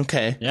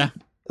 Okay. Yeah.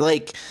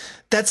 Like,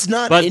 that's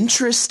not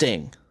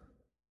interesting.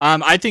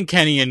 I think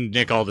Kenny and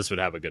Nick Aldis would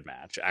have a good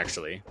match,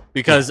 actually,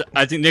 because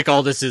I think Nick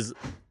Aldis is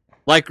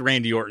like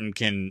Randy Orton,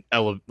 can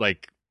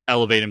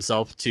elevate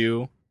himself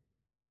to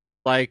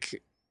like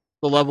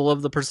the level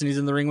of the person he's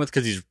in the ring with,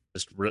 because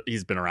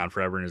he's been around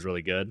forever and is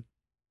really good.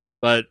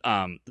 But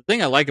the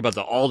thing I like about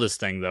the Aldis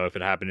thing, though, if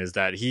it happened, is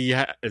that he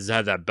has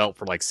had that belt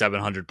for like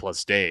 700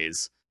 plus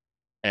days,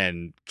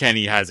 and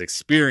Kenny has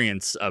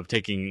experience of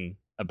taking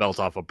a belt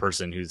off a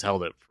person who's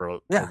held it for a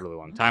really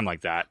long time like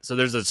that. So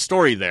there's a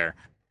story there.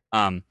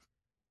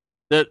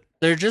 That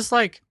they're just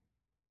like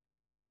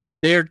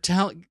they're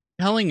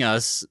telling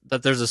us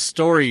that there's a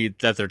story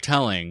that they're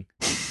telling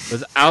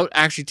without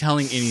actually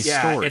telling any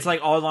story. It's like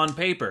all on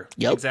paper.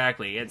 Yep.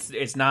 Exactly.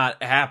 It's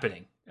not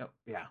happening.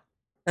 Yeah.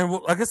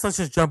 And I guess let's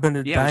just jump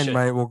into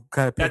Dynamite. We'll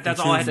kind of pick that's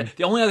all I had to.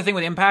 The only other thing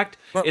with Impact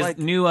is like,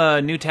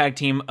 new tag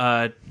team.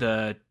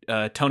 The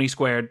Tony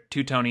Squared,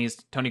 two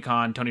Tonys, Tony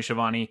Khan, Tony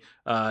Schiavone.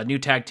 New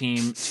tag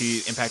team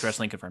to Impact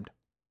Wrestling confirmed.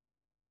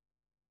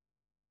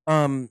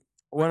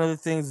 One of the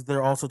things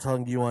they're also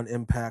telling you on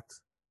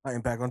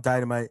on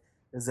Dynamite,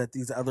 is that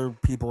these other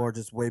people are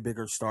just way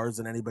bigger stars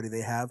than anybody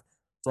they have.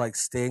 So like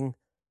Sting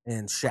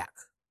and Shaq.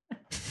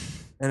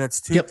 And it's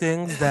two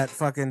things that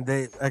fucking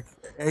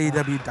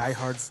AEW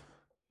diehards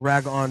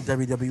rag on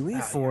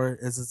WWE for.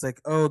 Is it's like,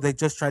 oh, they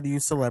just tried to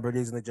use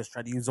celebrities and they just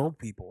tried to use old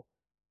people.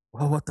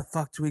 Well, what the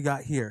fuck do we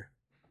got here?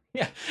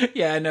 Yeah,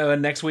 I know.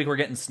 And next week we're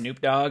getting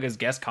Snoop Dogg as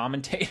guest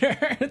commentator.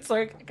 It's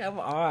like, come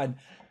on.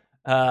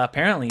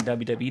 Apparently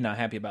WWE not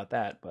happy about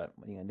that, but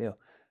what are you gonna do?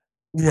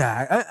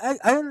 Yeah,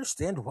 I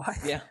understand why.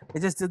 Yeah, they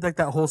just did like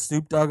that whole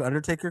Snoop Dogg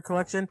Undertaker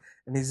collection,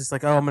 and he's just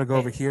like, "Oh, I'm gonna go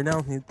over here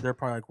now." They're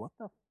probably like, "What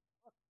the?"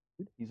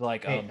 He's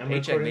like, "Hey, I'm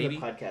paycheck, recording baby."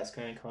 the podcast.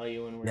 Can I call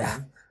you when we're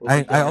done?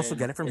 I also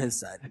get it from his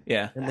side.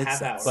 Yeah, it makes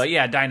sense. But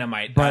yeah,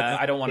 Dynamite. But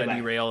I don't want to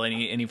derail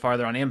any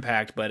farther on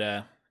Impact,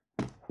 but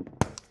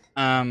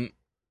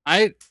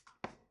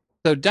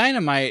So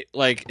Dynamite,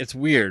 like, it's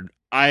weird.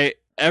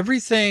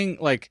 Everything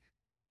like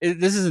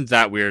this isn't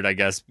that weird, I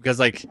guess, because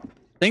like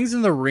things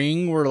in the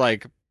ring were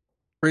like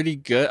pretty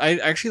good. I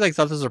actually like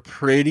thought this was a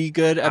pretty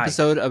good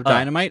episode of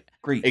Dynamite,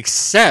 Great.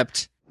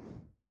 except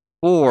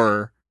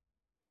for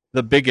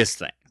the biggest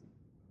thing.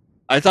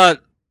 I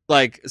thought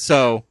like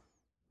so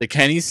the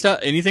Kenny stuff.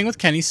 Anything with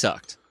Kenny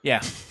sucked.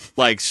 Yeah.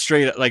 Like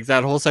straight, like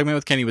that whole segment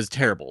with Kenny was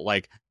terrible.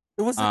 Like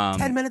It was like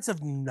 10 minutes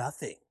of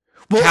nothing.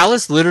 Well,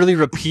 Callis literally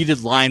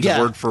repeated lines Yeah.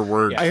 word for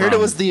word. I heard it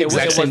was the It was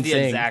exact same the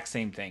thing. exact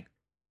same thing.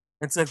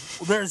 It's like,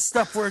 there's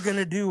stuff we're going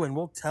to do, and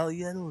we'll tell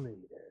you later.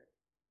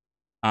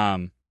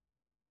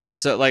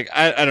 So like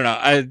I don't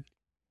know,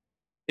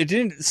 it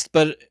didn't,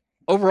 but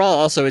overall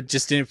also it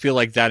just didn't feel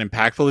like that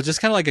impactful. It's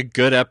just kind of like a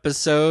good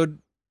episode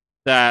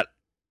that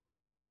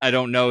I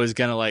don't know is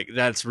gonna like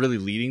that's really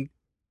leading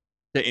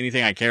to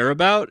anything I care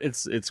about.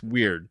 It's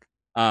weird.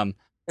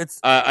 It's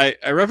I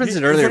referenced it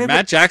Is earlier. anybody-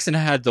 Matt Jackson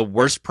had the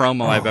worst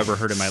promo I've Oh. ever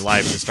heard in my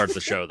life to start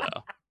the show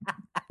though.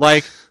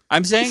 Like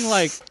I'm saying,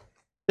 like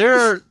there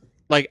are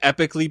like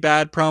epically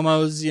bad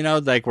promos, you know,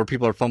 like where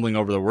people are fumbling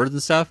over the words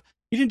and stuff.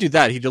 He didn't do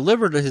that. He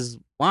delivered his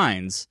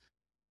lines.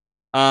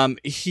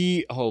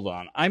 Hold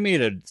on. I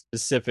made a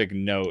specific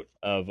note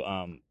of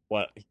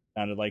what he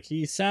sounded like.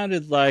 He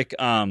sounded like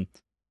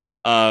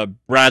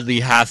Bradley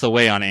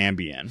Hathaway on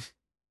Ambien.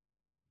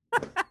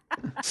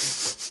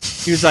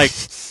 He was like,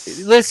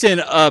 "Listen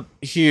up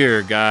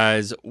here,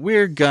 guys.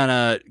 We're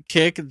gonna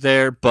kick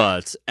their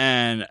butts,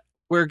 and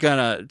we're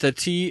gonna the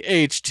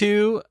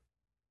TH2.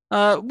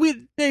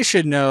 They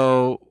should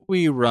know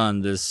we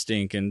run this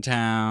stinking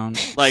town."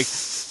 Like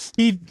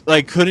he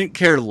like couldn't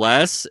care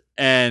less,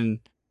 and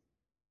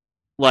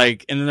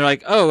like, and then they're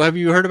like, "Oh, have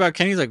you heard about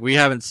Kenny?" He's like, "We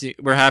haven't seen.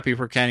 We're happy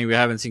for Kenny. We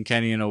haven't seen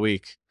Kenny in a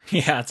week."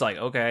 Yeah, it's like,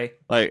 okay.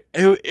 Like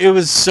it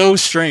was so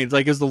strange.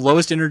 Like it was the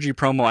lowest energy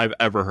promo I've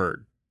ever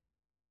heard.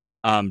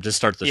 To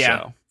start the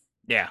show.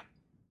 Yeah.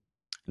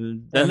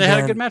 Then And they had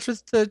a then- good match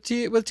with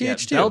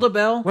TH2. Bell to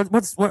bell.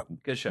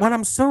 what Good show. what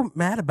I'm so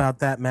mad about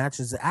that match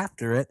is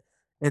after it,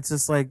 it's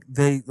just like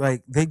they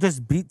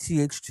just beat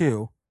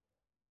TH2,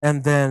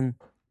 and then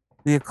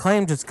the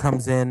Acclaim just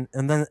comes in,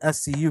 and then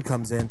SCU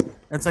comes in. And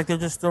it's like they're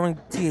just throwing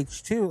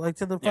TH2 like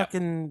to the Yeah.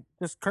 fucking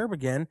just curb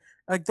again.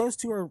 Like those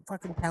two are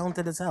fucking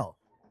talented as hell.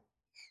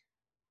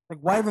 Like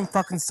why even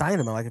fucking sign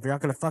them? Like if you're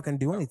not gonna fucking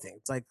do anything,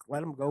 it's like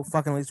let them go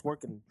fucking at least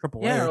work in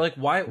AAA. Yeah, or like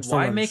why still why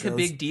running make a shows.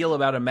 big deal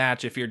about a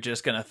match if you're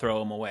just gonna throw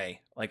them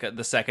away like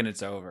the second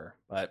it's over?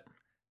 But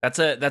that's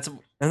And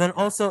then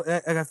also,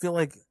 I feel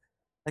like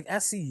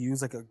SCU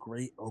is like a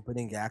great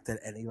opening act at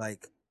any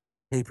like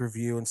pay per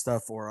view and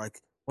stuff, or like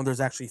when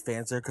there's actually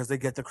fans there because they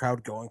get the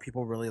crowd going.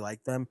 People really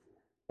like them,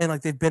 and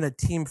like they've been a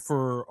team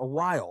for a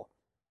while,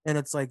 and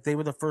it's like they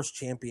were the first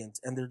champions,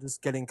 and they're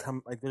just they're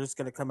just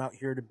gonna come out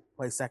here to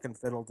play second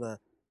fiddle to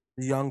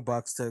the Young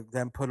Bucks to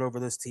then put over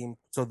this team,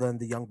 so then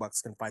the Young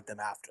Bucks can fight them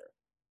after.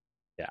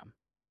 Yeah.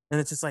 And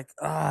it's just like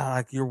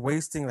like you're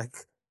wasting like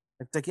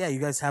yeah, you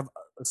guys have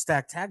a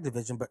stacked tag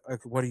division, but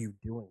like what are you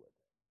doing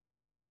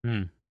with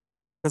it?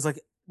 Because like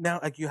now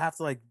like you have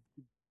to like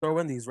throw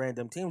in these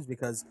random teams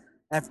because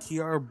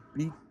FTR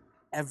beat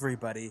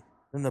everybody,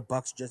 then the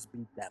Bucks just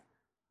beat them.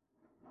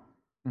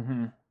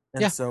 mm-hmm.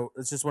 And Yeah. so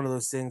it's just one of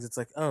those things. It's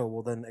like, oh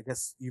well, then I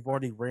guess you've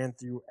already ran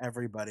through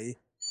everybody.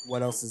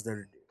 What else is there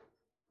to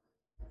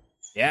do?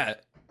 Yeah.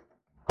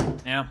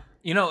 Yeah.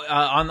 You know,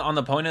 on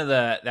the point of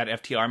that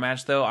FTR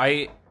match though,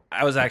 I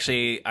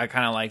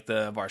kind of like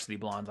the Varsity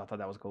Blondes. I thought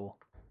that was cool.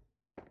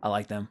 I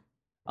like them.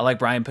 I like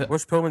Brian.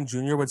 Bush Pillman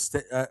Jr.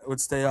 would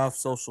stay off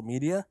social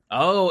media.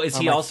 Oh, is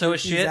he I also a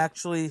think he's shit?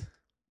 Actually,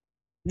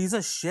 he's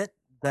a shit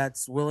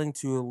that's willing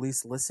to at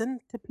least listen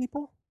to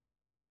people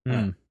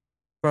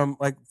from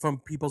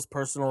people's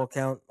personal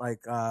account,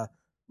 like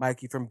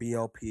Mikey from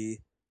BLP.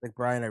 Like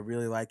Brian, I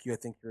really like you. I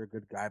think you're a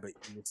good guy, but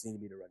you just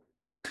need me to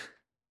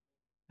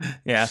run.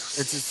 Yeah.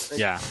 It's just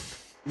Yeah.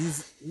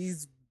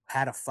 he's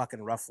had a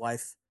fucking rough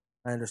life.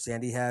 I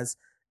understand he has,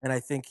 and I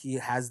think he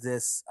has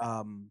this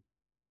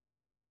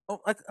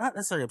like not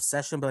necessarily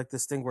obsession, but like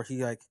this thing where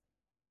he like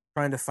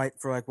trying to fight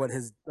for like what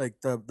his like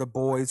the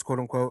boys, quote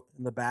unquote,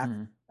 in the back,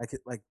 Mhm.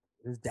 like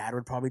his dad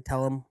would probably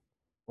tell him,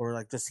 or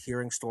like just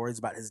hearing stories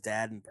about his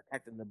dad and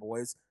protecting the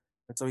boys,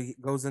 and so he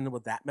goes in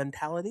with that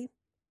mentality.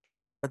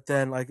 But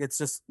then like it's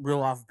just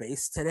real off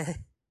base today,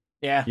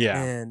 Yeah. Yeah.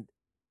 and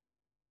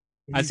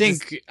I he's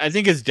think just-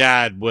 his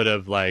dad would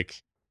have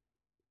like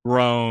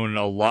grown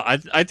a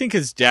lot. I think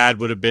his dad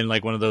would have been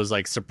like one of those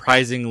like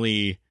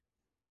surprisingly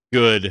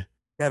good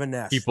Kevin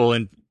Nash. people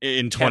in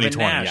Kevin 2020.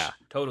 Nash. Yeah.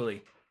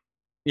 Totally.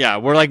 Yeah,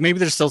 where like maybe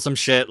there's still some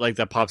shit like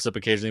that pops up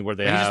occasionally where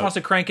they He just have, wants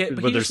to crank it,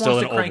 but but he there's just still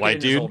wants to an old crank white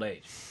it in his dude. old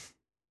age.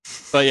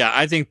 but yeah,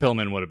 I think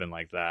Pillman would have been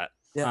like that.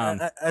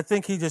 Yeah, I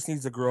think he just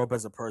needs to grow up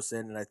as a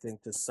person, and I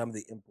think just some of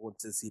the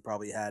influences he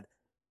probably had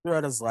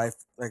throughout his life,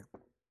 like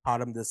taught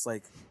him this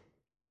like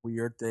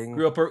weird thing.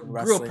 Grew up in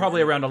wrestling,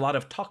 probably and- around a lot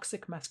of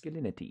toxic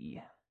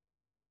masculinity.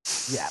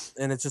 Yeah,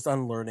 and it's just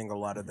unlearning a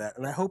lot of that,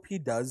 and I hope he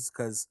does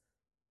because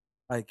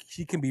like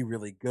he can be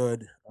really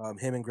good.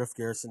 Him and Griff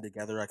Garrison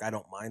together, like I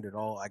don't mind at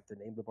all. I like the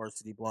name the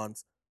Varsity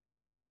Blondes.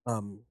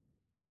 And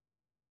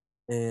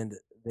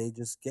they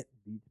just get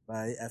beat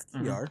by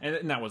FTR.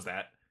 And that was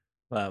that.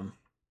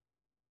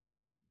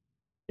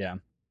 Yeah.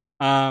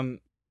 I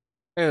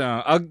don't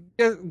know. I'll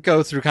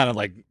go through kind of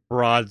like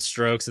broad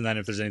strokes, and then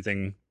if there's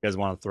anything you guys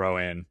want to throw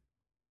in,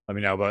 let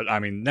me know. But I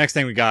mean, next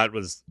thing we got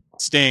was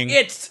Sting.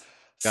 It's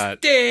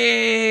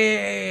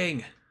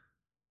Sting.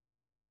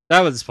 That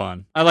was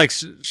fun. I like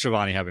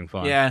Shivani having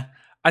fun. Yeah,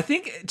 I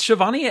think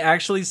Shivani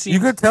actually seemed. You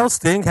could tell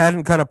Sting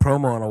hadn't cut a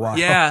promo in a while.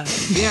 Yeah.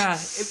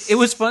 It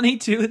was funny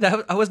too.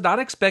 That I was not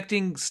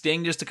expecting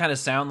Sting just to kind of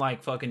sound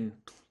like fucking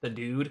the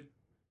dude.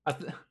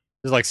 Just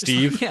like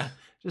Steve. Yeah,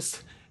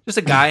 just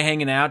a guy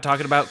hanging out,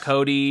 talking about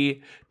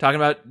Cody, talking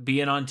about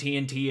being on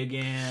TNT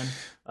again.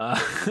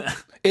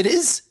 It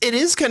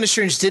is kind of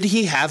strange. Did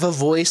he have a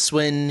voice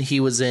when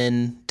he was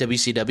in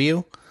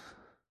WCW?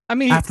 I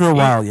mean, after a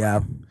while,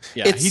 yeah,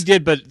 he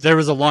did. But there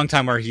was a long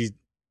time where he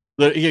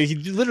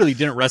literally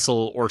didn't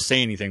wrestle or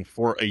say anything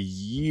for a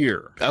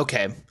year.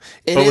 Okay,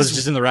 But was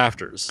just in the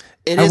rafters.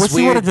 It I is wish he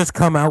weird. would have just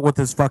come out with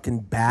his fucking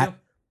bat,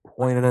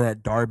 pointed it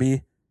at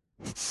Darby,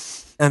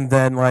 and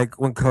then like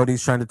when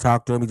Cody's trying to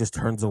talk to him, he just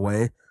turns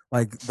away.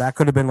 Like that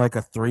could have been like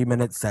a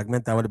 3-minute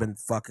segment. That would have been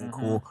fucking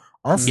cool.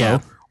 Also,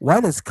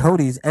 why does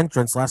Cody's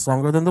entrance last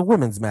longer than the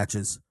women's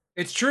matches?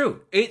 It's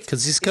true. It's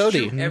 'Cause he's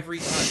Cody. True every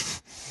time.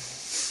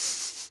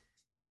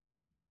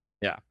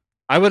 Yeah,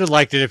 I would have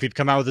liked it if he'd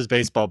come out with his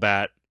baseball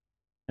bat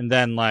and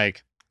then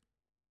like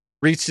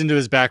reached into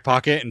his back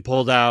pocket and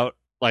pulled out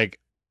like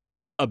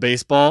a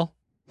baseball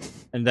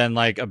and then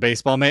like a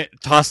baseball mitt,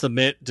 tossed the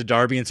mitt to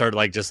Darby and started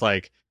like just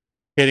like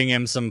hitting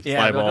him some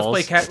fly balls.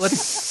 Let's play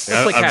let's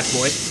play catch,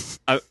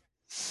 boy.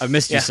 I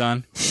missed you,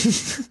 son.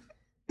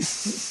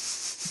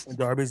 And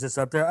Darby's just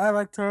up there. I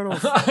like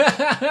turtles.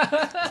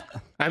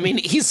 I mean,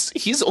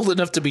 he's old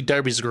enough to be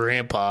Darby's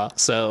grandpa,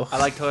 so I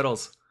like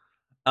turtles.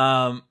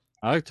 I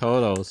like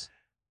Totos.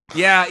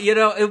 Yeah,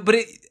 but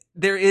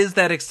there is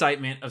that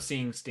excitement of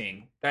seeing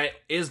Sting. That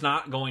is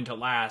not going to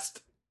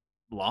last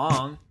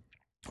long.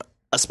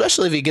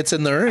 especially if he gets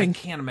in the I ring.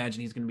 can't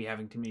imagine he's going to be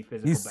having too many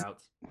physical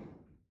bouts.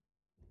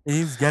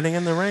 He's getting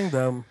in the ring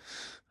though.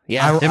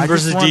 Yeah, Him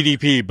versus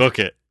DDP, book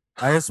it.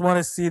 I just want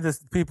to see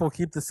this people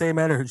keep the same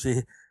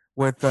energy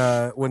with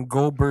when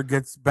Goldberg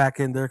gets back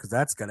in there because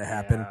that's gonna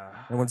happen,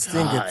 Yeah. and when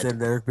Sting gets in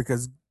there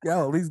because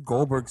at least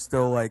Goldberg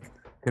still like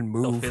can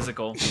So move.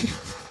 physical.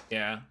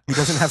 Yeah. He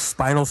doesn't have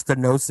spinal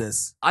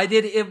stenosis.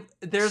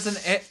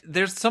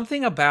 There's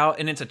something about,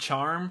 and it's a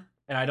charm,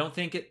 and I don't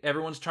think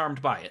everyone's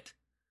charmed by it.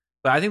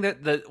 But I think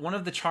that one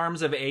of the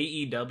charms of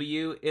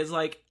AEW is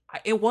like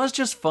it was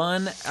just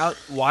fun out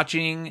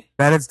watching.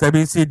 That it's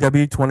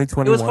WCW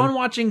 2021. It was fun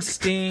watching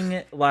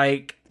Sting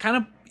like kind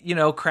of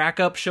crack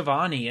up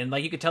Shivani, and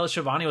like you could tell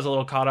Shivani was a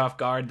little caught off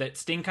guard. That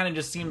Sting kind of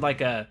just seemed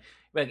like a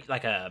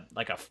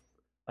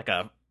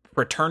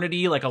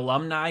fraternity, like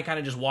alumni, kind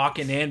of just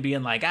walking in,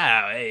 being like,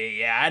 hey,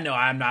 yeah, I know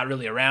I'm not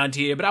really around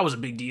here, but I was a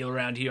big deal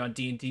around here on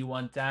TNT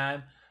one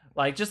time.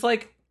 Like just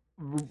like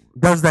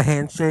does the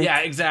handshake. Yeah,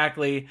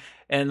 exactly.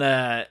 And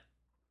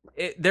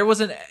there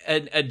was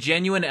a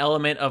genuine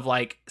element of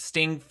like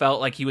Sting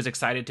felt like he was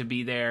excited to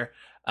be there.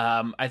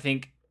 I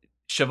think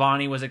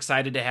Shivani was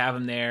excited to have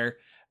him there.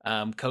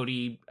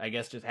 Cody, I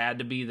guess, just had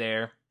to be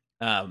there.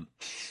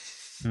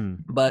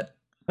 But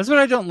that's what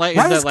I don't like.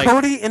 Why is is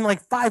Cody in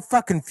like 5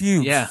 fucking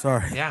feuds? Yeah,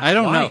 sorry. Yeah, I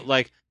don't know.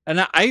 Like,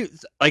 and I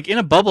like in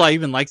a bubble. I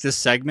even like this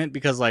segment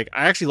because like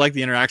I actually like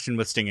the interaction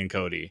with Sting and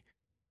Cody,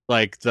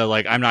 like the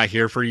I'm not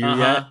here for you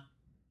yet,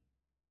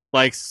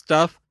 like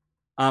stuff.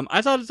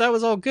 I thought that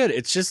was all good.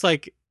 It's just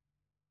like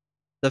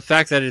the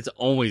fact that it's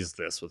always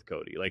this with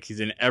Cody. Like he's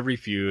in every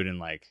feud, and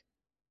like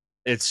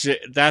it's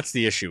just, that's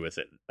the issue with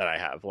it that I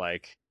have.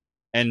 Like,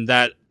 and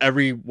that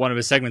every one of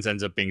his segments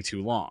ends up being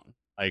too long.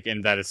 Like,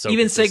 and that is so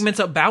even consistent. segments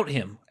about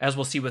him, as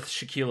we'll see with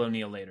Shaquille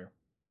O'Neal later.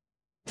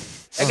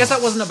 I guess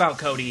that wasn't about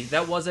Cody.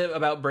 That was it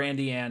about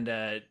Brandy and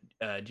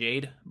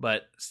Jade,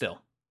 but still.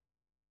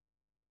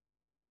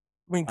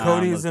 I mean,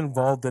 Cody's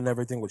involved in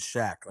everything with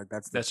Shaq. Like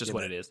that's just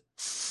what it is.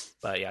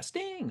 But yeah,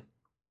 Sting.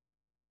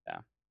 Yeah.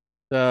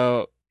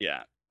 So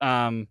yeah.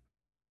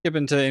 Skip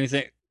into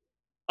anything.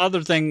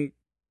 Other thing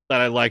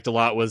that I liked a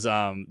lot was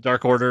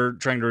Dark Order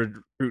trying to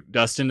recruit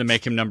Dustin to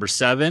make him number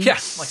 7. Yeah,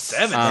 like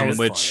 7.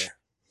 Which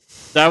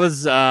that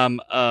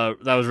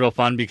was real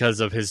fun because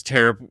of his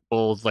terrible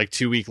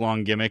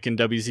 2-week-long gimmick in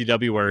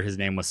WCW where his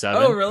name was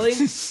 7. Oh, really?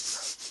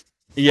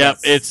 Yep,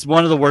 it's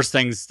one of the worst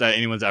things that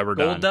anyone's ever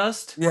done. Gold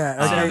Dust?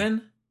 Yeah.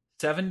 7?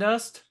 7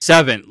 Dust?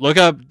 7. Look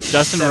up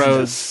Dustin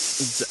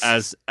Rhodes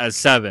as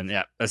 7.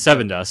 Yeah, as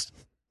 7 Dust.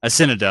 As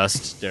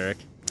Cinedust, Derek.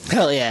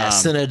 Hell yeah,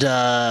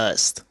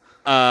 Cinedust.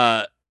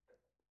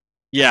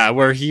 Yeah,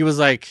 where he was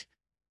like,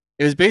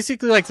 it was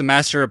basically like the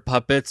Master of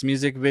Puppets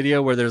music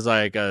video where there's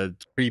like a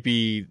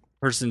creepy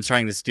person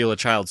trying to steal a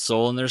child's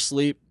soul in their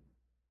sleep.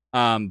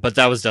 But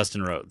that was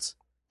Dustin Rhodes.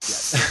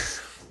 Yes.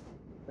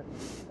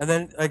 And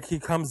then he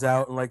comes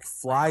out and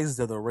flies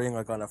to the ring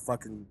on a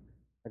fucking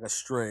a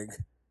string,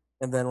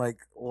 and then like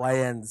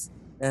lands,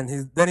 and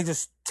he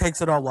just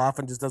takes it all off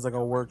and just does like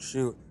a work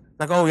shoot.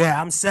 Like, oh yeah,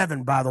 I'm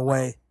 7 by the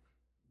way.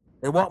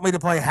 They want me to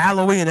play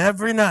Halloween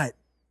every night.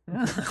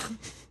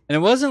 And it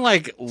wasn't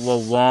like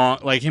long,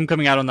 like him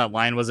coming out on that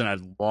line wasn't a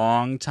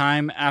long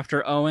time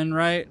after Owen,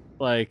 right?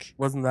 Like,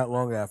 Wasn't that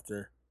long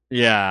after.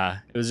 yeah,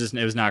 it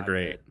was not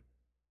great.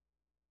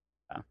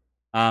 Yeah.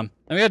 And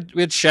we had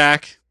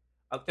Shaq.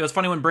 It was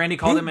funny when Brandy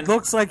called him, and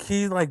looks like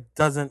he like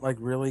doesn't like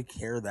really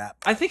care that.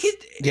 I think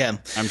it. Yeah.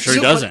 I'm sure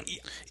he doesn't.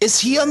 Is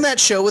he on that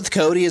show with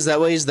Cody? Is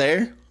that why he's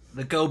there?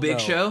 The Go Big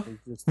Show.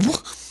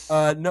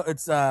 No,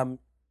 it's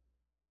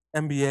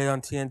NBA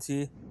on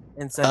TNT.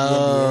 Inside the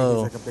NBA,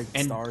 he's like a big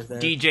And star there.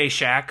 DJ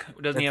Shaq,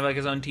 doesn't he have like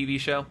his own TV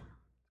show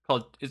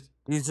called?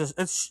 He's just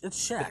it's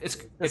Shaq.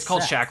 It's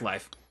called Shaq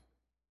Life.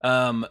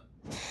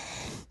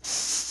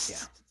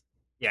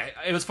 Yeah.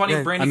 It was funny.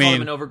 Yeah, Brandy called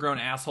him an overgrown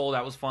asshole.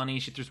 That was funny.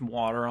 She threw some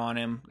water on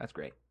him. That's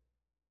great.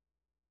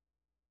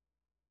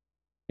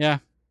 Yeah,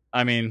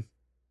 I mean,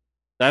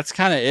 that's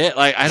kind of it.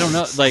 Like, I don't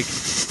know. Like,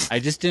 I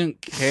just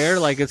didn't care.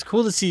 Like, it's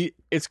cool to see.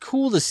 It's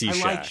cool to see I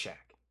Shaq like Shaq.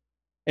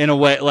 in a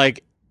way.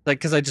 Like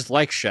because I just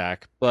like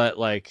Shaq, but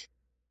like,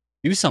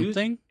 do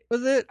something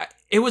with it.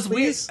 It was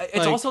Please? weird. It's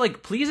Like- also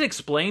like, please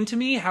explain to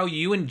me how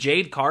you and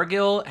Jade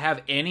Cargill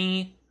have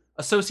any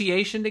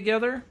association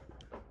together.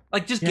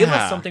 Like, just give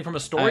Yeah. us something from a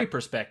story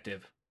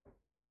perspective.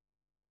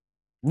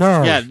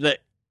 No. Yeah,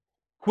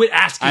 Quit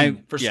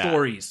asking for yeah.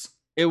 stories.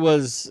 it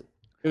was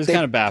They-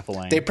 kind of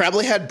baffling. They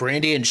probably had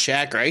Brandy and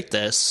Shaq write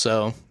this,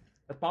 so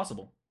That's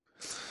possible.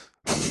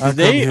 I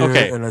They- come here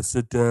okay. and I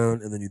sit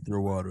down and then you throw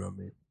water on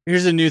me.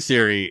 Here's a new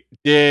theory.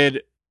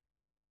 Did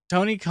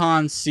Tony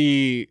Khan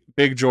see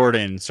Big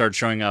Jordan start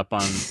showing up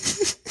on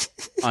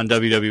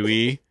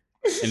WWE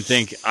and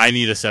think I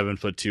need a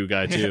 7'2"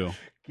 guy too?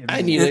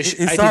 I need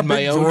He I saw need my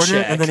Big own Jordan,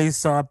 Shaq. and then he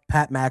saw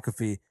Pat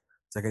McAfee.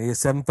 It's like I need a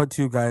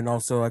 7'2" guy and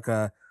also like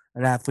an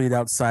athlete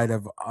outside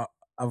of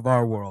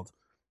our world.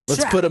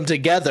 Let's Shaq. put them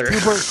together.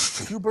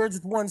 Two birds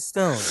with one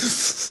stone.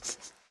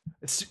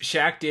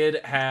 Shaq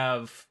did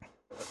have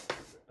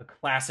a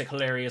classic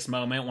hilarious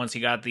moment once he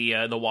got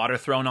the water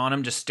thrown on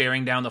him, just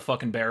staring down the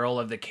fucking barrel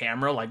of the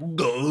camera like,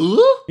 "Duh?"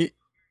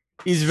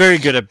 He's very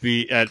good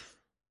at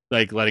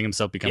like letting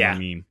himself become Yeah. a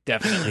meme.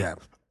 Definitely. Yeah,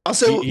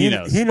 Also, He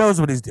knows. He knows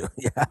what he's doing.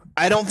 Yeah,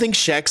 I don't think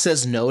Shaq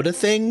says no to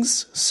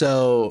things.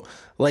 So,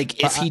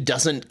 like, if he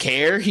doesn't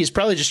care, he's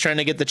probably just trying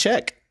to get the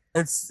check.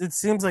 it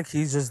seems like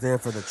he's just there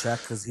for the check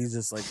because he's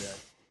just like that.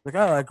 Like,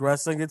 I like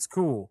wrestling. It's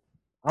cool.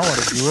 I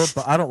want to do it,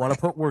 but I don't want to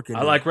put work in.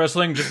 I like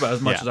wrestling just about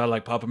as much Yeah. as I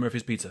like Papa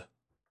Murphy's pizza.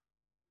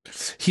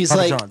 He's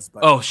Papa like, John's,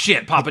 but Oh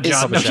shit, Papa It's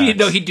John. Papa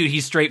No, John's.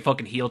 he straight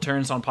fucking heel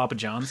turns on Papa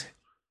John's.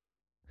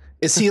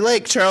 is he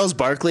like Charles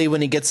Barkley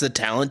when he gets the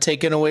talent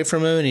taken away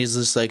from him and he's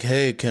just like,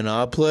 hey, can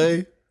I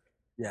play?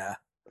 yeah.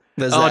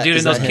 Is Oh, that- dude,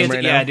 is and those that him kids,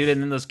 right yeah, now? dude,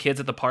 and then those kids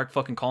at the park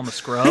fucking call him a Be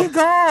scrub.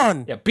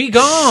 gone. Yeah, be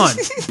gone,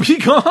 be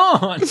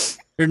gone.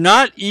 You're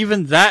not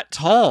even that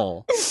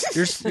tall.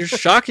 You're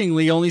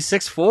shockingly only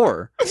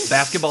 6'4".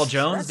 Basketball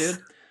Jones, dude.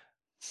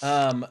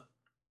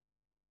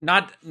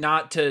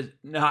 Not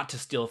to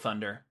steal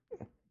thunder,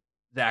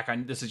 Zach.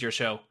 This is your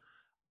show,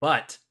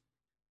 but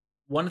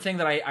one thing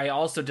that I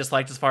also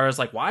disliked as far as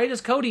like, why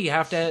does Cody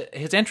have to?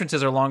 His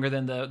entrances are longer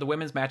than the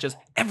women's matches.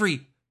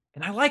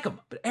 And I like them,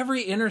 but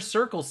every inner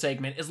circle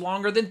segment is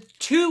longer than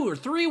 2 or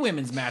 3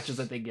 women's matches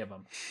that they give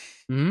him.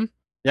 Hmm.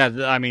 Yeah,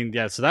 I mean,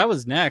 yeah. So that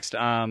was next.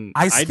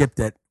 I skipped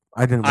it.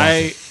 I didn't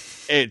watch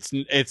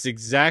it. It's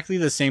exactly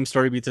the same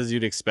story beats as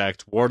you'd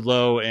expect.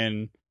 Wardlow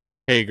and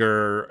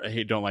Hager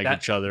don't like That-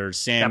 each other.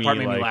 Sammy That part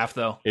made me like, laugh,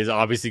 though. is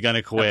obviously gonna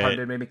That part quit.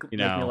 did make me you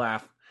make me know.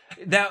 laugh.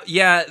 That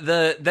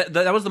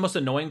was the most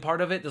annoying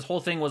part of it. This whole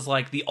thing was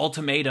like the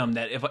ultimatum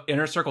that if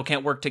Inner Circle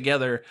can't work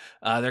together,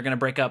 they're gonna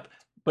break up.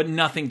 But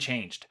nothing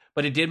changed.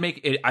 But it did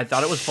make it. I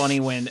thought it was funny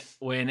when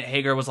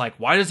Hager was like,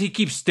 "Why does he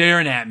keep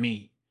staring at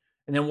me?"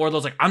 And then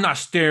Wardlow's like, "I'm not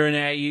staring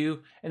at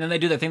you." And then they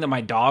do the thing that my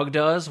dog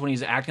does when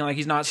he's acting like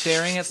he's not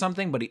staring at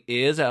something, but he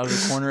is out of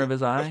the corner of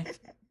his eye.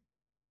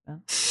 Yeah.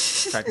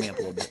 Crack me up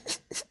a little bit.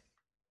 Yeah,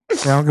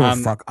 I don't give a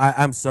Um, fuck.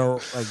 I'm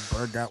so like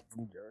burned out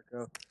from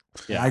Jericho.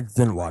 Yeah. I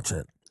didn't watch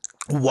it.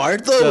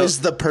 Wardlow So- is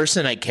the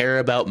person I care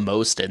about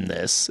most in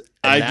this.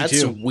 And I do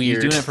that's too.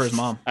 weird. He's doing it for his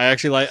mom. I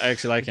actually like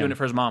He's doing him. it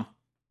for his mom.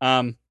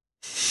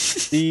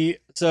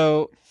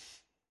 So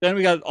then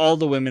we got all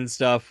the women's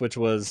stuff, which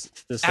was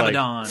just like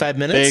Abaddon. 5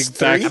 minutes? Big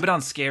back- 3?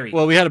 Abaddon's scary.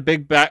 well, we had a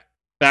big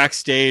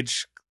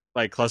backstage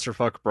like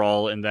clusterfuck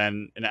brawl, and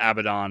then an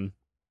Abaddon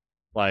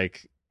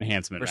like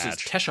enhancement versus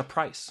match. Tesha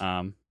Price.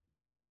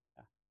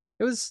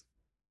 It was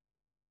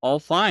all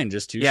fine,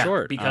 just too Yeah,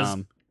 short. because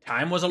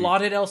time was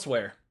allotted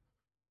elsewhere.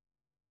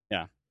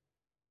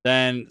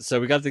 Then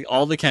so we got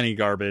all the Kenny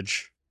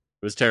garbage.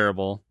 It was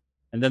terrible,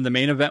 and then the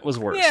main event was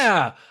worse.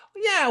 Yeah.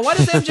 Why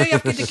does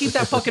MJF get to keep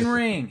that fucking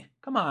ring?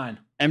 Come on.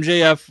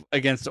 MJF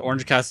against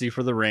Orange Cassidy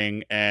for the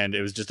ring, and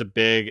it was just a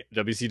big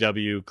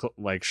WCW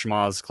like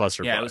schmoz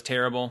clusterfuck. Yeah, it was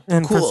terrible.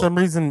 And for Cool. some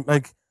reason,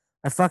 like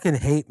I fucking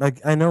hate.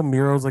 Like I know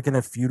Miro's like in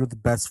a feud with the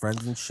best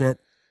friends and shit,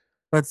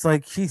 but it's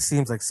like he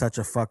seems like such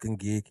a fucking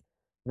geek.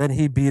 Then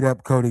he beat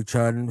up Cody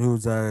Chun,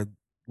 who's a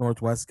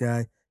Northwest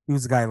guy. He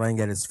was the guy laying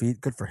at his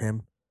feet. Good for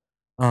him.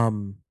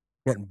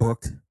 Getting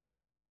booked.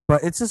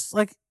 But it's just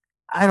like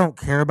I don't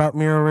care about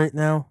Miro right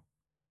now.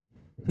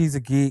 He's a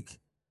geek.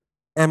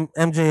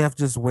 MJF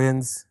just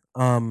wins.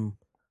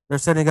 They're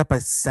setting up a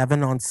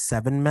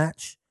 7-on-7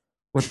 match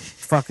with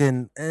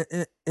fucking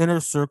Inner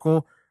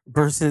Circle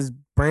versus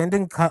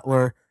Brandon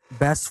Cutler,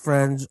 Best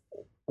Friends,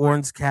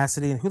 Orange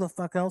Cassidy, and who the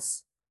fuck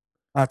else?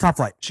 Top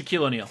Flight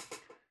Shaquille O'Neal.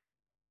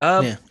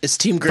 Yeah, it's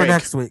Team for Greg.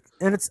 next week,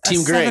 and it's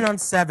Team a Greg.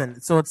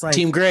 7-on-7. So it's like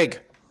Team Greg.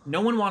 No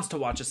one wants to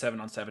watch a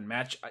 7-on-7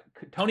 match.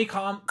 Tony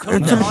Khan it's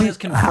gonna has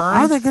be- how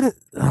are they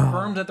confirmed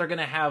gonna that they're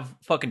gonna have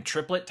fucking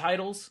triplet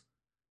titles.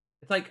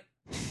 It's like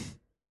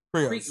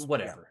trios.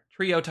 whatever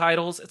trio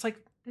titles. It's like,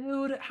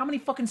 dude, how many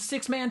fucking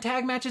 6-man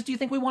tag matches do you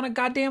think we want to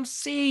goddamn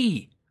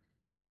see?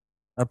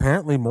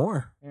 Apparently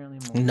more. Apparently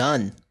more.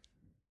 None.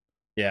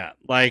 Yeah,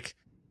 like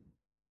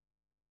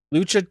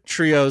lucha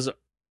trios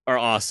are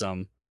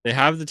awesome. They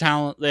have the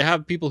talent. They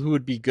have people who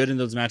would be good in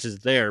those matches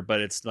there, but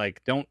it's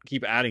like don't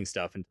keep adding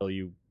stuff until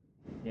you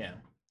Yeah.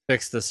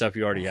 fix the stuff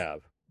you already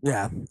have.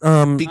 Yeah.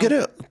 Be good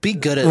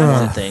at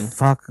one thing.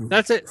 Fuck.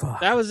 That's it. Fuck.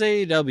 That was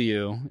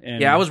AEW.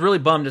 And Yeah, I was really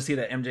bummed to see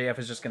that MJF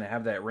is just going to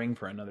have that ring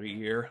for another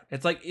year.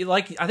 It's like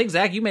I think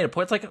Zach, you made a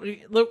point. It's like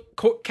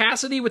look,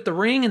 Cassidy with the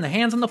ring and the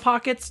hands in the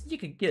pockets. You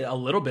could get a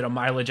little bit of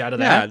mileage out of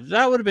yeah, that.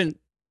 that would have been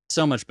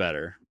so much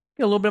better.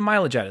 Get a little bit of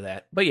mileage out of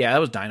that. But yeah, that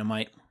was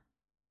dynamite.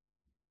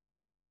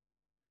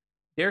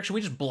 Derek, should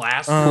we just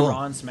blast through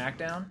Raw and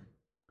SmackDown?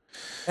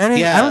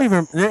 Yeah. I don't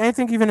even. Did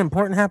anything even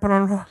important happen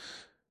on Raw?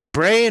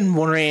 Bray and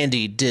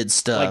Randy did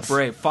stuff. Like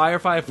Bray,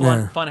 Firefly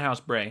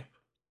Funhouse Bray.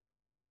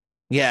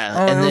 Yeah,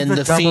 Oh, and it was then the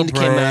the double Fiend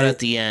came Bray. out at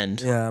the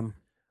end. Yeah.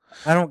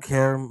 I don't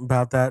care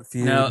about that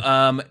feud. No,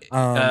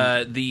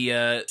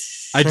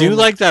 I do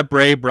like that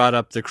Bray brought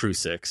up the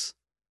Crucix.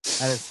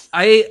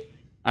 I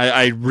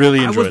really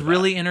I enjoyed was that.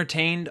 really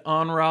entertained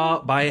on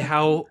Raw by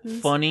how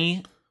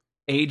funny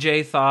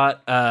AJ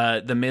thought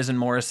the Miz and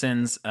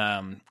Morrison's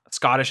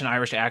Scottish and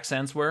Irish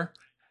accents were.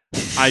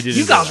 I did.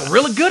 You enjoy guys that. are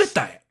really good at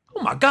that.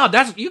 Oh my god,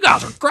 you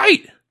guys are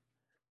great.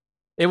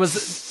 It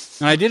was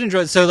I did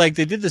enjoy it. So like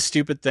they did the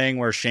stupid thing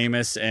where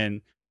Sheamus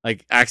and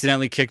like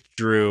accidentally kicked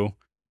Drew,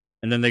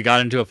 and then they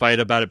got into a fight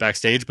about it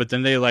backstage. But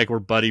then they like were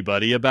buddy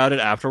about it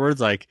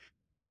afterwards. Like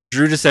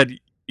Drew just said,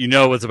 "You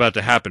know what's about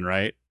to happen,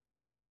 right?"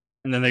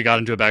 And then they got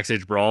into a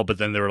backstage brawl. But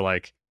then they were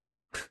like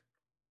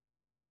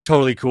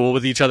totally cool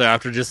with each other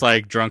after just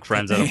like drunk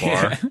friends at a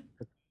bar.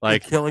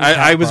 Like killing I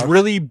Pat was Buck.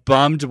 really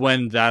bummed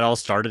when that all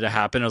started to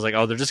happen. I was like,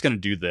 oh, they're just gonna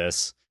do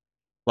this.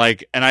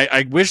 Like, and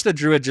I wish that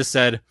Drew had just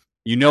said,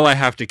 you know, I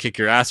have to kick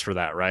your ass for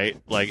that, right?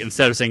 Like,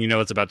 instead of saying, you know,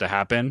 what's about to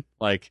happen,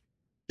 like,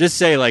 just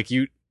say like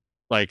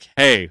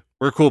hey,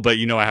 we're cool, but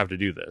you know, I have to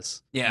do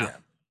this. yeah.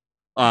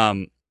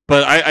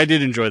 But I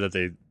did enjoy that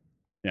they,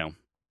 Killed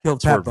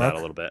Pat swerved that Buck. a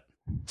little bit.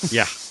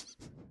 Yeah,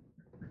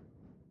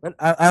 But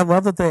I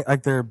love that they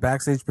like their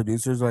backstage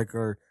producers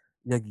are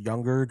like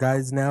younger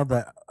guys now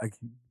that like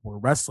were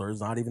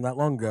wrestlers not even that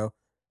long ago,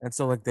 and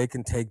so like they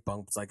can take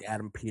bumps like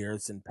Adam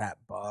Pearce and Pat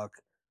Buck,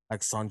 like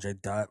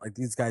Sanjay Dutt. Like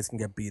these guys can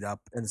get beat up,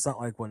 and it's not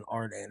like when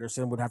Arn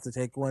Anderson would have to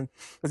take one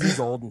because he's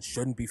old and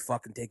shouldn't be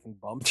fucking taking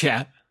bumps.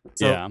 Yeah.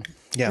 So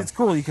Yeah. it's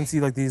cool. You can see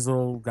like these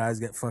little guys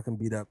get fucking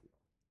beat up.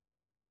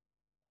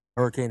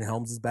 Hurricane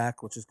Helms is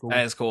back, which is cool.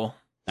 That is cool.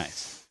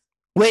 nice.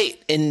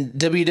 Wait, in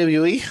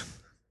WWE?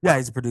 Yeah,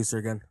 he's a producer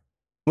again.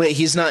 Wait,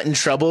 he's not in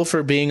trouble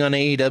for being on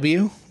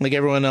AEW like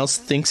everyone else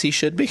thinks he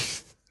should be?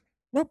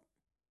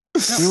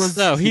 He was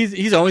No,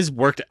 he's always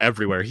worked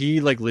everywhere. He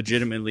like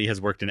legitimately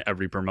has worked in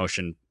every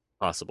promotion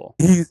possible.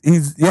 he's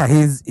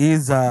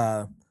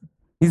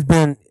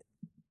been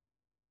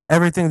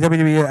everything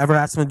WWE ever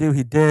asked him to do.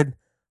 He did.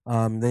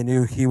 They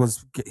knew he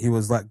was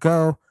let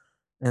go,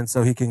 and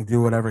so he can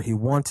do whatever he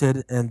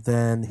wanted. And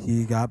then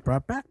he got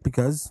brought back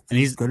because And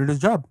he's good at his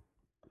job,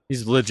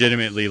 He's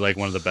legitimately like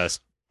one of the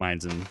best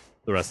minds in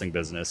the wrestling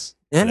business.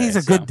 and today, he's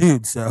a so. good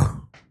dude.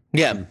 So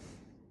Yeah.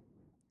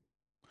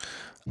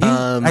 he,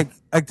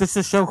 like just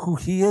to show who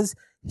he is,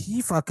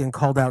 he fucking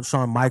called out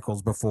Shawn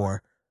Michaels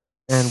before,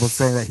 and was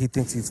saying that he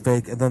thinks he's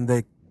fake, and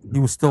then he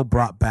was still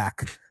brought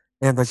back,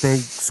 and like they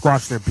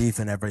squashed their beef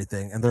and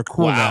everything, and they're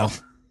cool Wow. now.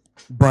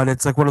 But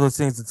it's like one of those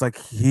things. It's like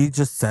he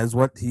just says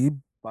what he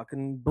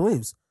fucking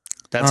believes.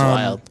 That's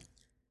wild.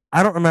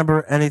 I don't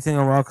remember anything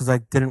on Raw because I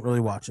didn't really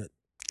watch it.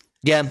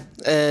 Yeah.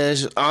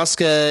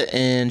 Asuka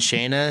and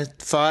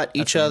Shayna fought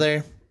each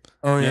other.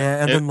 Oh Yeah,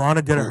 yeah, and it- then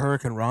Lana did a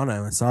Hurricane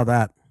Rana. I saw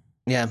that.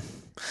 Yeah.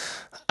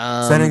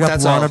 Setting up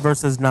that's Lana all.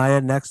 versus Nia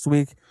next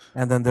week,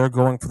 and then they're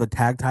going for the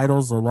tag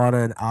titles, so Lana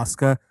and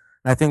Asuka.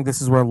 I think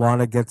this is where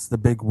Lana gets the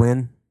big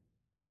win.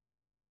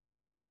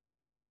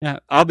 Yeah,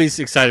 I'll be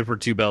excited for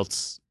two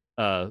belts.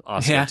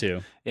 Oscar Yeah.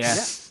 too. Yeah.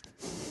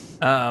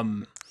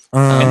 And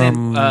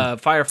then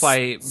Firefly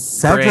Bray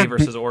Cedric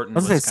versus beat- Orton. I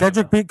was gonna say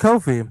Cedric beat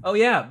Kofi. Oh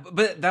yeah,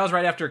 but that was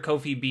right after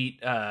Kofi beat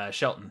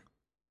Shelton.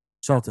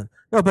 Shelton.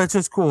 No, but it's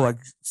just cool. Like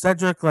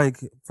Cedric, like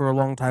for a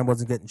long time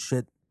wasn't getting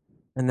shit,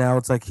 and now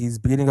it's like he's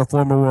beating a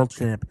former world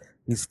champ.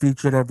 He's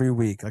featured every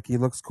week. Like he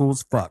looks cool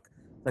as fuck.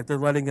 Like they're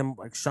letting him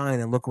like shine,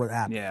 and look what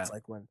happens. Yeah.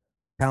 Like when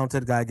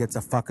talented guy gets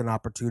a fucking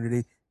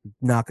opportunity,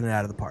 knocking it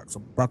out of the park.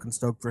 So fucking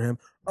stoked for him.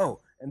 Oh,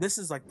 and this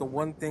is like the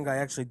one thing I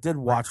actually did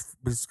watch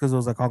because it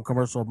was like on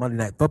commercial Monday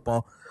Night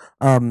Football.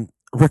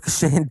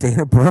 Ricochet and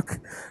Dana Brooke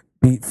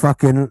beat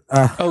fucking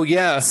Oh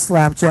yeah,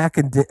 Slapjack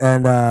and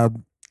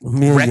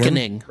Mia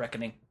Yim.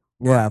 Reckoning.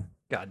 Yeah,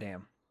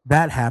 Goddamn.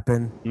 that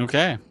happened.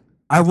 Okay.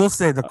 I will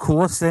say the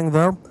coolest thing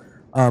though,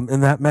 in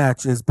that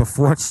match is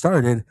before it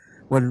started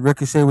when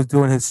Ricochet was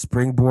doing his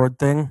springboard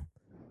thing,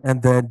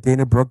 and then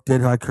Dana Brooke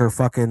did like her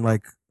fucking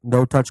like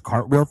no touch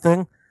cartwheel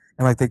thing,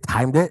 and like they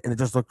timed it, and it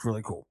just looked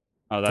really cool.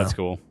 Oh, that's So.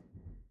 cool.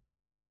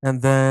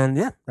 And then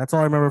yeah, that's all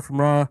I remember from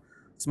Raw.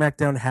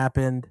 SmackDown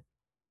happened.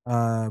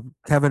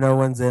 Kevin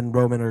Owens and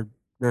Roman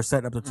they're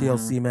setting up the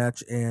TLC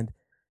match, and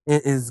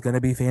it is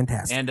gonna be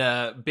fantastic.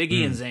 And Big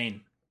E and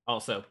Zayn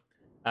also.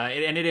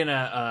 It ended in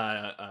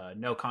a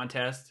no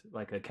contest,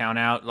 like a count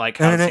out, like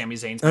how Sami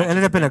Zayn's it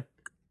ended up in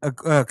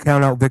a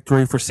count out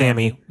victory for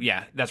Sammy.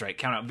 Yeah, that's right.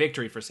 Count out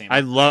victory for Sammy. I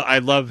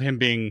love him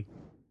being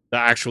the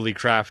actually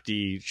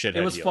crafty shithead.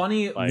 It was heel.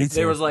 funny. Like,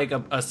 There was like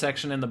a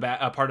section in the back,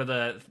 a part of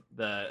a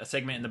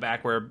segment in the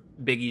back where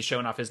Big E's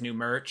showing off his new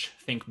merch,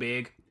 Think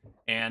Big,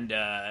 and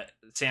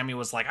Sammy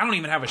was like, "I don't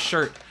even have a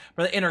shirt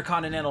for the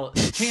Intercontinental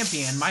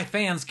Champion. My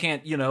fans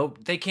can't,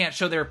 they can't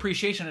show their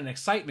appreciation and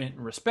excitement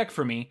and respect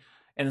for me."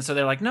 And so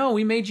they're like, "No,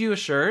 we made you a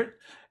shirt."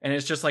 And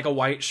it's just like a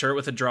white shirt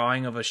with a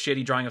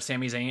shitty drawing of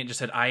Sami Zayn. It just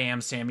said, "I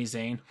am Sami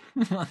Zayn."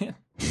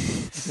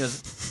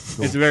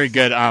 It's very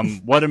good.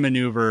 What a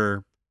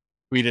Maneuver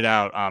tweeted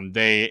out.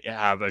 They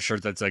have a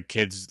shirt that's a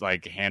kid's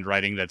like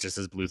handwriting that just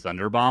says Blue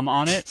Thunder Bomb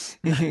on it,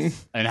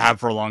 and have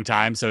for a long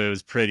time. So it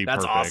was pretty.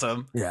 That's perfect.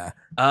 awesome. Yeah.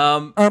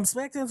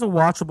 SmackDown's a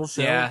watchable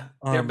show. Yeah,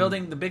 they're Um,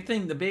 building the big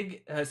thing.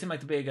 It seemed like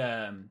the big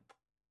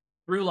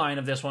through line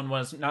of this one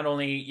was not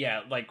only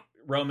like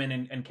Roman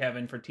and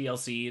Kevin for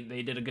TLC.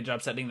 They did a good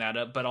job setting that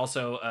up, but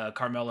also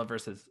Carmella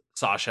versus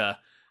Sasha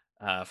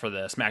for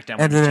the SmackDown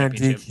Ended Women's in a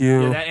Championship.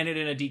 DQ. Yeah, that ended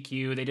in a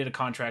DQ. They did a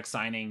contract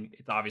signing.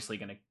 It's obviously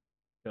going to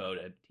go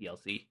to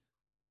TLC.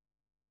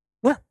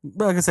 Yeah,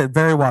 like I said,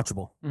 very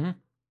watchable.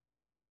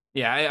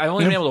 Yeah, I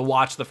only been able to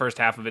watch the first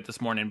half of it this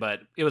morning,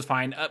 but it was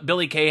fine.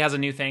 Billie Kay has a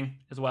new thing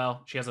as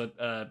well. She has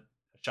a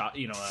shot,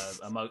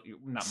 a mug,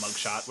 not mug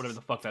shot, whatever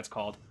the fuck that's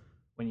called.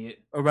 When you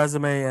A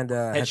resume and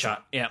a headshot.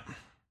 Yeah.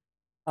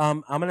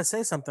 I'm gonna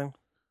say something.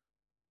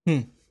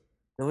 Hmm.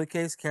 Billie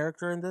Kay's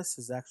character in this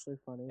is actually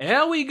funny.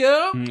 There we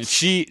go.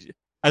 She,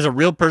 as a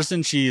real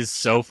person, she is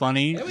so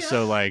funny. Yeah, we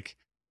So like,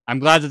 I'm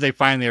glad that they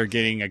finally are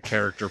getting a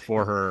character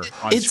for her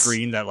on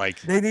screen that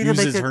like They need to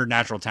uses make it- her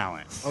natural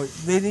talent. Oh,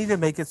 they need to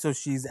make it so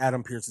she's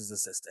Adam Pearce's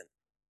assistant.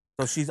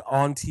 So she's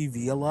on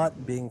TV a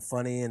lot, being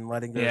funny and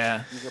letting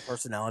her use her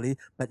personality,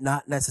 but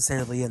not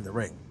necessarily in the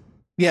ring.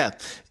 Yeah,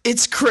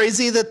 it's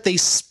crazy that they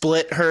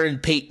split her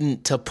and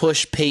Peyton to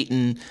push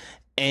Peyton,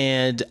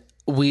 and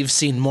we've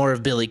seen more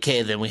of Billie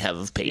Kay than we have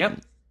of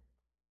Peyton.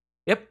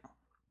 Yep.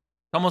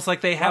 Almost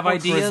like they have Lot more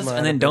ideas charisma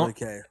and then out of don't.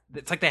 Billie Kay.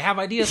 It's like they have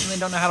ideas and then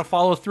don't know how to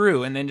follow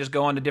through, and then just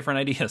go on to different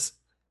ideas.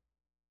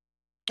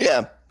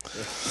 Yeah.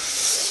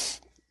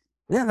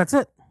 Yeah, that's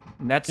it.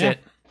 And that's Yeah. it.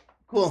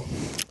 Cool.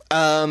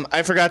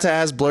 I forgot to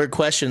ask blurred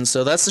questions,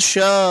 so that's the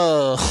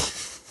show.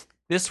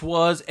 This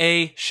was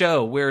a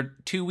show. We're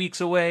 2 weeks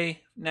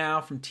away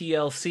now from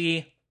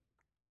TLC.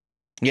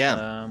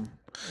 Yeah.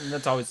 And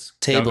that's always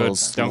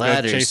Tables, don't go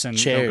ladders, chasing- don't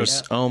go-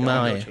 chairs. Oh Don't go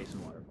my.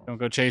 chasing waterfalls. Don't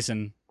go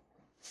chasing.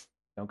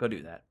 Don't go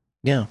do that.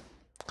 Yeah.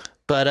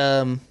 But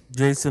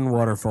Jason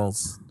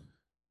Waterfalls.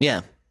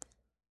 yeah.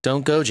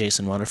 Don't go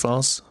Jason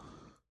Waterfalls.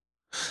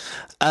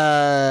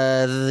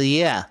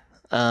 Yeah.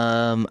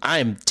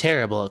 I'm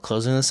terrible at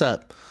closing this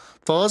up.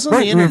 Follow us on the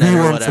Rate, internet review,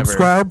 or and whatever.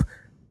 subscribe.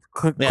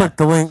 Click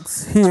the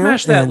links here.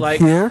 Smash that and like.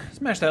 here.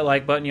 Smash that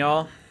like button,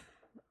 y'all.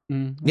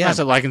 Yeah.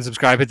 Also like and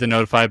subscribe. Hit the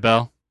notify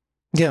bell.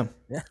 Yeah.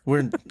 Yeah.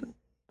 We're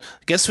I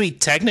guess we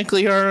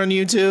technically are on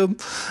YouTube.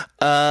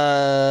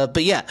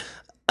 But yeah.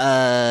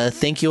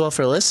 Thank you all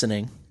for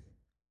listening.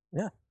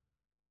 Yeah.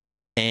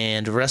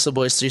 And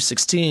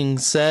WrestleBoys316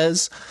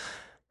 says,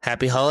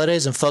 Happy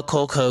holidays and fuck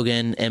Hulk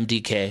Hogan,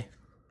 MDK.